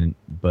fine,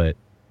 but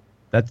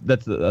that's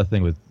the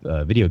thing with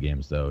video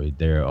games though.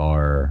 There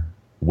are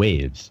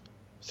waves.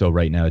 So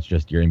right now it's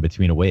just you're in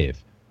between a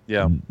wave.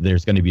 Yeah.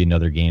 There's going to be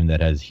another game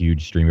that has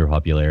huge streamer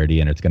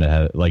popularity, and it's going to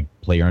have like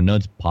player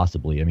unknowns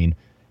possibly. I mean,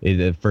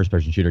 the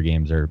first-person shooter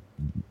games are,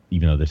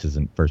 even though this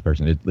isn't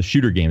first-person, the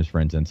shooter games, for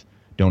instance,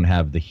 don't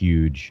have the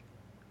huge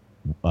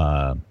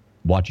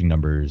watching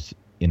numbers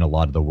in a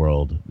lot of the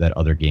world that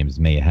other games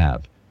may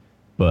have.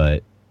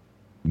 But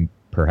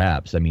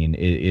perhaps, I mean,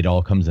 it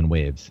all comes in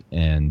waves.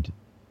 And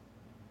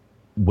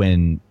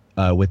when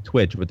with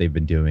Twitch, what they've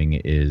been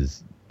doing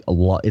is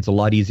it's a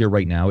lot easier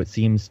right now, it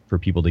seems, for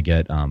people to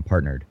get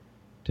partnered,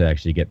 to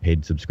actually get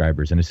paid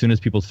subscribers. And as soon as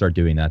people start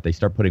doing that, they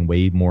start putting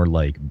way more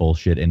like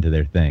bullshit into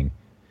their thing.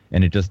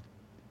 And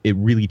it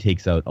really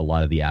takes out a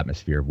lot of the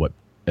atmosphere of what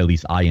at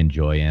least I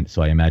enjoy, and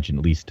so I imagine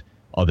at least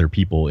other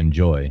people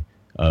enjoy,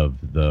 of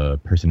the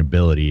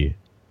personability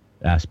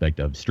aspect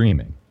of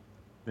streaming.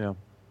 Yeah.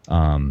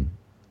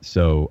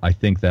 So I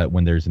think that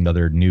when there's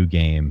another new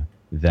game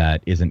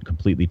that isn't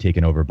completely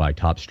taken over by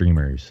top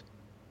streamers,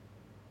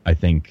 I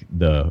think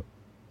the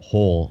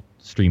whole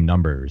stream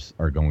numbers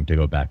are going to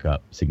go back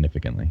up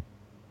significantly.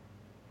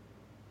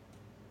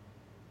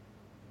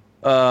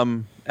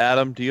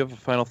 Adam, do you have a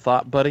final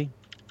thought, buddy?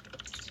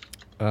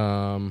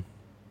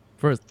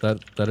 First,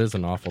 that is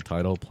an awful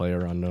title,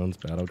 PlayerUnknown's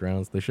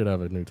Battlegrounds. They should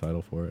have a new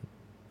title for it.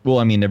 Well,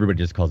 I mean, everybody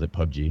just calls it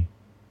PUBG.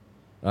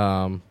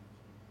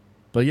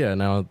 But yeah,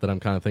 now that I'm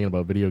kind of thinking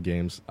about video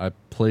games, I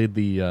played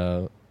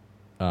the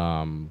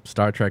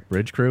Star Trek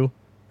Bridge Crew.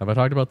 Have I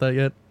talked about that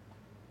yet?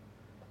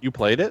 You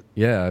played it?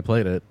 Yeah, I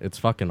played it. It's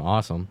fucking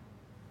awesome.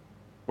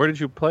 Where did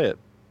you play it?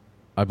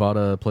 I bought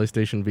a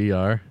PlayStation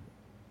VR,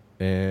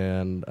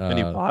 and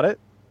you bought it?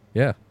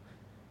 Yeah.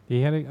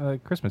 He had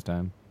it Christmas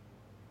time,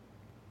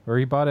 or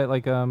he bought it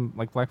like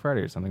Black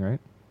Friday or something,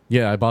 right?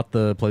 Yeah, I bought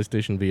the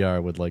PlayStation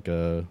VR with like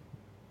a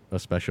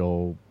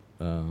special.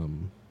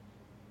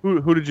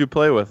 Who did you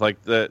play with? Like,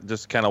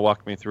 just kind of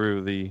walk me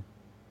through the.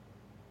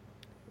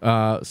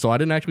 So I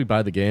didn't actually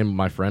buy the game.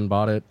 My friend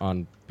bought it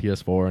on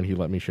PS4, and he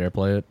let me share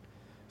play it.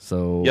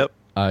 So yep.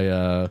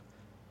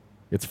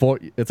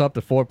 It's up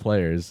to 4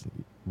 players.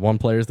 One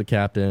player's the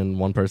captain,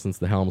 one person's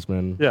the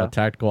helmsman, a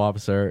tactical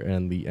officer,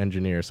 and the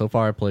engineer. So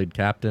far, I played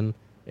captain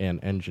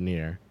and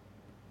engineer.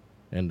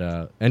 And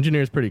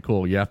engineer is pretty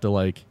cool. You have to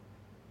like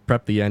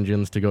prep the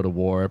engines to go to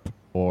warp,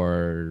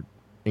 or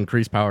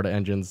increase power to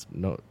engines.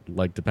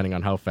 Like depending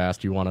on how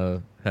fast you want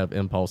to have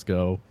impulse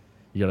go,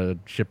 you got to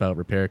ship out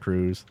repair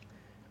crews.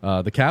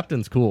 The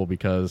captain's cool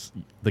because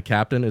the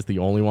captain is the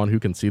only one who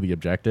can see the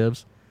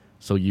objectives.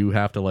 So you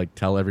have to like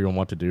tell everyone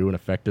what to do and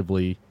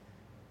effectively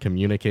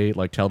communicate,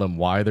 like tell them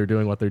why they're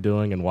doing what they're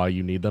doing and why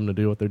you need them to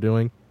do what they're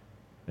doing.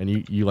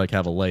 And you like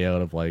have a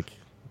layout of like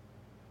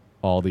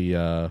all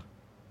the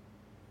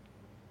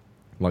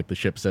like the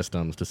ship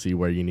systems to see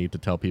where you need to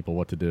tell people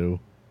what to do.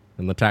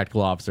 And the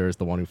tactical officer is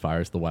the one who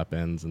fires the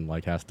weapons and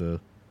like has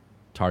to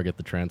target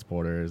the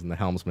transporters, and the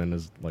helmsman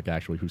is like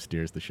actually who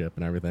steers the ship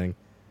and everything.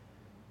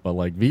 But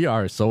like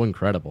VR is so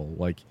incredible.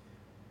 Like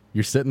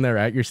you're sitting there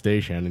at your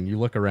station and you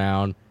look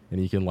around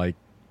and you can like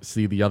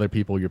see the other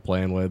people you're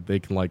playing with. They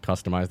can like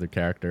customize their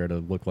character to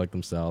look like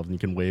themselves, and you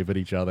can wave at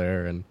each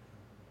other, and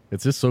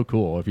it's just so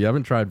cool. If you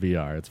haven't tried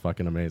VR, it's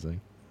fucking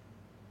amazing.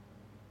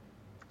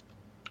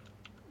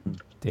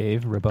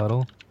 Dave,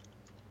 rebuttal.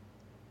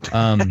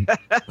 Well,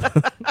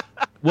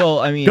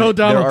 I mean, go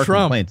Donald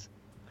Trump.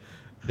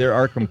 There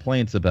are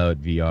complaints about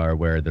VR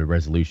where the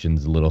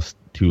resolution's a little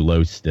too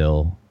low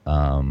still,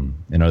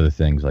 and other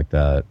things like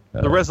that.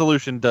 The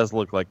resolution does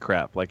look like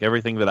crap. Like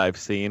everything that I've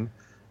seen,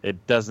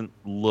 it doesn't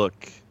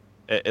look.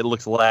 It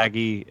looks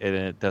laggy, and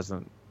it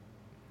doesn't.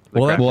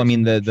 Well, I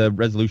mean, the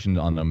resolution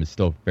on them is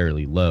still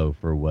fairly low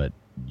for what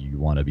you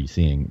want to be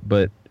seeing,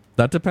 but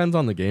that depends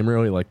on the game,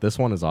 really. Like this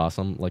one is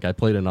awesome. Like I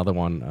played another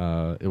one.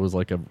 It was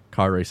like a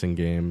car racing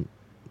game.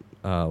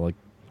 I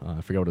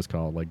forget what it's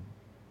called, like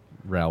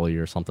Rally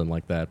or something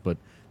like that. But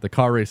the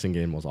car racing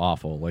game was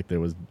awful. Like there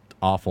was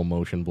awful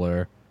motion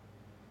blur.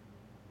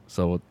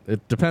 So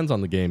it depends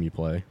on the game you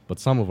play. But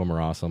some of them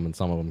are awesome, and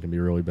some of them can be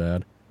really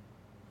bad.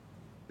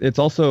 It's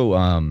also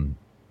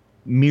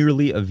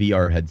merely a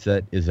VR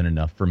headset isn't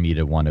enough for me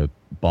to want to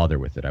bother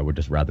with it. I would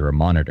just rather a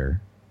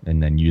monitor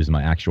and then use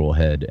my actual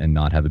head and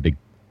not have a big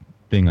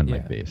thing on my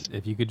face.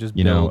 If you could just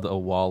You build know- a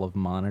wall of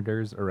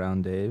monitors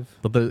around Dave.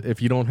 But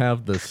if you don't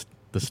have the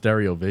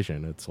stereo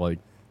vision, it's like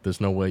there's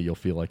no way you'll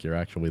feel like you're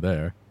actually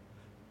there.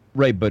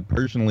 Right, but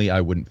personally,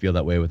 I wouldn't feel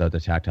that way without the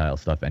tactile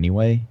stuff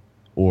anyway,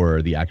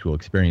 or the actual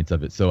experience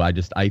of it. So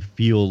I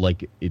feel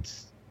like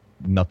it's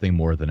nothing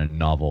more than a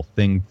novel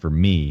thing for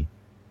me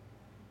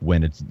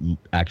when it's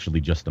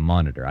actually just a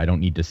monitor. I don't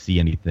need to see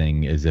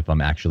anything as if I'm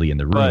actually in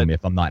the room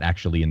if I'm not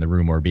actually in the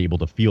room, or be able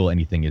to feel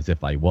anything as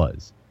if I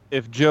was.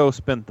 If Joe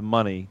spent the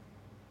money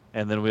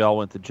and then we all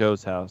went to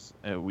Joe's house,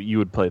 you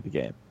would play the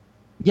game.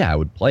 Yeah, I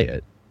would play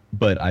it,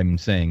 but I'm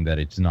saying that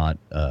it's not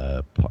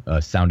a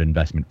sound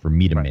investment for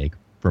me to make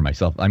for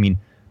myself. I mean,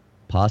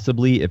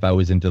 possibly if I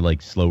was into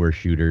like slower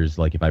shooters,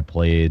 like if I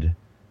played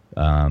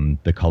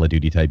the Call of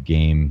Duty type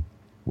game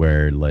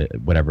where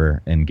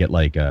whatever, and get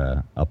like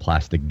a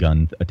plastic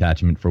gun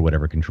attachment for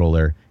whatever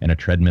controller and a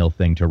treadmill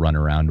thing to run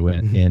around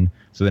in,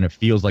 so then it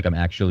feels like I'm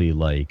actually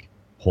like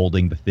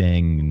holding the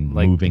thing and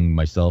Like moving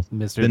myself.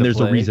 Mr. Then the there's a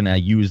Plague? reason I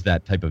use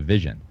that type of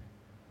vision.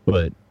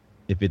 But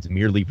if it's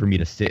merely for me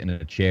to sit in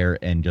a chair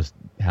and just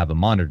have a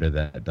monitor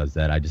that does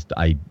that,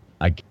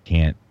 I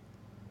can't.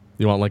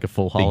 You want like a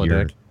full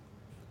figure- holodeck?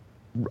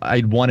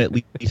 I'd want at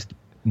least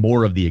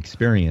more of the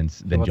experience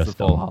than What's the just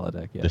full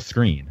holodeck? Yeah. the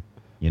screen.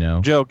 You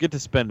know, Joe, get to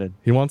spending.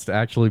 He wants to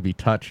actually be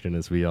touched in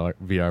his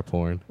VR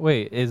porn.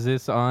 Wait, is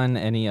this on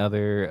any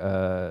other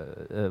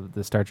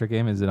the Star Trek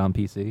game? Is it on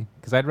PC?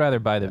 Because I'd rather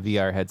buy the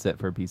VR headset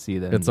for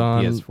PC than It's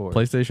on PS4.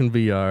 PlayStation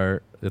VR,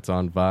 it's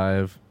on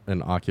Vive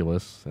and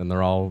Oculus, and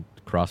they're all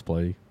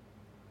crossplay.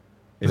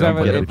 Because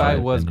if I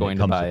was going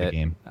to buy it,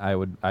 game. I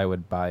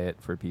would buy it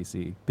for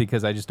PC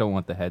because I just don't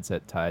want the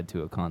headset tied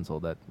to a console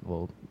that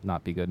will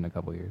not be good in a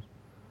couple years.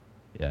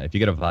 Yeah, if you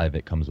get a Vive,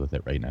 it comes with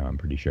it right now. I'm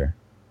pretty sure.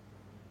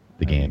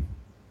 The game.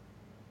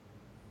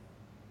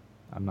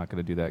 I'm not going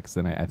to do that because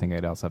then I think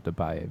I'd also have to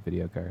buy a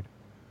video card.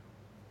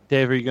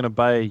 Dave, are you going to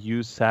buy a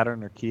used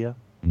Saturn or Kia?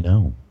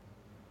 No.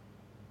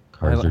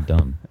 Cars are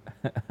dumb.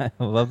 I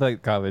love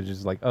that comment.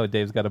 Just like, oh,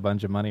 Dave's got a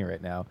bunch of money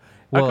right now.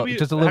 How Well, come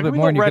just a how little come bit you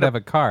more, and don't you could ride have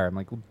a car. I'm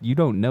like, you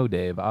don't know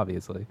Dave,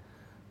 obviously.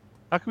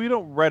 How come you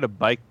don't ride a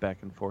bike back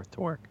and forth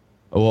to work?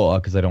 Oh, well,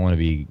 because I don't want to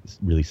be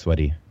really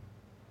sweaty.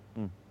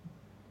 Hmm.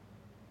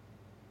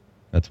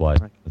 That's why.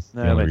 That's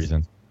the only makes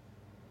reason.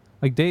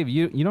 Like, Dave,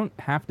 you don't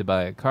have to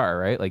buy a car,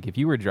 right? Like, if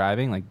you were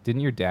driving, like,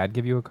 didn't your dad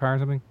give you a car or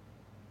something?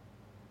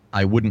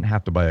 I wouldn't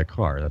have to buy a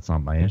car. That's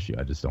not my issue.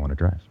 I just don't want to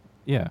drive.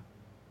 Yeah.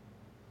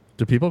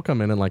 Do people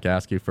come in and like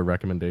ask you for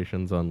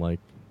recommendations on like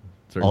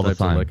certain All the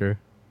types of time. liquor?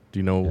 Do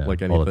you know Yeah,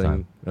 like all the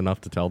anything time. enough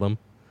to tell them?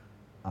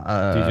 Do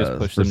you just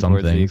push for them some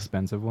towards the things.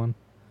 expensive one?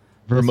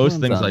 For This most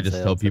one's things, on I just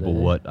sale tell people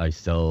today. what I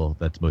sell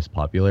that's most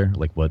popular,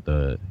 like what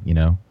the,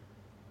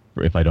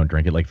 if I don't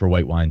drink it. Like for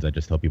white wines, I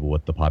just tell people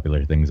what the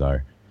popular things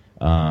are.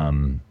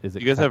 Is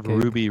it You guys have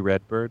Cupcake? Ruby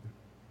Redbird?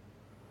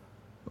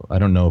 I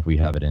don't know if we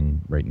have it in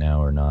right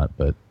now or not,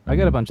 but I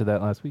got a bunch of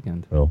that last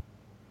weekend. Well,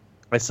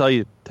 I saw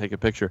you take a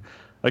picture.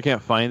 I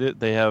can't find it.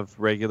 They have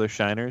regular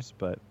shiners,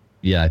 but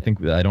yeah, I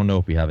don't know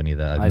if we have any of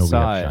that. I know we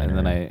saw have it, and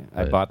then Shiner,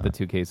 I but, bought the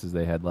 2 cases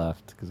they had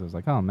left because I was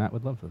like, oh, Matt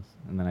would love this.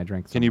 And then I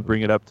drank some. can you of it.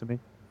 bring it up to me?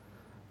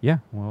 Yeah,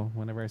 well,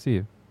 whenever I see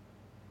you.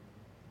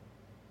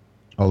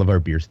 all of our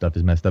beer stuff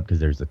is messed up because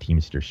there's a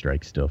Teamster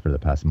strike still for the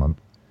past month.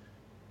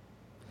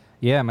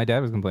 Yeah, my dad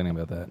was complaining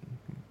about that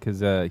because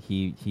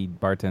he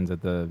bartends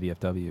at the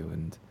VFW,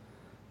 and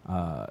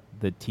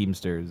the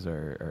Teamsters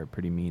are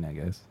pretty mean, I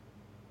guess.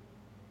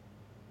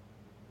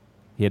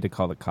 He had to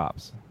call the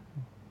cops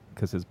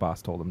because his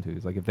boss told him to.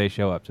 He's like, if they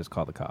show up, just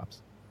call the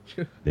cops.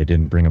 They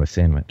didn't bring him a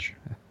sandwich.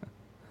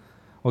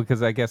 Well,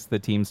 because I guess the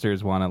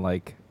Teamsters want to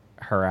like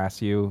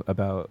harass you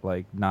about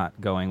like not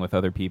going with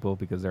other people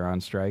because they're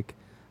on strike.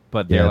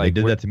 But they're Yeah, like,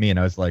 they did "We're-" that to me, and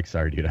I was like,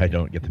 sorry, dude, I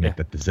don't get to make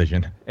that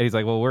decision. And he's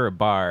like, well, we're a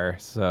bar,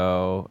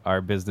 so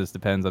our business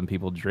depends on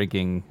people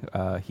drinking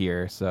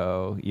here.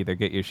 So either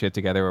get your shit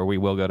together or we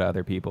will go to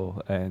other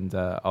people. And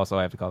also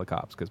I have to call the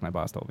cops because my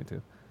boss told me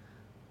to.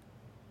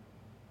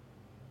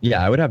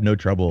 Yeah, I would have no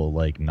trouble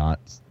like not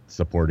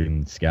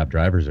supporting scab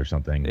drivers or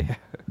something. Yeah.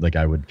 Like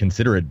I would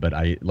consider it, but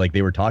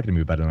they were talking to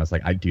me about it, and I was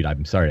like, dude,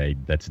 I'm sorry,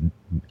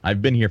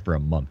 I've been here for a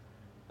month.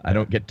 I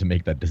don't get to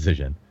make that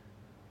decision.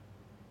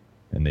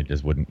 And they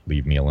just wouldn't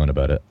leave me alone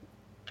about it.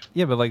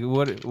 Yeah, but like,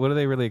 what do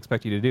they really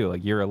expect you to do?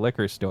 Like, you're a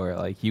liquor store.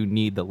 Like, you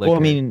need the liquor. Well,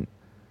 I mean,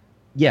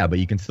 yeah, but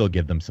you can still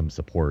give them some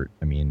support.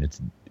 I mean,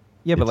 it's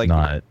but like,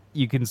 not.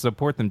 you can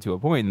support them to a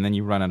point, and then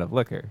you run out of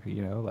liquor.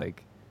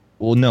 Like.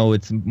 Well, no,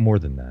 it's more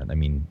than that. I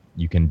mean,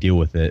 you can deal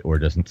with it or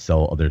just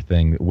sell other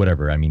things,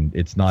 whatever. I mean,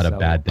 it's not a Sell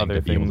bad thing other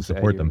to be able to things at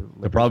support your them.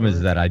 The liquor problem is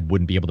store? that I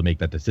wouldn't be able to make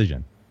that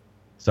decision.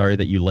 Sorry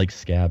that you like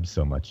scabs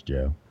so much,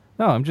 Joe.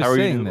 No, I'm just How are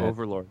saying you that.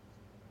 Overlord?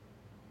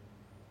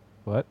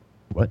 What?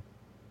 What?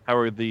 How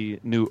are the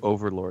new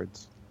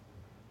overlords?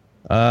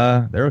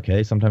 They're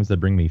okay. Sometimes they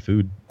bring me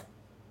food.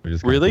 Which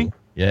is kinda Really? cool.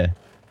 Yeah.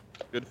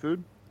 Good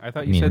food? I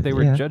thought I you mean, said they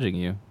were yeah. judging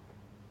you.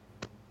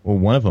 Well,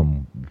 one of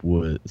them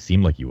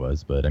seemed like he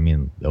was, but I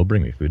mean, they'll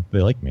bring me food. They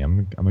like me.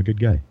 I'm a good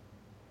guy.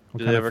 What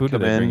Did kind they of ever food do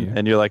come they bring in you?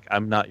 and you're like,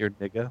 I'm not your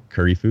nigga?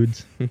 Curry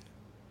foods. Oh,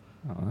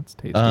 that's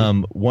tasty.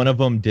 One of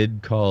them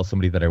did call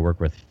somebody that I work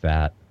with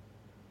fat,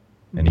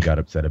 and he got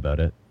upset about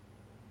it.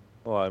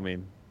 Well, I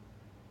mean,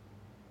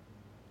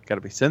 got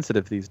to be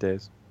sensitive these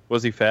days.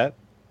 Was he fat?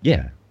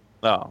 Yeah.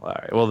 Oh, all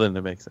right. Well, then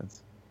it makes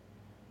sense.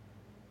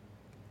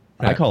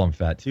 I call him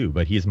fat too,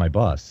 but he's my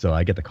boss, so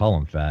I get to call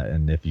him fat,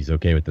 and if he's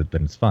okay with it,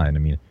 then it's fine. I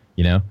mean,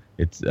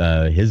 it's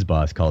his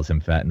boss calls him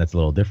fat, and that's a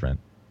little different.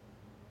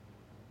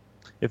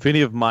 If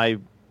any of my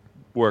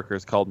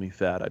workers called me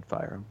fat, I'd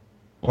fire him.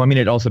 Well, I mean,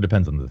 it also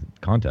depends on the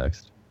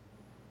context.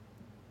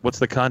 What's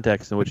the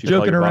context in which you call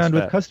Joking your boss around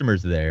with fat?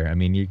 customers there. I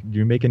mean,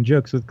 you're making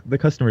jokes with the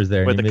customers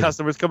there. When and the you make-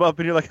 customers come up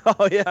and you're like,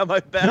 oh yeah,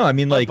 my bad. No, I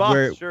mean, my like boss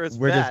we're sure is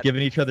just fat.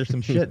 giving each other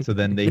some shit, so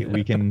then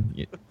we can.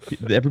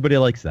 Everybody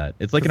likes that.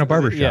 It's like in a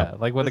barber shop. Yeah,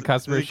 like when the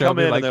customers they show come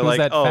up, in like, and who's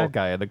they're that like, fat oh.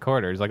 guy in the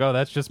corner? He's like, oh,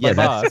 that's just my Yeah,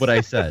 boss. that's what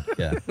I said.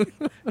 Yeah.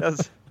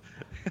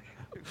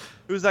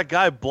 Who's that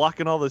guy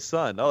blocking all the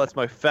sun? Oh, that's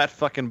my fat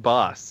fucking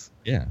boss.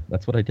 Yeah,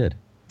 that's what I did.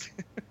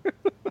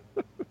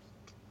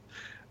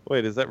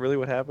 Wait, is that really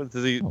what happens?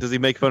 Does he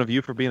make fun of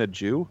you for being a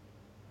Jew?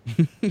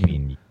 I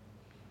mean,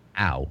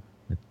 ow.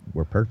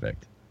 We're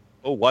perfect.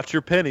 Oh, watch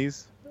your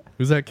pennies.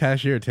 Who's that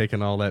cashier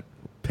taking all that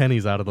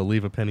pennies out of the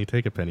leave a penny,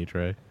 take a penny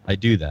tray? I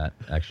do that,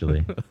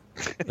 actually.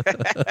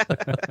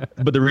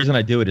 But the reason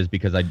I do it is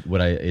because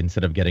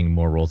instead of getting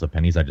more rolls of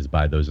pennies, I just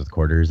buy those with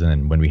quarters, and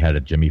then when we had a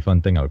Jimmy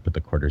Fund thing, I would put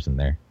the quarters in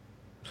there.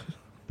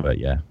 But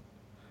yeah.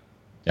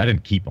 I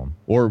didn't keep them.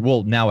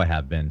 Now I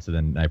have been, so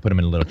then I put them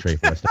in a little tray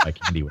for us to buy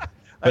candy with.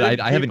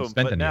 But I haven't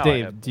spent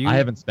any. Dave, I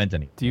haven't spent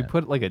any. Do you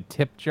put like a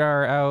tip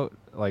jar out?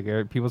 Like,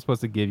 are people supposed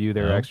to give you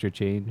their No. extra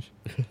change?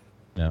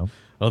 No.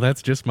 Oh,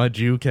 that's just my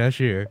Jew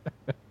cashier.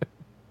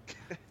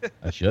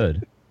 I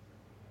should.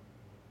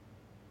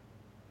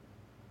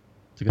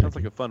 It's a good Sounds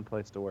like a fun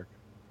place to work.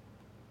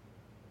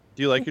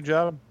 Do you like your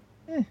job?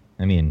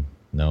 I mean,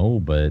 no,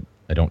 but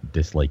I don't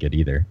dislike it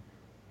either.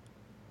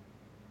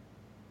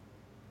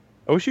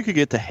 I wish you could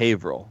get to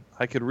Haverhill.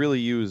 I could really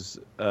use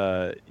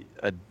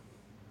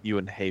you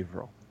in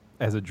Haverhill.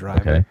 As a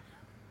driver? Okay.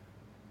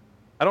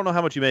 I don't know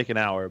how much you make an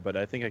hour, but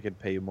I think I could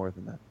pay you more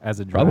than that. As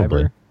a driver?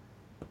 Probably.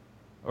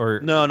 Or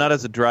No, not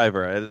as a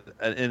driver.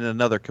 In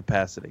another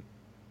capacity.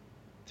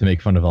 To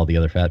make fun of all the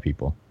other fat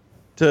people.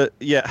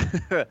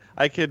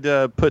 I could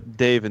put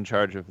Dave in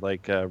charge of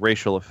like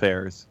racial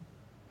affairs.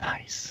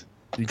 Nice.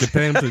 You could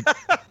pay him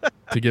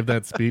to give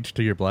that speech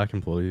to your black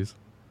employees.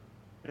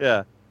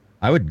 Yeah.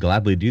 I would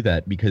gladly do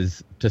that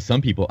because to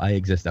some people, I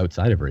exist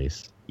outside of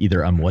race.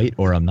 Either I'm white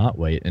or I'm not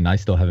white, and I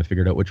still haven't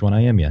figured out which one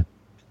I am yet.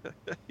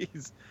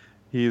 He's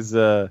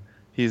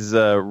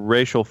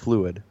racial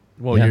fluid.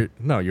 Well,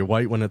 Yeah. you're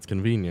white when it's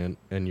convenient,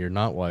 and you're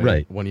not white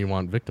Right. when you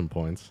want victim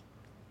points.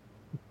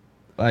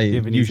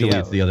 Usually it's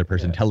out. the other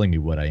person telling me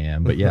what I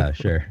am, but yeah,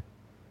 sure.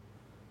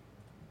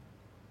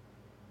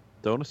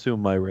 Don't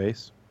assume my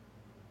race.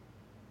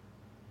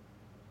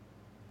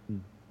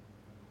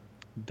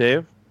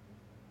 Dave?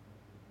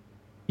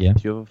 Yeah.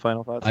 Do you have a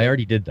final thought? I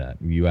already did that.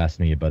 You asked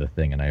me about a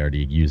thing, and I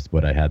already used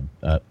what I had.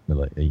 Oh,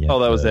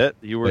 that was it?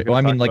 You were. Well,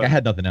 I mean, gonna I talk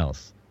had nothing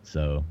else,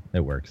 so it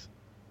works.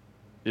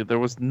 about- There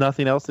was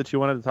nothing else that you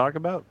wanted to talk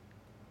about?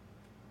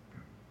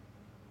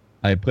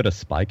 I put a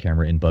spy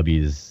camera in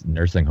Bubbie's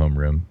nursing home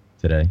room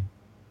today.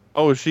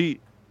 Oh, she.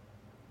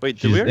 Wait,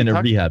 did She's we already in a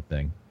talk? rehab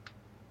thing.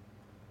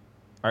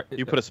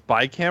 You put a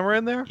spy camera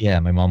in there? Yeah,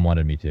 my mom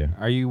wanted me to.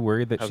 are you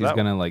worried that How's she's that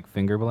going to, like,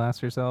 finger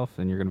blast herself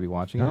and you're going to be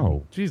watching it?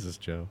 No, Jesus,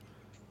 Joe.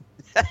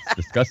 it's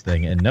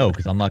disgusting, and no,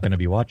 because I'm not going to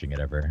be watching it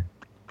ever.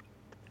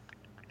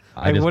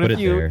 I just what put if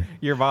it there.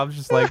 your mom's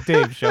just like,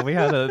 Dave, show me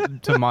how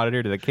to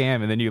monitor to the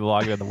cam, and then you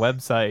log on the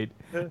website,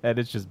 and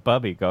it's just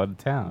Bubbie going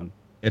to town.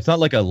 It's not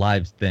like a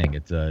live thing.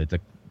 It's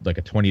like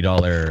a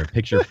 $20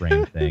 picture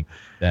frame thing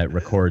that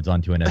records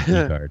onto an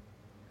SD card.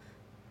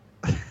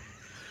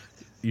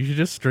 You should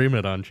just stream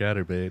it on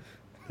chaturbate.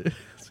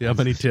 See how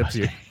many tips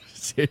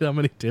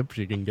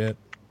you can get.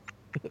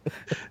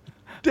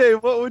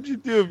 Dave, what would you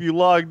do if you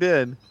logged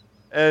in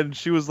and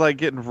she was like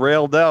getting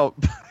railed out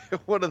by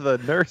one of the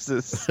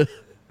nurses?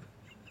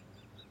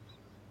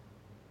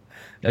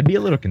 I'd be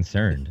a little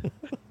concerned.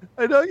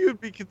 I know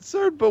you'd be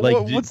concerned, but Like,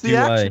 what's the do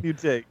action I- you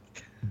take?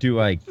 Do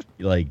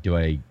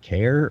I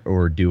care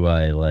or do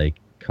I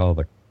call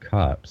the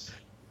cops?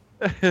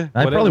 I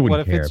probably what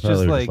wouldn't if care. it's Probably just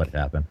would like- just let it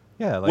happen.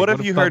 Yeah, like, what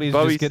if you heard Bubbie's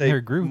Bubbie just getting say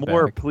her groove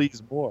more, back?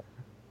 please, more?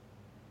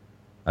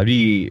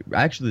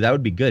 Actually, that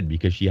would be good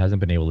because she hasn't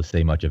been able to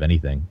say much of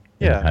anything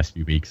in Yeah. the past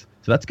few weeks.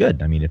 So that's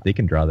good. I mean, if they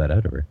can draw that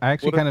out of her. I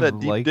actually What kind if that of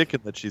deep like...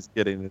 dicking that she's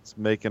getting, it's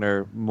making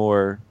her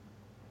more,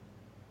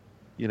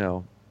 I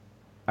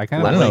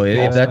kind I of don't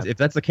know like... if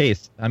that's the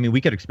case. I mean,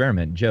 we could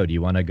experiment. Joe, do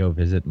you want to go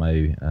visit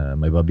my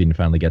Bubbie and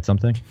finally get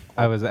something?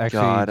 I was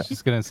actually God.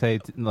 just gonna say,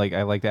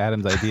 I liked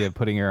Adam's idea of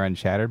putting her on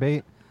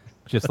chaturbate,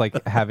 just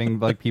like having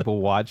like people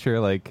watch her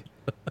like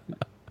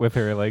with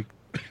her like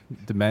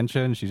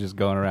dementia and she's just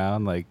going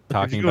around like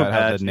talking you about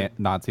how imagine? the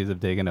Nazis have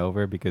taken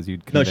over because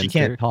you'd No, convinced she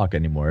can't her? talk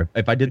anymore.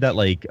 If I did that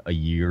like a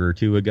year or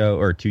two ago,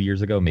 or 2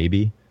 years ago,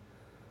 maybe.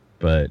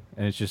 But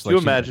And it's just Do you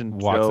like she imagine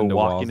walks Joe into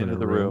walls walking in into a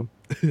the room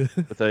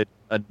with a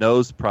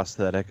nose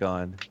prosthetic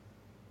on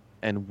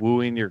and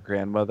wooing your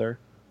grandmother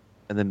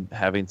and then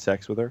having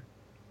sex with her?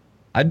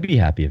 I'd be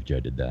happy if Joe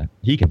did that.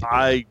 He can. Do that.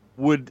 I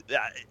would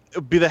it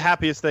would be the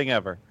happiest thing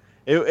ever.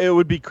 It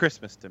would be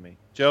Christmas to me.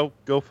 Joe,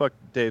 go fuck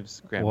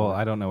Dave's grandmother. Well,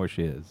 I don't know where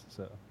she is,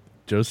 so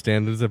Joe's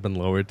standards have been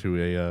lowered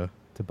to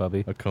to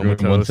Bubbie. a Room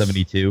comatose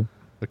 172.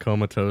 a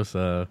comatose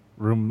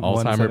Room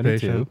Alzheimer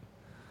 172.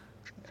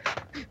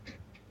 patient.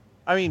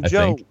 I mean, I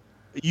Joe, think.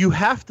 you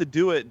have to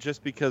do it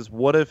just because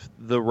what if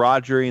the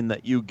Rogering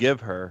that you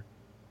give her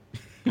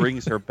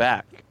brings her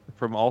back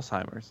from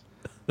Alzheimer's?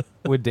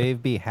 Would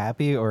Dave be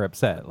happy or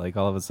upset? Like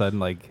all of a sudden,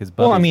 like his.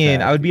 Well, I Bubbie's mean,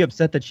 back. I would be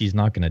upset that she's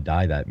not going to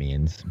die. That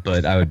means,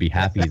 but I would be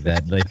happy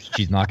that if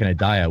she's not going to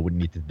die, I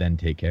wouldn't need to then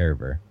take care of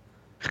her.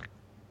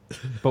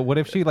 But what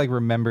if she like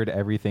remembered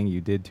everything you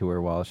did to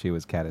her while she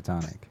was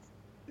catatonic?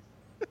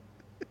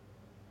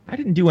 I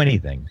didn't do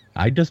anything.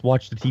 I just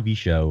watched a TV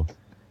show,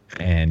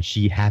 and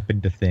she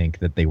happened to think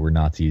that they were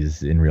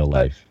Nazis in real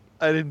life.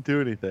 I didn't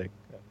do anything.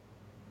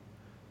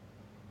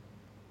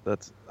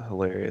 That's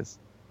hilarious.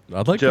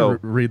 I'd like Joe.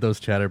 to read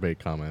those chaturbate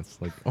comments.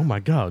 Like, oh my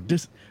god,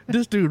 this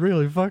dude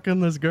really fucking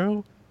this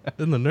girl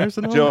in the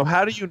nursing home. Joe,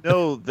 how do you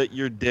know that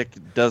your dick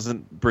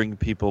doesn't bring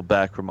people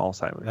back from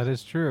Alzheimer's? That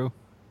is true.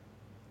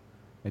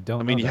 I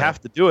don't. I mean, know you that.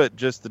 have to do it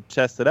just to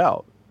test it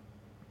out.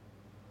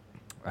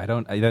 I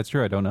don't. That's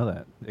true. I don't know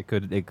that. It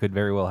could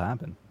very well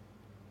happen.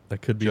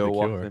 That could be Joe the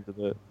walked cure.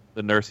 into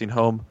the nursing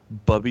home.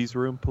 Bubbie's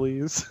room,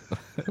 please.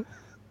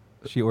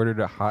 She ordered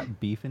a hot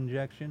beef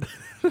injection.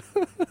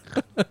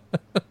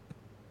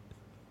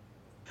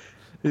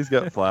 He's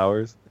got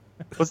flowers.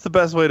 What's the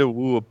best way to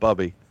woo a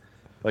Bubbie?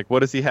 Like, what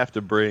does he have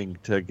to bring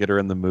to get her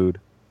in the mood?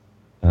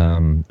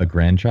 A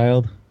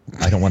grandchild?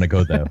 I don't want to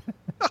go though.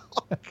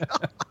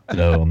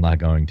 So I'm not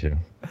going to.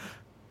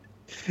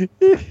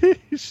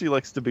 She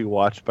likes to be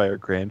watched by her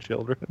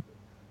grandchildren.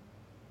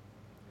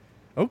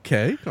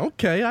 Okay,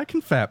 I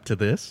can fap to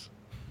this.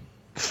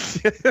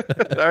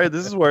 All right,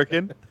 this is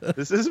working.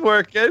 This is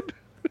working.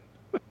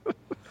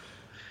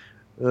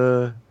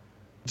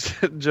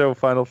 Joe,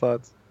 final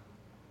thoughts.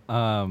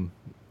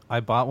 I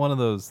bought one of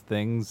those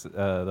things,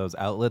 those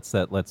outlets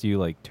that lets you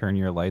like turn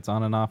your lights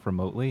on and off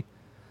remotely,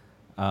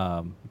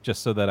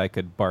 just so that I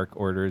could bark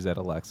orders at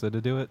Alexa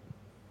to do it.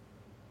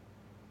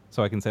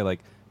 So I can say like,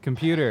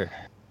 computer,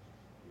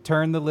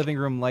 turn the living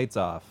room lights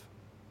off.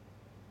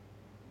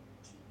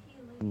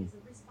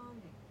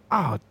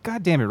 Oh,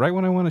 god damn it, right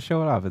when I want to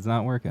show it off, it's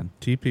not working.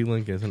 TP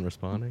Link isn't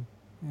responding.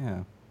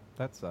 Yeah,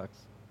 that sucks.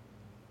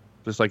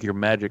 Just like your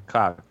magic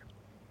cock.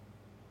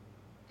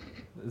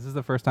 This is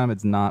the first time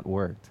it's not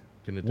worked.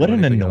 Can it do What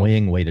an anything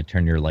annoying way to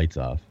turn your lights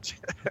off.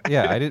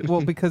 Yeah, I did.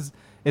 Well, because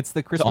it's the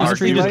So Christmas honestly,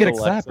 tree just lights. get a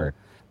clapper.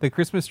 The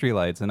Christmas tree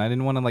lights, and I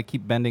didn't want to like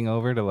keep bending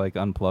over to like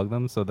unplug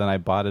them. So then I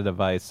bought a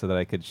device so that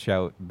I could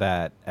shout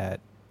that at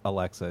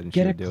Alexa and she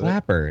Get a would do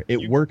clapper. It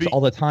You works be-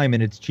 all the time,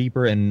 and it's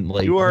cheaper. And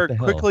like, You what are the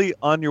hell? quickly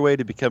on your way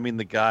to becoming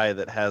the guy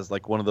that has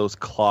like one of those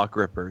claw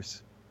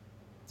grippers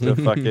to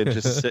fucking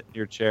just sit in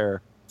your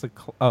chair. It's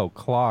a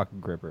clock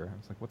gripper. I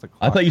was like, what's a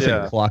clock? I thought you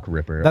Yeah. said clock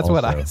ripper. That's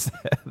what I also.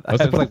 said. I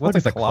was like, what what's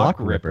is a clock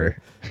ripper?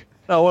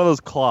 No, one of those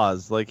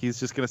claws. Like he's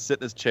just gonna sit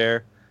in his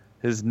chair.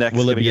 His neck.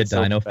 Will it be a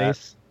dino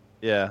face?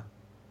 Yeah.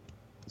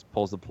 Just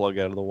pulls the plug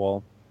out of the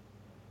wall.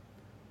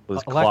 With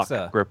his Alexa,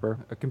 clock gripper.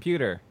 a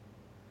computer,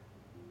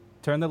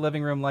 turn the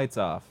living room lights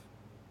off.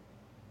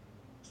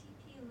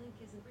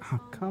 Oh,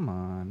 come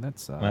on, that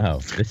sucks. Wow,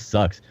 this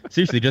sucks.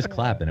 Seriously, just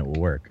clap and it will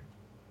work.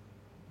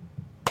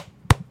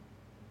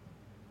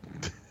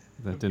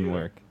 That didn't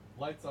work.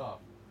 Lights off.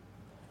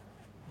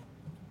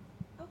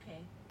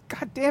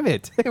 God damn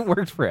it! It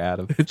worked for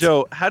Adam.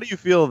 Joe, how do you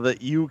feel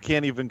that you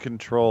can't even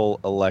control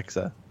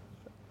Alexa?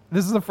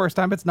 This is the first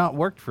time it's not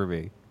worked for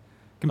me.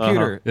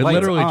 Computer, It lights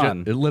literally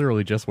on. it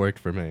literally just worked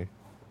for me.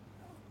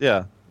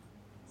 Yeah.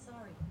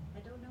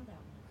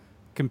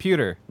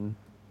 Computer,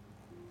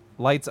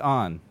 lights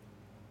on.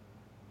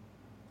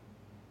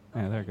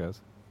 Yeah, there it goes.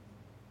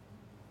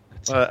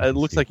 It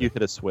looks like you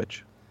hit a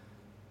switch.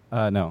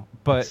 No,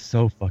 but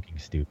So fucking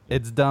stupid.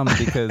 it's dumb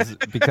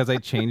because I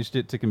changed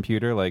it to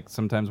computer. Like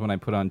sometimes when I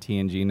put on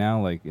TNG now,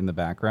 like in the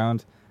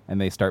background, and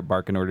they start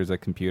barking orders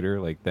at computer,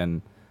 like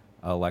then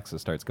Alexa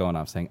starts going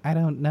off saying, "I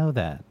don't know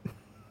that."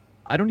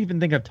 I don't even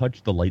think I've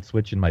touched the light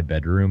switch in my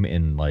bedroom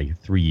in like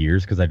 3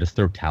 years because I just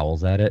throw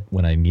towels at it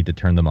when I need to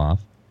turn them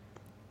off.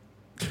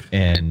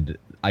 And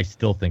I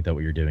still think that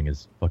what you're doing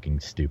is fucking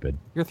stupid.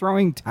 You're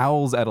throwing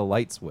towels at a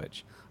light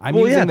switch. I'm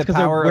Well, yeah, using it's the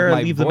 'cause of power where of I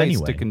my leave them voice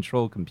anyway. to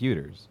control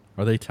computers.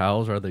 Are they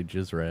towels or are they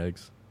jizz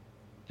rags?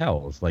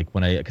 Towels, like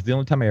when because the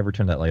only time I ever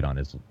turn that light on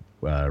is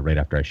right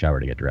after I shower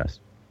to get dressed.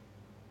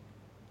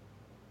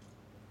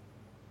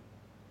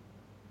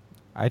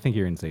 I think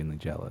you're insanely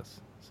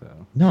jealous. So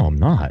No, I'm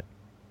not.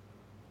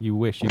 You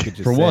wish you could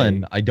just For say,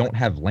 one, I don't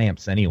have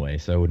lamps anyway,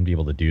 so I wouldn't be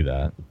able to do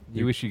that.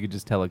 You wish you could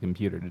just tell a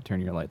computer to turn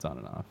your lights on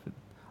and off.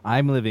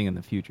 I'm living in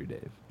the future,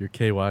 Dave. You're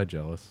KY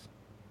jealous.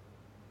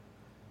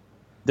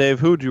 Dave,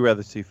 who would you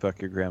rather see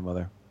fuck your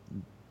grandmother?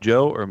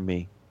 Joe or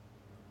me?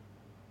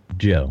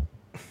 Joe.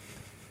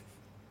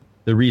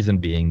 The reason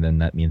being, then,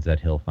 that means that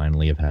he'll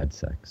finally have had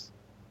sex.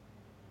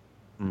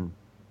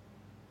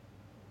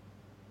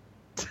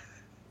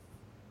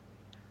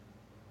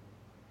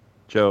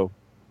 Joe,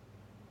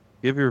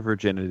 give your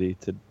virginity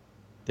to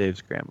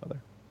Dave's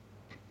grandmother.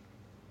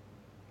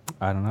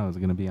 I don't know. Is it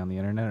going to be on the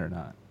internet or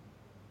not?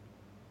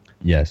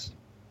 Yes.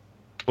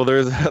 Well,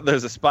 there's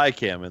a spy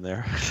cam in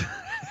there.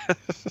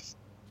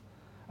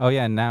 Oh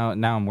yeah, now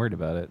I'm worried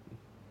about it.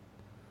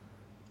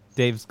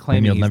 Dave's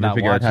claiming you'll he's never not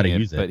figure out how to watching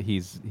use it. but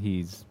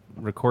he's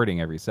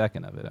recording every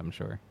second of it, I'm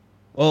sure.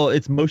 Well,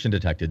 it's motion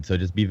detected, so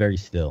just be very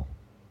still.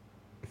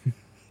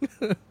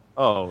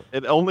 Oh,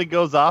 it only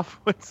goes off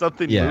when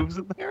something moves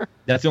in there?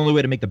 That's the only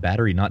way to make the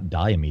battery not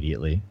die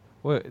immediately.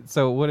 What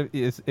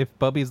if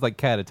Bubbie's like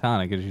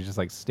catatonic and she's just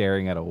like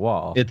staring at a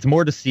wall? It's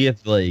more to see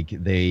if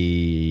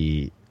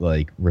they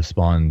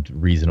respond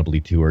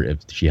reasonably to her if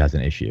she has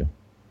an issue,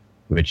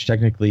 which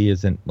technically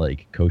isn't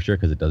kosher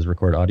because it does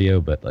record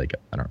audio, but I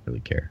don't really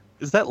care.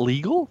 Is that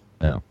legal?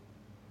 No.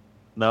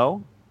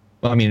 No?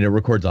 Well, I mean, it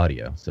records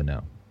audio, so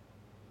no.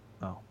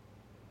 Oh.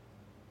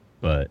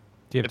 But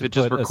do you have if to it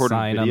just put a recorded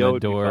sign video, on the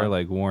it'd be door fine.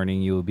 like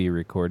warning you will be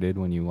recorded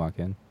when you walk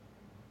in?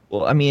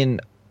 Well, I mean,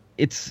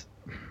 it's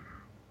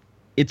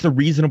a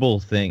reasonable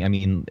thing. I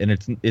mean, and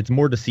it's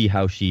more to see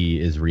how she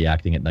is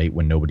reacting at night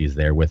when nobody's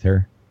there with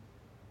her,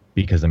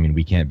 because I mean,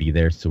 we can't be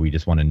there, so we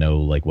just want to know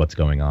what's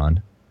going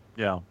on.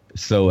 Yeah.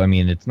 So I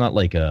mean, it's not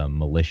like a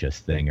malicious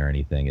thing or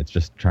anything. It's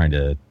just trying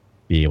to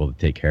be able to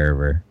take care of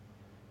her.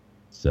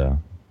 So.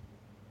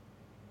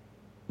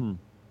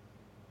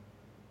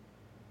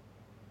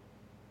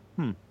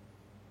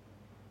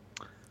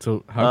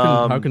 So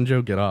how can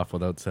Joe get off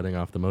without setting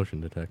off the motion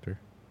detector?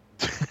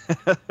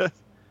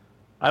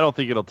 I don't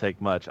think it'll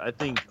take much. I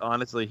think,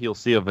 honestly, he'll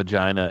see a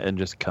vagina and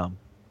just come.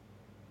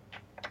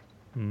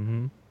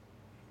 Mm-hmm.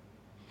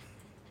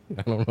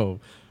 I don't know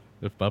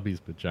if Bubbie's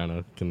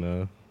vagina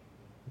can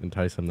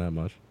entice him that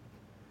much.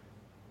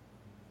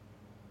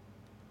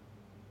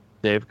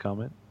 Dave,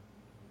 comment?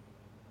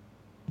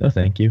 No,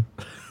 thank you.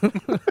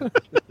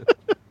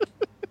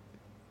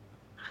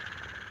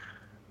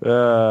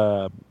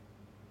 I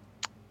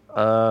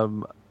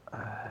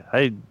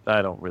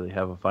don't really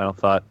have a final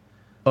thought.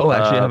 Oh,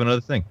 actually, I have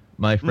another thing.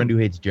 My friend who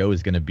hates Joe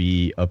is going to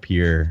be up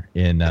here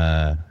in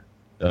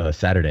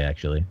Saturday,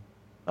 actually.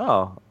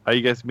 Oh, are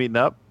you guys meeting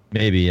up?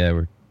 Maybe, yeah,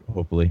 we're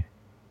hopefully.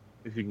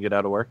 If you can get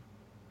out of work?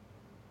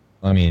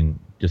 I mean,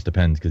 just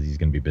depends because he's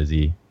going to be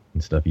busy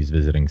and stuff. He's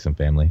visiting some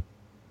family.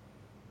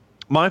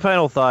 My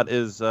final thought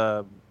is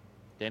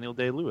Daniel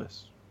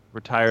Day-Lewis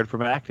retired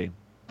from acting.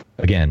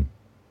 Again.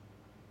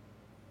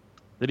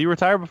 Did he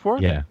retire before?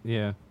 Yeah.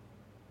 Yeah.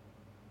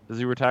 Does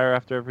he retire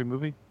after every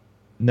movie?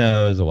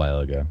 No, it was a while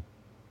ago.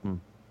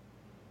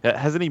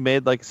 Hasn't he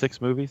made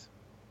 6 movies?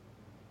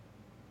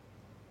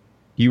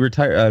 He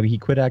retired. He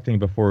quit acting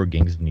before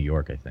Gangs of New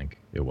York, I think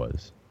it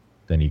was.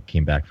 Then he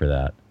came back for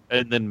that.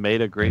 And then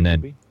made a great and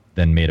then, movie?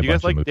 Then made a Do you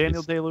bunch guys like of movies.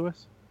 Daniel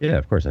Day-Lewis? Yeah,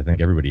 of course. I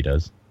think everybody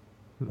does.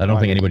 I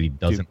don't think anybody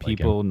doesn't Do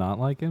people not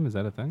like him? Is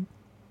that a thing?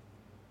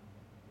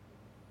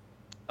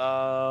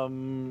 I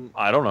don't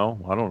know.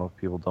 I don't know if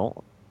people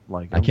don't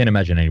like him. I can't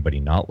imagine anybody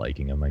not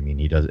liking him. I mean,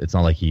 he does. It's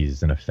not like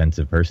he's an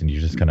offensive person.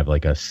 He's just kind of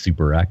like a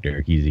super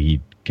actor.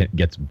 He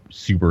gets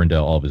super into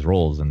all of his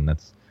roles, and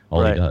that's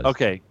all he does.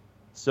 Okay,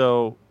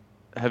 so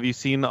have you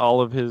seen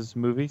all of his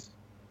movies?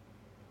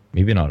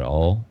 Maybe not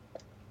all.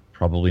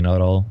 Probably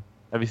not all.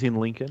 Have you seen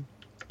Lincoln?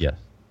 Yes.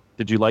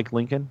 Did you like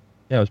Lincoln?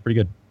 Yeah, it was pretty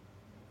good.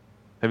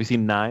 Have you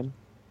seen 9?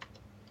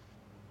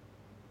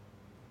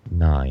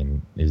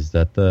 9. Is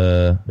that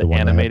the one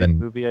animated that had been...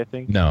 movie? I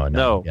think. No.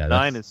 No. Yeah,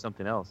 9 is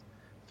something else.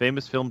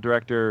 Famous film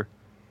director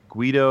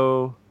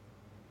Guido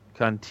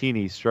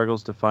Contini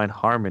struggles to find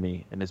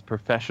harmony in his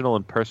professional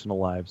and personal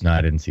lives. No,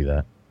 I didn't see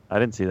that. I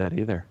didn't see that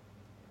either.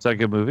 Is that a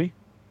good movie?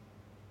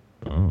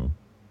 Oh.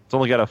 It's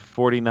only got a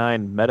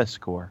 49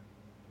 Metascore.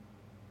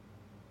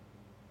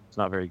 It's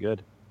not very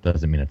good.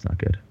 Doesn't mean it's not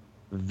good.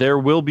 There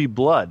Will Be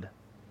Blood.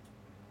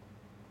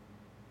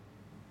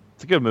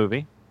 It's a good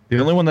movie. The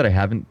only one that I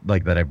haven't,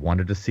 that I've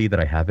wanted to see that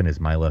I haven't is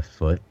My Left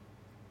Foot.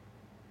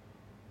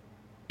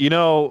 You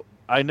know,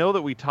 I know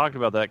that we talked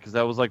about that because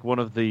that was one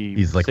of the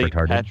He's St.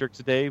 retarded. Patrick's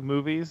Day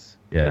movies.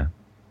 Yeah.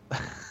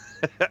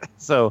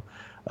 So,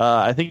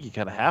 I think you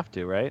kind of have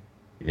to, right?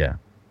 Yeah.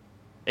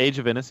 Age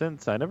of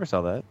Innocence. I never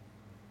saw that.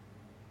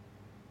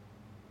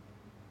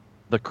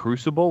 The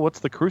Crucible. What's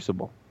The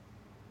Crucible?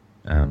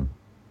 In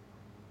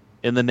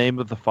the Name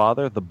of the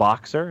Father. The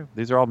Boxer.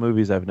 These are all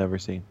movies I've never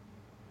seen.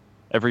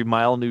 Every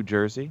Mile, New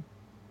Jersey.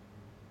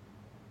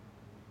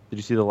 Did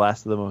you see The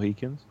Last of the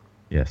Mohicans?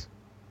 Yes.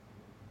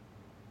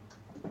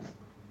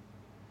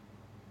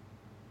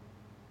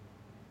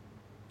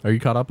 Are you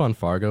caught up on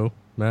Fargo,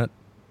 Matt?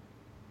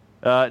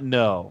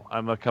 No.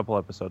 I'm a couple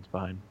episodes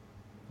behind.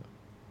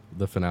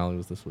 The finale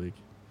was this week.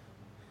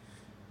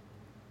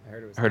 I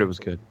heard it was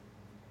good.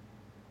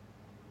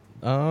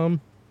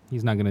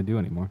 He's not going to do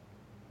anymore.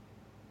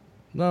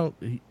 No,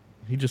 he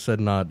just said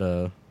not.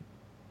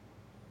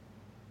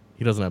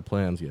 He doesn't have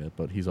plans yet,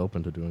 but he's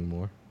open to doing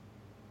more.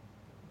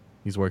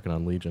 He's working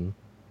on Legion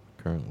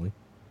currently.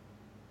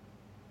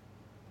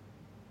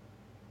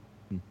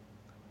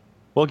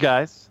 Well,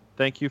 guys,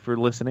 thank you for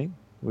listening.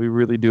 We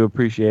really do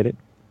appreciate it.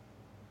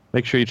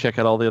 Make sure you check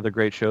out all the other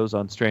great shows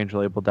on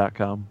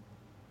strangelabel.com.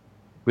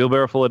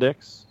 Wheelbarrow Full of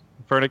Dicks,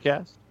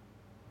 Furnicast,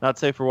 Not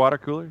Safe for Water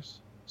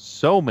Coolers.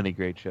 So many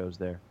great shows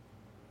there.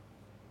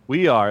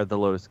 We are The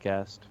Lotus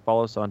Cast.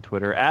 Follow us on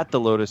Twitter at The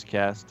Lotus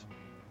Cast.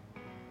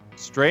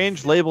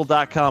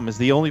 Strangelabel.com is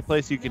the only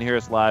place you can hear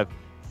us live.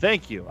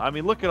 Thank you. I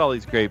mean, look at all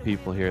these great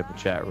people here in the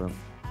chat room.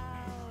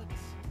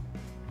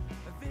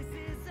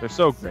 They're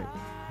so great.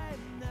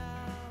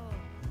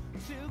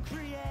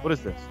 What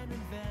is this?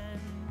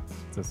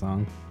 It's a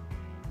song.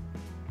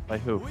 By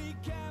who?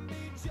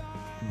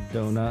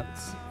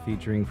 Donuts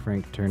featuring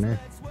Frank Turner.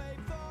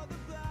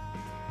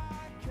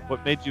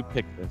 What made you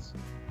pick this?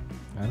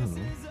 I don't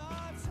know.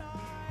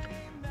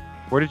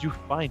 Where did you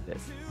find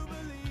it?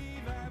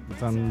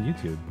 It's on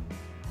YouTube.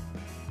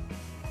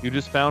 You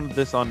just found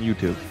this on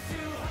YouTube?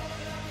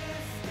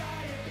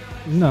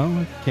 No,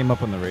 it came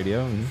up on the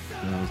radio, and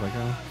I was like,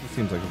 oh, it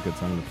seems like a good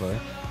song to play.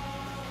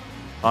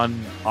 On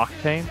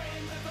Octane?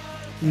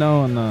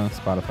 No, on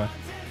Spotify.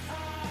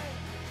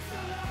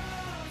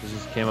 This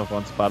just came up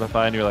on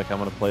Spotify, and you're like, I'm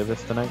going to play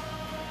this tonight?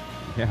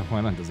 Yeah, why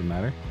not? Does it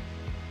matter?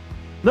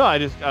 No,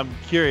 I'm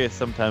curious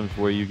sometimes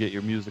where you get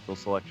your musical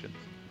selections.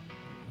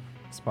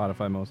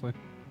 Spotify mostly.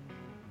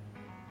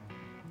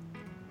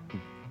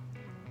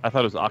 I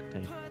thought it was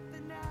Octane.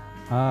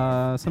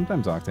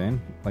 Sometimes Octane.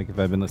 Like if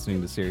I've been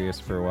listening to Sirius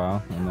for a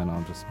while, and then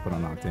I'll just put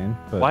on Octane.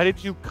 But why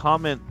did you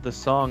comment the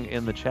song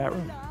in the chat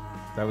room?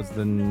 That was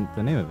the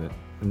name of it,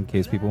 in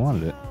case people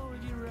wanted it,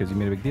 because you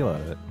made a big deal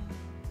out of it.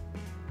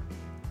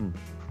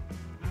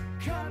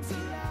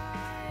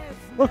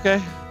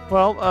 Okay.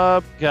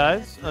 Well,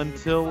 guys,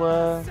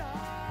 until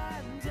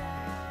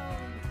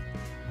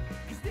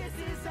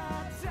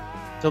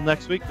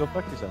next week, go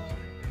fuck yourselves.